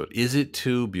original episode. Is it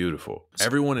too beautiful?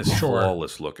 Everyone is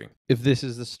flawless looking. If this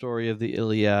is the story of the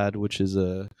Iliad, which is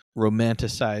a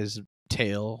romanticized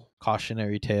tale,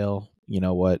 cautionary tale, you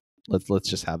know what? Let's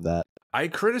just have that. I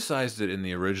criticized it in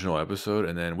the original episode,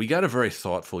 and then we got a very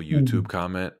thoughtful YouTube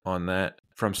comment on that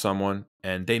from someone,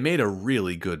 and they made a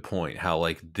really good point how,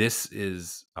 like, this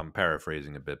is, I'm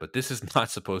paraphrasing a bit, but this is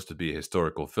not supposed to be a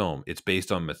historical film. It's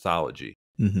based on mythology.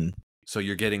 Mm-hmm. So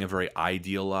you're getting a very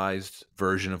idealized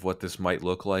version of what this might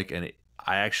look like. And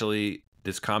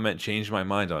this comment changed my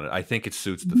mind on it. I think it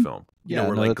suits the film.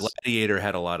 Gladiator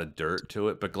had a lot of dirt to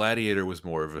it, but Gladiator was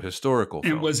more of a historical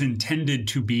film. It was intended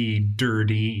to be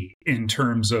dirty in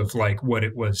terms of like what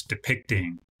it was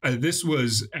depicting. This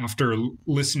was after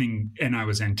listening, and I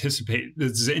was anticipating.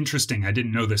 This is interesting. I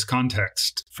didn't know this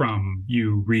context from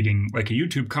you reading like a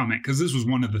YouTube comment, because this was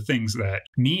one of the things that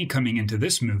me coming into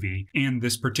this movie and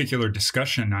this particular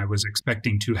discussion I was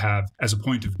expecting to have as a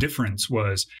point of difference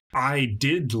was I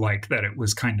did like that it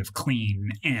was kind of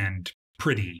clean and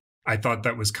pretty. I thought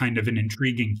that was kind of an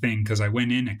intriguing thing because I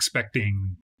went in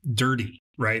expecting dirty,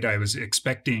 right? I was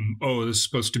expecting, this is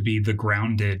supposed to be the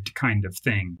grounded kind of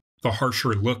thing, the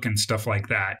harsher look and stuff like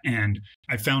that. And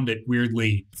I found it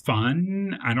weirdly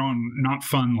fun. Not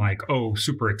fun like,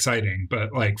 super exciting,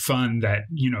 but like fun that,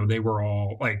 they were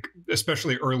all like,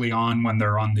 especially early on when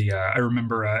they're on the, I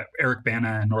remember Eric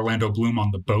Bana and Orlando Bloom on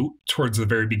the boat towards the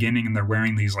very beginning, and they're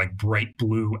wearing these like bright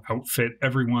blue outfit.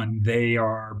 Brad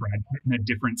Pitt in a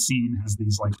different scene has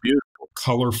these like beautiful,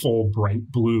 colorful,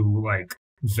 bright blue, like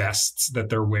vests that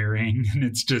they're wearing. And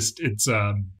it's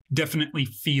definitely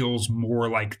feels more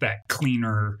like that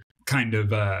cleaner kind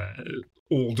of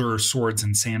older swords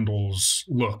and sandals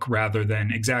look rather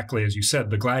than exactly as you said,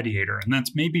 the Gladiator. And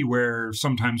that's maybe where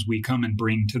sometimes we come and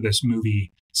bring to this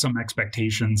movie some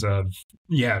expectations of,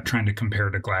 trying to compare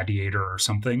to Gladiator or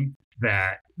something,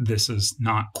 that this is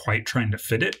not quite trying to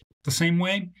fit it the same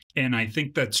way. And I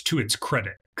think that's to its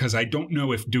credit, because I don't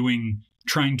know if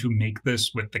trying to make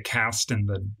this with the cast and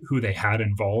who they had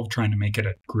involved, trying to make it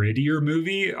a grittier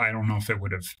movie, I don't know if it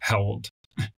would have held.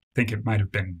 I think it might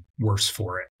have been worse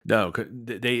for it. No,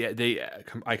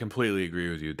 I completely agree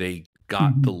with you. They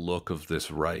got the look of this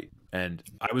right. And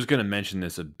I was going to mention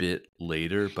this a bit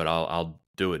later, but I'll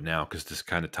do it now because this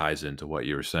kind of ties into what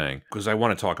you were saying. Because I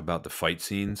want to talk about the fight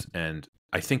scenes, and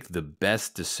I think the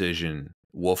best decision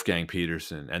Wolfgang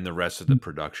Petersen and the rest of the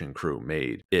production crew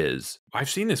made is, I've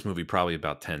seen this movie probably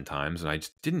about 10 times, and I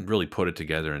just didn't really put it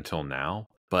together until now,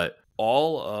 but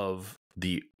all of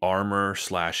the armor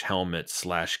 / helmet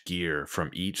 / gear from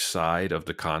each side of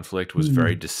the conflict was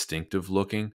very distinctive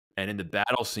looking. And in the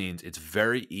battle scenes, it's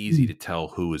very easy to tell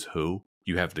who is who.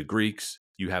 You have the Greeks,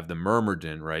 you have the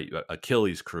Myrmidon, right?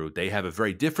 Achilles' crew. They have a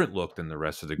very different look than the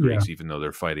rest of the Greeks, even though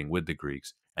they're fighting with the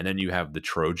Greeks. And then you have the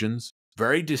Trojans.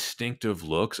 Very distinctive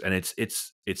looks, and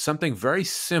it's something very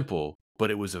simple, but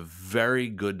it was a very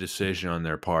good decision on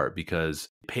their part because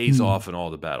it pays off in all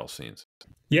the battle scenes.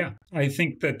 Yeah, I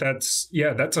think that's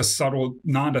a subtle,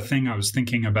 not a thing I was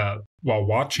thinking about while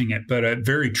watching it, but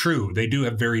very true. They do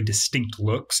have very distinct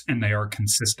looks, and they are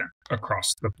consistent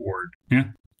across the board.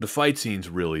 Yeah. The fight scenes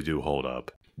really do hold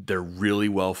up. They're really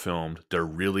well filmed. They're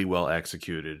really well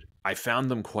executed. I found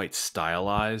them quite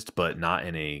stylized, but not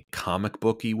in a comic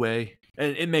booky way.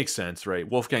 And it makes sense, right?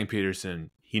 Wolfgang Petersen,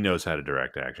 he knows how to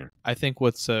direct action. I think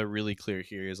what's really clear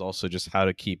here is also just how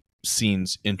to keep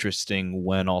scenes interesting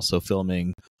when also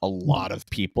filming a lot of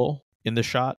people in the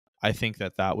shot. I think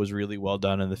that was really well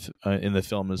done in the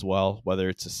film as well, whether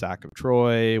it's a sack of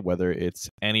Troy, whether it's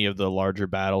any of the larger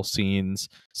battle scenes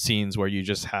where you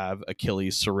just have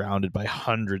Achilles surrounded by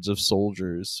hundreds of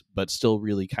soldiers, but still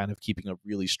really kind of keeping a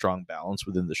really strong balance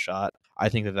within the shot. I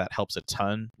think that helps a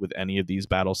ton with any of these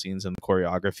battle scenes and the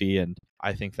choreography, and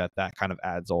I think that kind of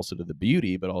adds also to the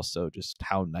beauty, but also just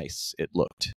how nice it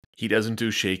looked. He doesn't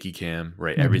do shaky cam,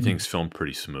 right? Everything's filmed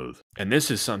pretty smooth. And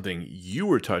this is something you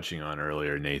were touching on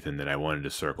earlier, Nathan, that I wanted to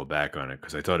circle back on it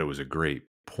because I thought it was a great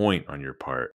point on your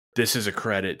part. This is a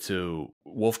credit to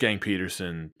Wolfgang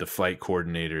Petersen, the fight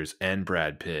coordinators, and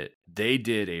Brad Pitt. They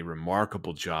did a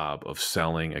remarkable job of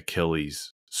selling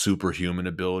Achilles' superhuman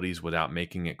abilities without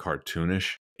making it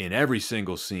cartoonish. In every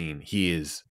single scene, he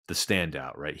is the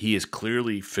standout, right? He is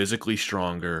clearly physically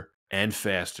stronger and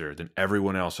faster than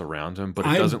everyone else around him, but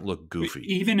it doesn't look goofy.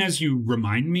 Even as you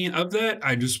remind me of that,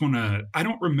 I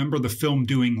don't remember the film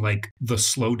doing like the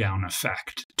slowdown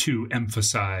effect to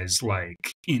emphasize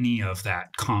like any of that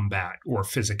combat or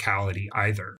physicality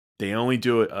either. They only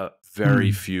do it a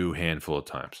very few handful of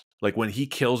times. Like when he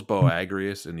kills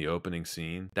Boagrius in the opening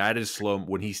scene, that is slow.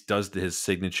 When he does his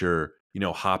signature,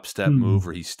 hop step move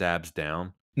where he stabs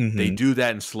down, they do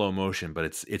that in slow motion, but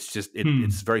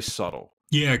it's very subtle.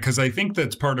 Yeah, because I think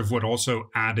that's part of what also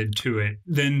added to it.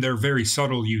 Then their very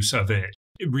subtle use of it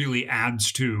really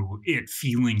adds to it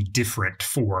feeling different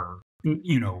for,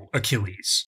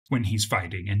 Achilles when he's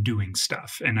fighting and doing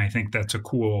stuff. And I think that's a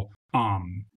cool,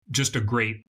 just a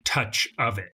great touch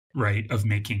of it, right? Of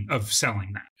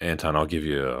selling that. Anton, I'll give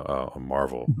you a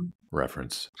Marvel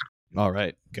reference. All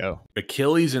right, go.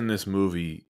 Achilles in this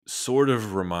movie sort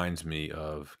of reminds me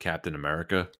of Captain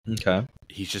America. Okay.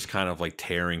 He's just kind of like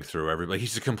tearing through everybody.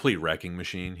 He's a complete wrecking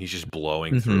machine. He's just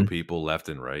blowing through people left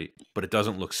and right, but it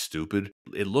doesn't look stupid.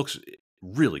 It looks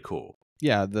really cool.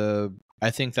 Yeah, I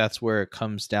think that's where it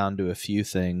comes down to a few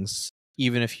things.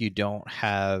 Even if you don't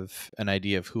have an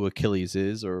idea of who Achilles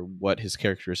is or what his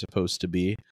character is supposed to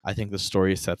be, I think the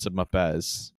story sets him up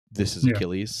as this is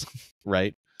Achilles,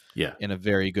 right? Yeah. In a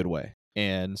very good way.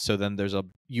 And so then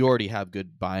you already have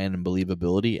good buy-in and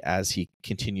believability as he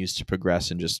continues to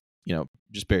progress and just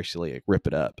basically like rip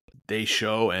it up. They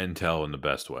show and tell in the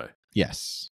best way.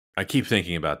 Yes. I keep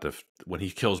thinking about when he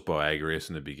kills Boagrius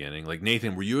in the beginning. Like,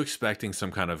 Nathan, were you expecting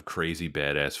some kind of crazy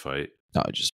badass fight? No,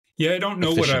 just I don't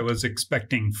know what I was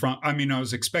expecting I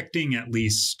was expecting at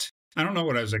least, I don't know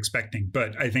what I was expecting,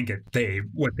 but I think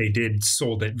what they did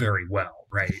sold it very well,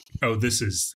 right? Oh,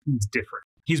 he's different.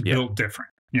 He's built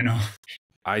different.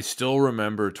 I still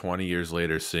remember 20 years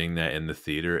later seeing that in the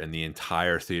theater and the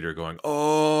entire theater going,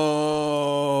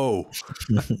 oh.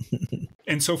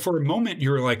 And so for a moment you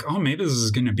were like, oh, maybe this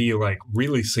is going to be like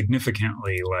really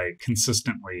significantly, like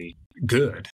consistently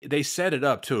good. They set it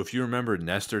up too. If you remember,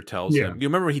 Nestor tells him, you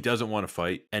remember he doesn't want to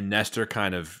fight and Nestor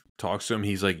kind of talks to him.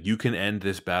 He's like, you can end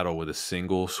this battle with a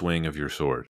single swing of your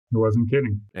sword. He wasn't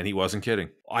kidding. And he wasn't kidding.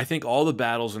 I think all the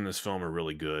battles in this film are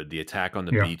really good. The attack on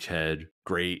the beachhead,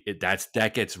 great.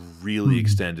 That gets really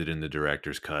extended in the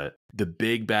director's cut. The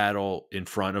big battle in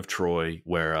front of Troy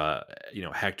where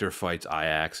Hector fights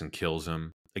Ajax and kills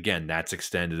him. Again, that's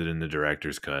extended in the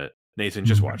director's cut. Nathan,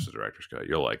 just watch the director's cut.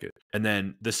 You'll like it. And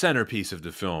then the centerpiece of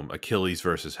the film, Achilles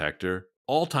versus Hector.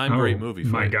 All-time great movie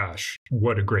fight. My gosh,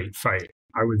 what a great fight.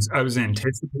 I was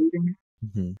anticipating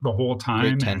the whole time.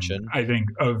 Great tension. I think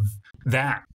of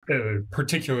that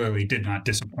particularly did not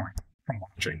disappoint from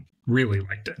watching. Really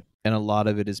liked it. And a lot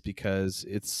of it is because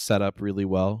it's set up really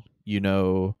well. You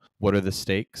know what are the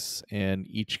stakes, and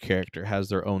each character has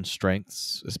their own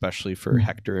strengths, especially for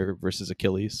Hector versus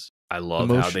Achilles. I love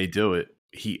how they do it.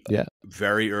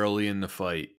 Very early in the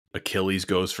fight, Achilles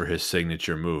goes for his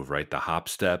signature move, right? The hop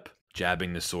step,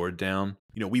 jabbing the sword down.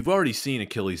 We've already seen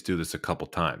Achilles do this a couple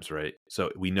times, right?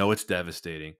 So we know it's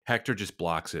devastating. Hector just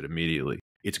blocks it immediately.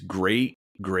 It's great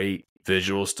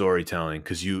visual storytelling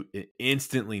because you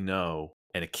instantly know,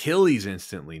 and Achilles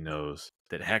instantly knows,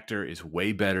 that Hector is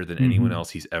way better than anyone else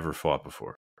he's ever fought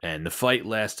before. And the fight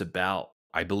lasts about,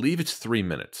 I believe it's 3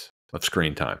 minutes of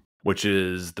screen time, which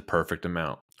is the perfect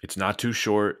amount. It's not too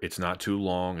short. It's not too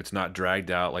long. It's not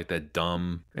dragged out like that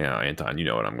dumb, Anton, you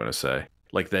know what I'm going to say.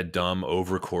 Like that dumb,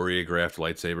 over-choreographed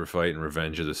lightsaber fight in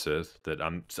Revenge of the Sith that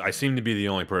I seem to be the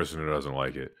only person who doesn't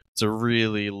like it. It's a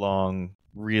really long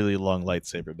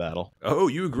lightsaber battle. Oh,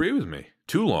 you agree with me?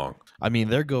 Too long. I mean,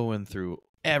 they're going through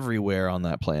everywhere on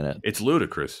that planet. It's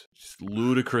ludicrous. Just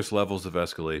ludicrous levels of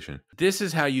escalation. This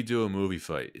is how you do a movie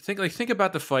fight. Think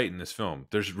about the fight in this film.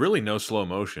 There's really no slow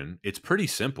motion. It's pretty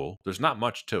simple. There's not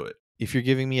much to it. If you're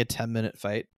giving me a 10-minute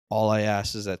fight, all I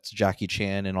ask is that's Jackie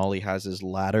Chan, and all he has is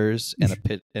ladders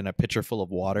and a pitcher full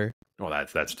of water. Well,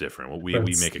 that's different. Well, we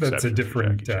make exceptions. That's a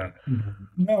different.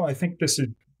 No, I think this is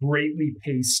greatly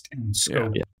paced and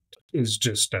scope is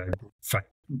just a fight.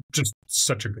 Just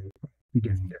such a great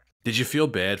beginning there. Did you feel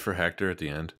bad for Hector at the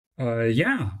end?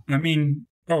 Yeah. I mean,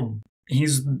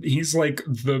 he's like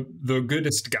the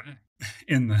goodest guy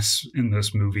in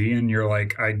this movie, and you're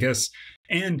like, I guess,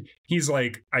 and he's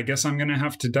like, I guess I'm gonna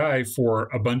have to die for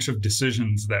a bunch of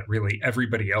decisions that really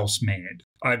everybody else made.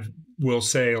 I will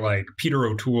say, like, Peter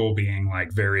O'Toole being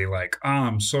like very like,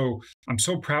 I'm so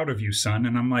proud of you, son,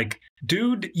 and I'm like,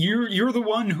 dude, you're the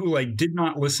one who like did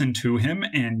not listen to him,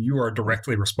 and you are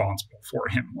directly responsible for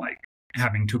him like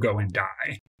having to go and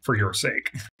die for your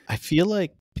sake. I feel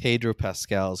like Pedro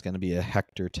Pascal is going to be a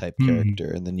Hector type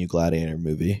character in the new Gladiator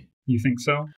movie. You think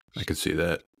so? I could see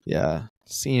that. Yeah.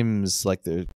 Seems like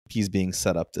he's being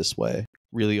set up this way.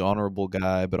 Really honorable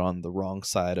guy, but on the wrong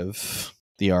side of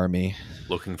the army.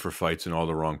 Looking for fights in all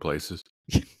the wrong places.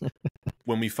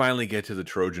 When we finally get to the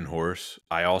Trojan horse,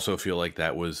 I also feel like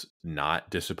that was not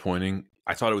disappointing.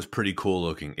 I thought it was pretty cool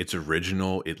looking. It's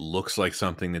original. It looks like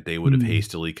something that they would have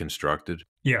hastily constructed.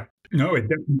 Yeah. No, it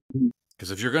definitely.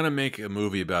 Because if you're going to make a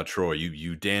movie about Troy,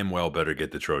 you damn well better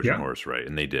get the Trojan horse right.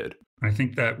 And they did. I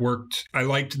think that worked. I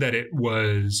liked that it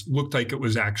looked like it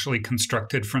was actually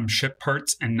constructed from ship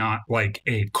parts and not like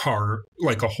a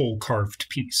whole carved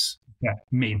piece. That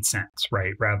made sense,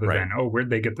 right? Rather than,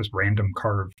 where'd they get this random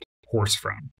carved horse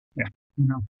from? Yeah.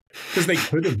 Because they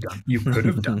could have done. You could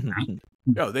have done that.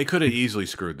 No, they could have easily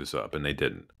screwed this up, and they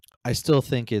didn't. I still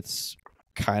think it's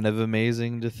kind of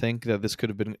amazing to think that this could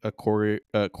have been a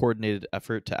coordinated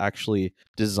effort to actually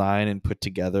design and put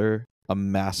together a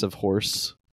massive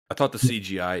horse. I thought the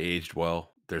CGI aged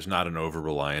well. There's not an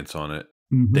over-reliance on it.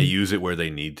 They use it where they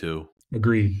need to.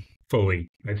 Agreed. Fully.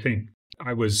 I think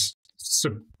I was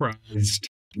surprised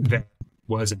that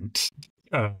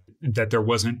there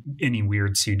wasn't any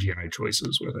weird CGI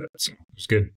choices with it. So it was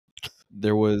good.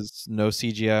 There was no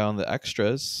CGI on the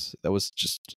extras. That was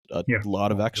just a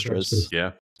lot of extras.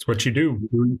 Yeah. It's what you do.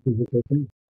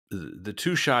 The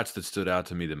two shots that stood out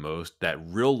to me the most, that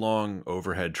real long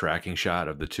overhead tracking shot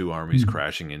of the two armies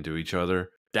crashing into each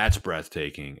other, that's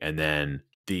breathtaking. And then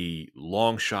the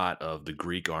long shot of the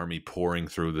Greek army pouring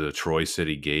through the Troy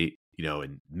city gate,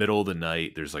 in middle of the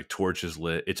night, there's like torches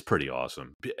lit. It's pretty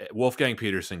awesome. Wolfgang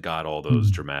Peterson got all those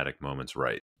dramatic moments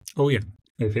right. Oh, yeah.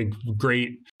 I think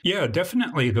great. Yeah,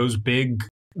 definitely.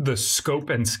 The scope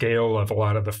and scale of a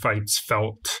lot of the fights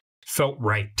felt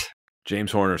right.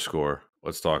 James Horner score.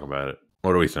 Let's talk about it.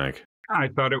 What do we think? I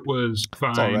thought it was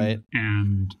fine. It's all right.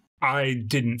 And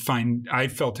I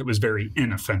felt it was very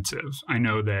inoffensive. I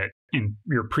know that in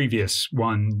your previous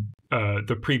one,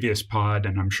 the previous pod,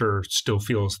 and I'm sure still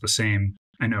feels the same.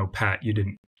 I know, Pat, you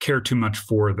didn't care too much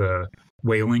for the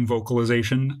wailing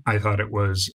vocalization. I thought it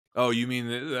was. Oh, you mean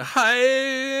the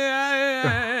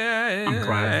I'm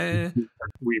glad.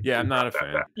 I'm not a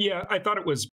fan. Yeah, I thought it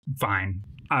was fine.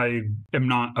 I am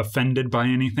not offended by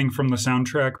anything from the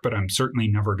soundtrack, but I'm certainly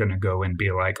never going to go and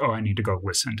be like, oh, I need to go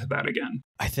listen to that again.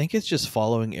 I think it's just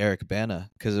following Eric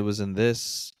Bana because it was in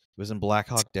this. It was in Black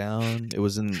Hawk Down. It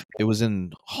was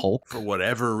in Hulk. For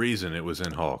whatever reason, it was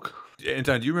in Hulk.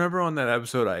 Anton, do you remember on that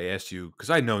episode I asked you, because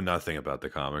I know nothing about the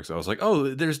comics, I was like,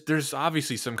 oh, there's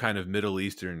obviously some kind of Middle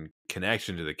Eastern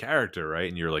connection to the character, right?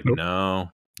 And you're like, Nope. No.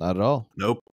 Not at all.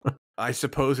 Nope. I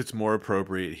suppose it's more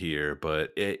appropriate here,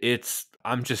 but it's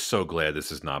I'm just so glad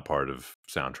this is not part of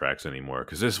soundtracks anymore,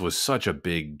 because this was such a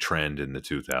big trend in the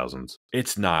 2000s.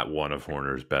 It's not one of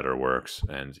Horner's better works.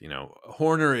 And, you know,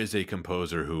 Horner is a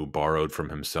composer who borrowed from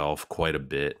himself quite a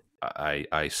bit.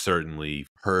 I certainly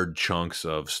heard chunks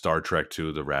of Star Trek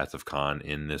II, The Wrath of Khan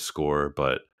in this score,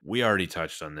 but we already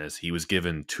touched on this. He was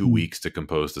given 2 weeks to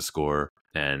compose the score,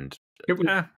 and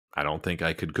I don't think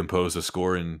I could compose a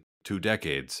score in 2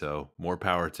 decades, so more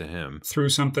power to him. Threw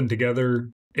something together.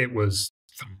 It was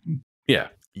fun. Yeah.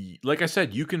 Like I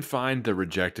said, you can find the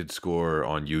rejected score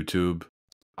on YouTube.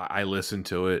 I listened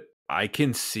to it. I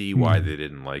can see why they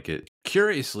didn't like it.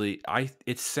 Curiously,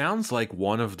 it sounds like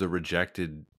one of the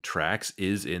rejected tracks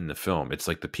is in the film. It's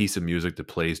like the piece of music that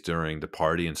plays during the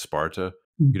party in Sparta,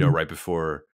 you know, right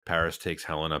before Paris takes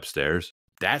Helen upstairs.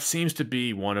 That seems to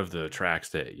be one of the tracks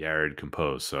that Yared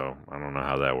composed, so I don't know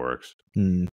how that works.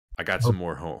 I got some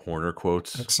more Horner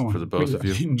quotes for the both of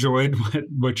you. I enjoyed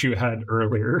what you had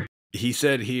earlier. He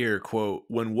said here, quote,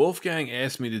 "When Wolfgang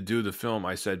asked me to do the film,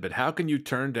 I said, but how can you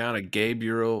turn down a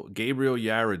Gabriel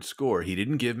Yared score? He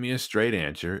didn't give me a straight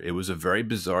answer. It was a very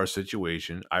bizarre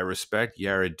situation. I respect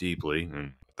Yared deeply."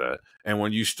 And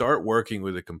when you start working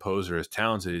with a composer as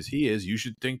talented as he is, you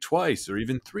should think twice or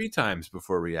even 3 times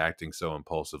before reacting so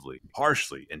impulsively,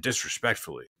 harshly, and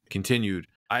disrespectfully. Continued,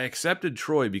 "I accepted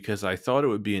Troy because I thought it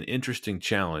would be an interesting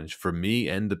challenge for me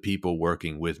and the people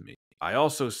working with me. I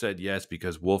also said yes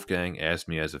because Wolfgang asked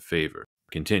me as a favor."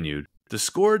 Continued, "The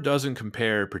score doesn't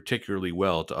compare particularly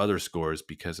well to other scores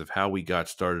because of how we got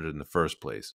started in the first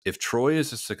place. If Troy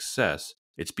is a success,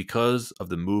 it's because of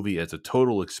the movie as a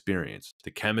total experience,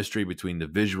 the chemistry between the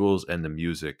visuals and the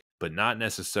music, but not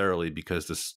necessarily because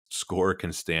the score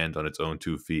can stand on its own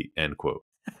 2 feet," end quote.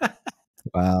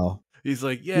 Wow. He's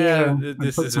like, yeah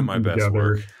this isn't my best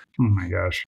work. Oh my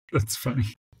gosh, that's funny.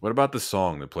 What about the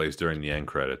song that plays during the end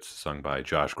credits, sung by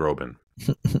Josh Groban?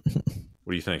 What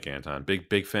do you think, Anton?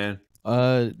 Big fan?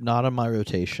 Not on my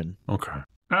rotation. Okay.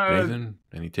 Nathan,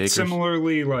 any takers?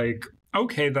 Similarly, like,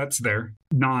 okay, that's there.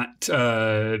 Not,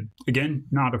 again,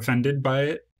 not offended by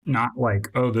it. Not like,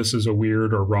 oh, this is a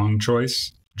weird or wrong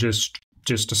choice. Just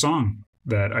a song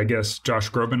that I guess Josh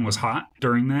Groban was hot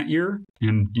during that year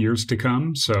and years to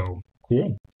come. So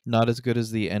cool. Not as good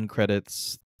as the end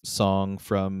credits song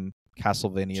from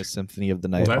Castlevania Symphony of the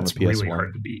Night on the PS1. That's really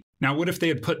hard to beat. Now, what if they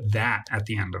had put that at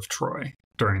the end of Troy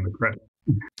during the credits?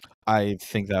 I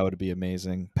think that would be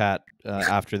amazing. Pat,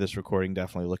 after this recording,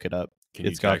 definitely look it up. Can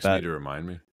you text me to remind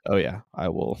me? Oh yeah, I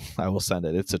will send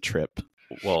it. It's a trip.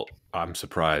 Well, I'm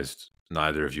surprised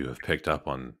neither of you have picked up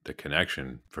on the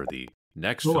connection for the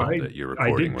next film that you're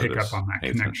recording with us. I did pick up on that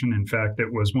connection. In fact,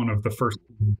 it was one of the first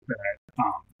things that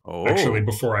actually,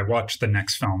 before I watched the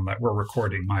next film that we're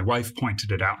recording, my wife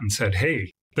pointed it out and said,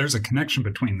 "Hey, there's a connection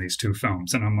between these 2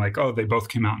 films." And I'm like, "Oh, they both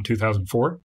came out in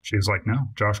 2004?" She's like, "No,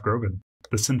 Josh Groban."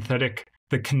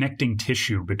 The connecting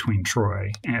tissue between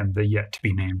Troy and the yet to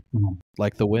be named film.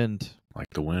 Like the wind. Like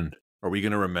the wind. Are we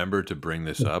going to remember to bring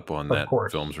this up on that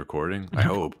film's recording? I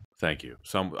hope. Thank you.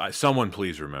 Someone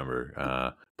please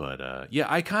remember. Yeah,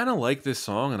 I kind of like this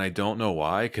song, and I don't know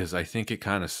why, because I think it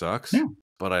kind of sucks,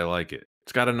 but I like it.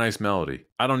 It's got a nice melody.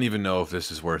 I don't even know if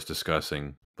this is worth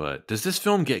discussing, but does this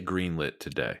film get greenlit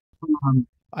today?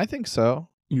 I think so.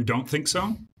 You don't think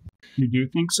so? You do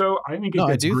think so? I think it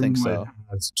gets greenlit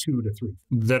as 2 to 3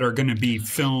 that are going to be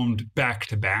filmed back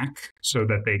to back so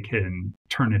that they can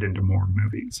turn it into more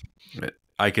movies.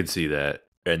 I could see that.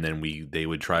 And then they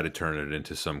would try to turn it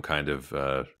into some kind of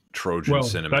Trojan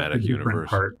cinematic universe.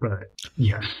 Part, but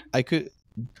yeah.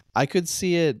 I could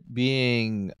see it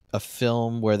being a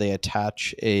film where they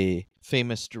attach a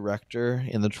famous director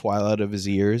in the twilight of his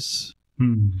years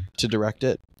to direct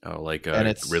it. Oh, like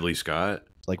Ridley Scott?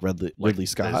 Like Ridley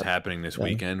Scott. Is happening this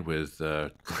weekend with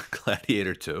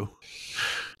Gladiator 2.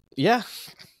 Yeah.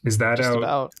 Is that just out?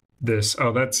 About. This?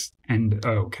 Oh, that's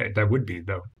okay. That would be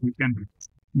the weekend.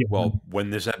 Yeah. Well,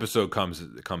 when this episode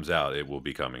comes out, it will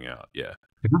be coming out. Yeah.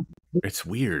 It's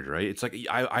weird, right? It's like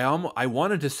I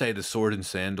wanted to say the sword and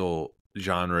sandal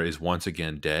genre is once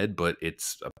again dead, but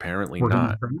it's apparently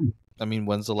not. I mean,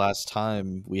 when's the last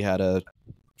time we had a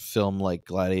film like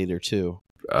Gladiator 2?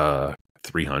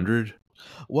 300.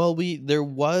 Well, there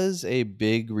was a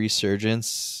big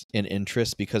resurgence in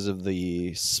interest because of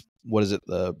the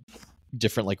the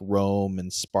different like Rome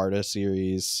and Sparta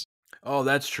series. Oh,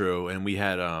 that's true. And we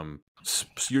had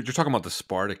you're talking about the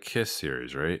Spartacus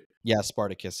series, right? Yeah,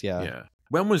 Spartacus. Yeah.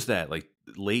 When was that? Like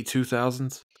late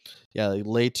 2000s? Yeah, like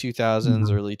late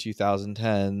 2000s, early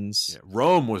 2010s. Yeah.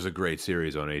 Rome was a great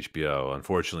series on HBO.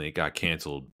 Unfortunately, it got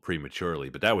canceled prematurely,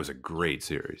 but that was a great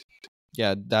series.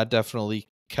 Yeah, that definitely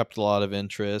kept a lot of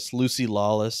interest. Lucy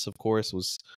Lawless, of course,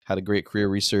 had a great career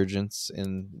resurgence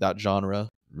in that genre.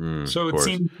 So of it course.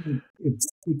 seems it's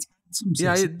some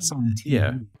Yeah, success on TV.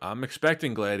 yeah. I'm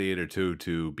expecting Gladiator 2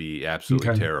 to be absolutely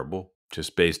Okay. terrible,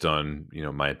 just based on,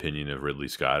 my opinion of Ridley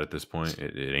Scott at this point.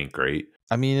 It ain't great.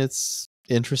 I mean, it's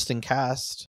interesting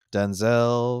cast.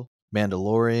 Denzel,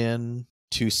 Mandalorian,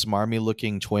 two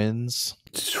smarmy-looking twins.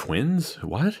 Twins?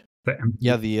 What?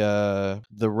 Yeah,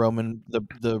 the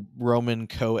Roman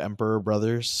co-emperor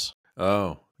brothers.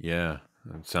 Oh, yeah.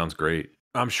 That sounds great.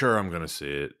 I'm sure I'm going to see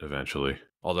it eventually.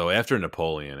 Although after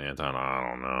Napoleon, Anton, I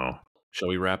don't know. Shall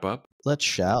we wrap up? Let's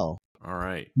shall. All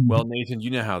right. Well, Nathan,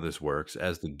 you know how this works.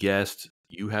 As the guest,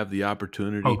 you have the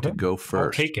opportunity to go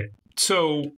first. I'll take it.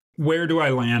 So where do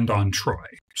I land on Troy?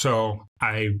 So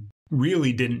I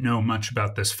really didn't know much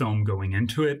about this film going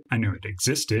into it. I knew it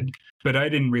existed, but I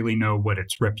didn't really know what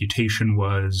its reputation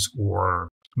was or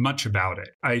much about it.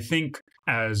 I think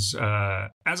as I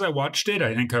watched it,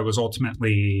 I think I was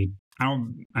ultimately,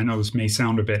 I know this may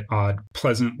sound a bit odd,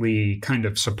 pleasantly kind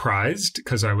of surprised,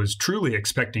 because I was truly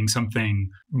expecting something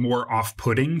more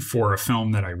off-putting for a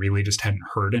film that I really just hadn't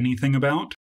heard anything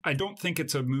about. I don't think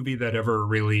it's a movie that ever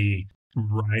really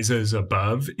rises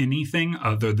above anything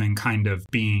other than kind of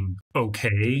being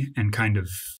okay and kind of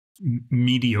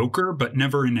mediocre, but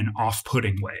never in an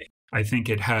off-putting way. I think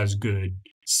it has good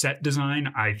set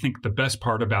design. I think the best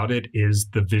part about it is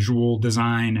the visual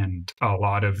design, and a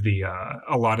lot of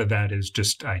that is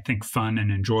just, I think, fun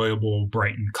and enjoyable,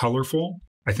 bright and colorful.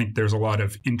 I think there's a lot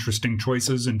of interesting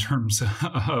choices in terms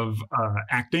of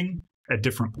acting at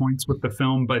different points with the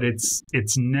film, but it's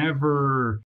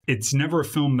never a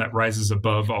film that rises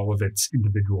above all of its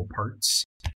individual parts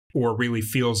or really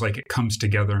feels like it comes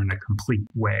together in a complete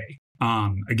way.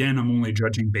 Again, I'm only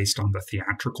judging based on the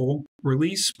theatrical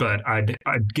release, but I'd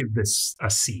give this a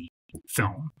C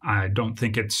film. I don't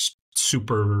think it's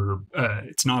super.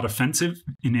 It's not offensive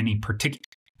in any particular.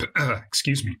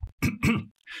 Excuse me.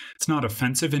 It's not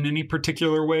offensive in any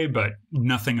particular way, but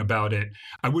nothing about it.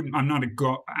 I'm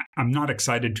not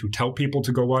excited to tell people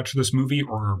to go watch this movie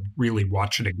or really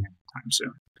watch it again anytime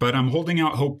soon. But I'm holding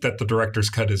out hope that the director's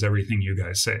cut is everything you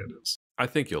guys say it is. I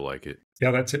think you'll like it.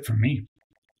 Yeah, that's it from me.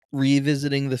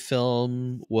 Revisiting the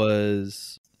film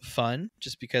was fun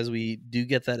just because we do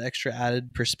get that extra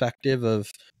added perspective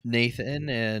of Nathan,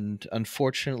 and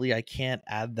unfortunately I can't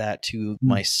add that to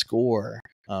my score,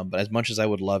 but as much as I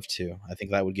would love to, I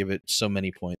think that would give it so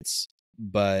many points.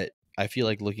 But I feel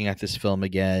like looking at this film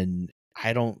again,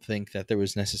 I don't think that there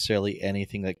was necessarily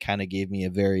anything that kind of gave me a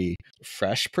very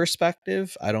fresh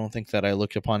perspective. I don't think that I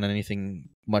looked upon anything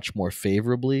much more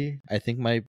favorably. I think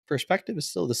my perspective is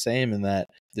still the same in that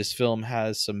this film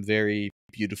has some very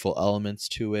beautiful elements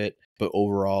to it, but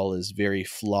overall is very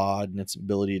flawed in its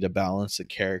ability to balance the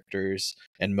characters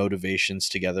and motivations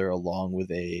together along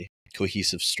with a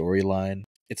cohesive storyline.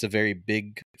 It's a very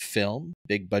big film,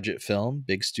 big budget film,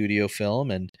 big studio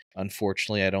film, and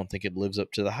unfortunately I don't think it lives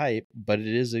up to the hype, but it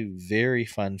is a very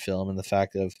fun film in the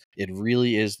fact of it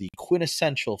really is the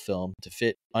quintessential film to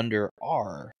fit under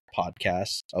our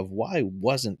podcast of why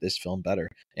wasn't this film better.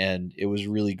 And it was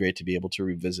really great to be able to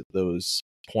revisit those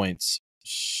points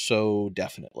so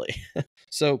definitely.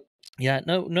 So yeah,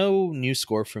 no new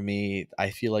score for me. I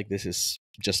feel like this is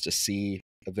just a C,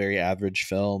 a very average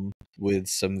film with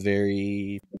some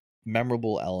very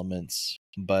memorable elements,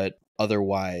 but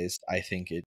otherwise I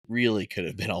think it really could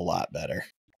have been a lot better.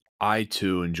 I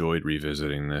too enjoyed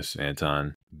revisiting this,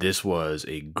 Anton. This was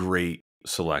a great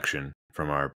selection from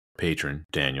our patron,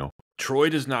 Daniel. Troy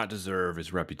does not deserve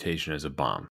his reputation as a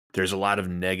bomb. There's a lot of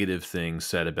negative things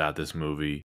said about this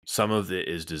movie. Some of it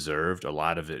is deserved, a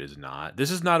lot of it is not.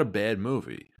 This is not a bad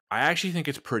movie. I actually think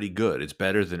it's pretty good. It's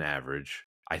better than average.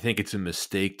 I think it's a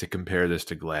mistake to compare this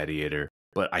to Gladiator,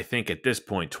 but I think at this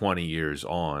point, 20 years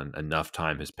on, enough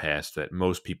time has passed that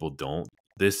most people don't.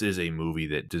 This is a movie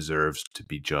that deserves to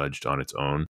be judged on its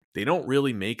own. They don't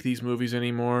really make these movies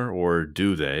anymore, or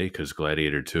do they? Because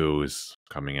Gladiator 2 is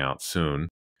coming out soon.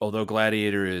 Although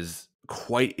Gladiator is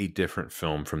quite a different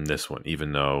film from this one,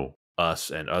 even though us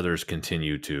and others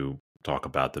continue to talk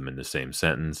about them in the same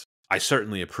sentence. I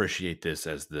certainly appreciate this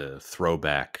as the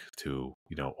throwback to,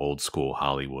 old school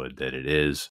Hollywood that it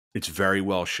is. It's very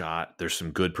well shot. There's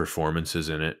some good performances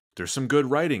in it. There's some good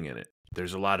writing in it.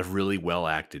 There's a lot of really well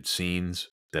acted scenes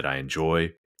that I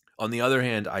enjoy. On the other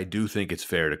hand, I do think it's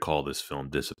fair to call this film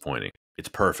disappointing. It's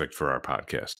perfect for our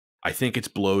podcast. I think it's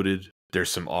bloated.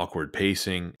 There's some awkward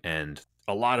pacing, and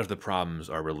A lot of the problems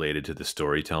are related to the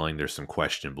storytelling. There's some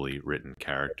questionably written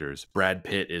characters. Brad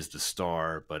Pitt is the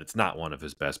star, but it's not one of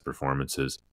his best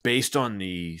performances. Based on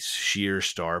the sheer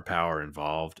star power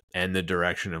involved and the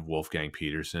direction of Wolfgang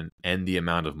Peterson and the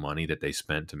amount of money that they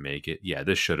spent to make it, yeah,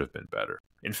 this should have been better.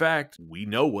 In fact, we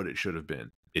know what it should have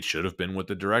been. It should have been what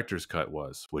the director's cut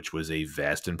was, which was a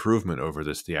vast improvement over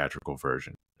this theatrical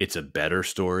version. It's a better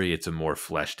story. It's a more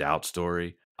fleshed out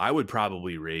story. I would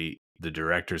probably rate the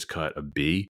director's cut a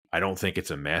B. I don't think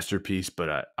it's a masterpiece,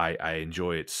 but I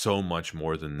enjoy it so much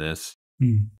more than this.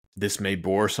 This may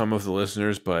bore some of the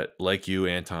listeners, but like you,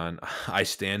 Anton, I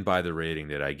stand by the rating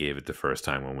that I gave it the first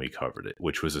time when we covered it,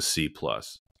 which was a C+.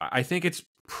 I think it's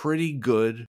pretty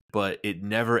good, but it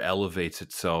never elevates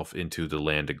itself into the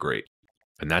land of great.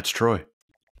 And that's Troy.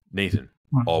 Nathan,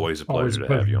 always a pleasure to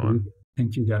have you on.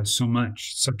 Thank you guys so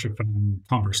much. Such a fun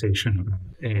conversation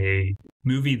about a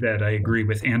movie that I agree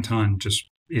with Anton just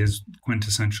is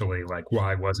quintessentially like,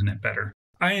 why wasn't it better?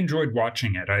 I enjoyed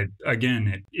watching it.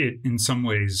 It in some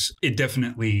ways, it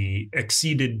definitely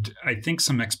exceeded, I think,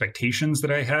 some expectations that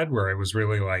I had where I was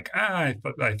really like, I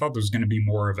thought there was going to be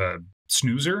more of a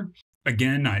snoozer.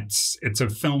 Again, it's a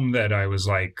film that I was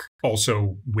like,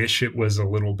 also wish it was a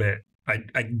little bit,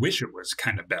 I wish it was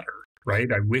kind of better. Right?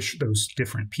 I wish those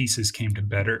different pieces came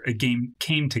together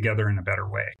in a better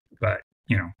way. But,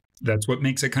 that's what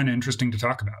makes it kind of interesting to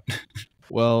talk about.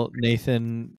 Well,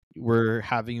 Nathan, we're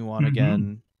having you on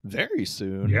again very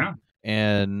soon. Yeah.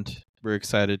 And we're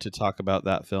excited to talk about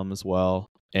that film as well.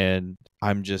 And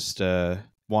I'm just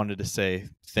wanted to say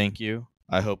thank you.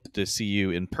 I hope to see you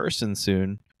in person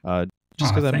soon.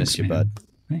 Just because I miss you, bud.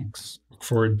 Thanks. Look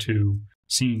forward to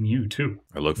seeing you too.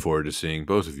 I look forward to seeing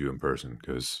both of you in person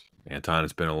because Anton,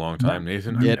 it's been a long time.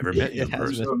 Nathan, I've never met you in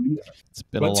person. It's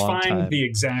been a long time. Let's find the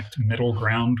exact middle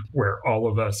ground where all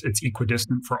of us, it's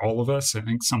equidistant for all of us. I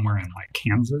think somewhere in like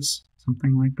Kansas,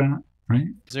 something like that, right?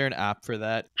 Is there an app for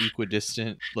that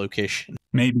equidistant location?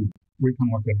 Maybe. We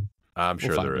can look at it. I'm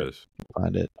sure there is. We'll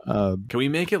find it. Can we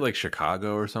make it like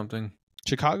Chicago or something?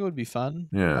 Chicago would be fun.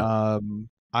 Yeah.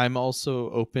 I'm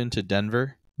also open to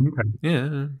Denver. Okay.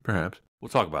 Yeah, perhaps. We'll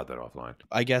talk about that offline.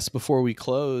 I guess before we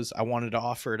close, I wanted to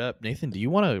offer it up. Nathan, do you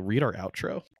want to read our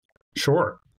outro?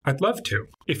 Sure. I'd love to.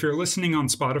 If you're listening on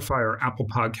Spotify or Apple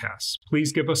Podcasts,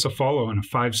 please give us a follow and a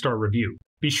 5-star review.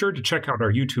 Be sure to check out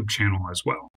our YouTube channel as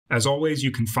well. As always,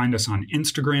 you can find us on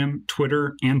Instagram,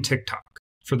 Twitter, and TikTok.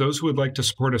 For those who would like to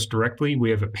support us directly, we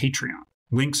have a Patreon.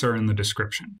 Links are in the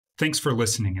description. Thanks for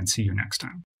listening and see you next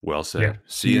time. Well said. Yeah.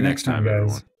 See you next time,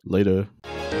 guys. everyone.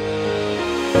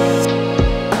 Later.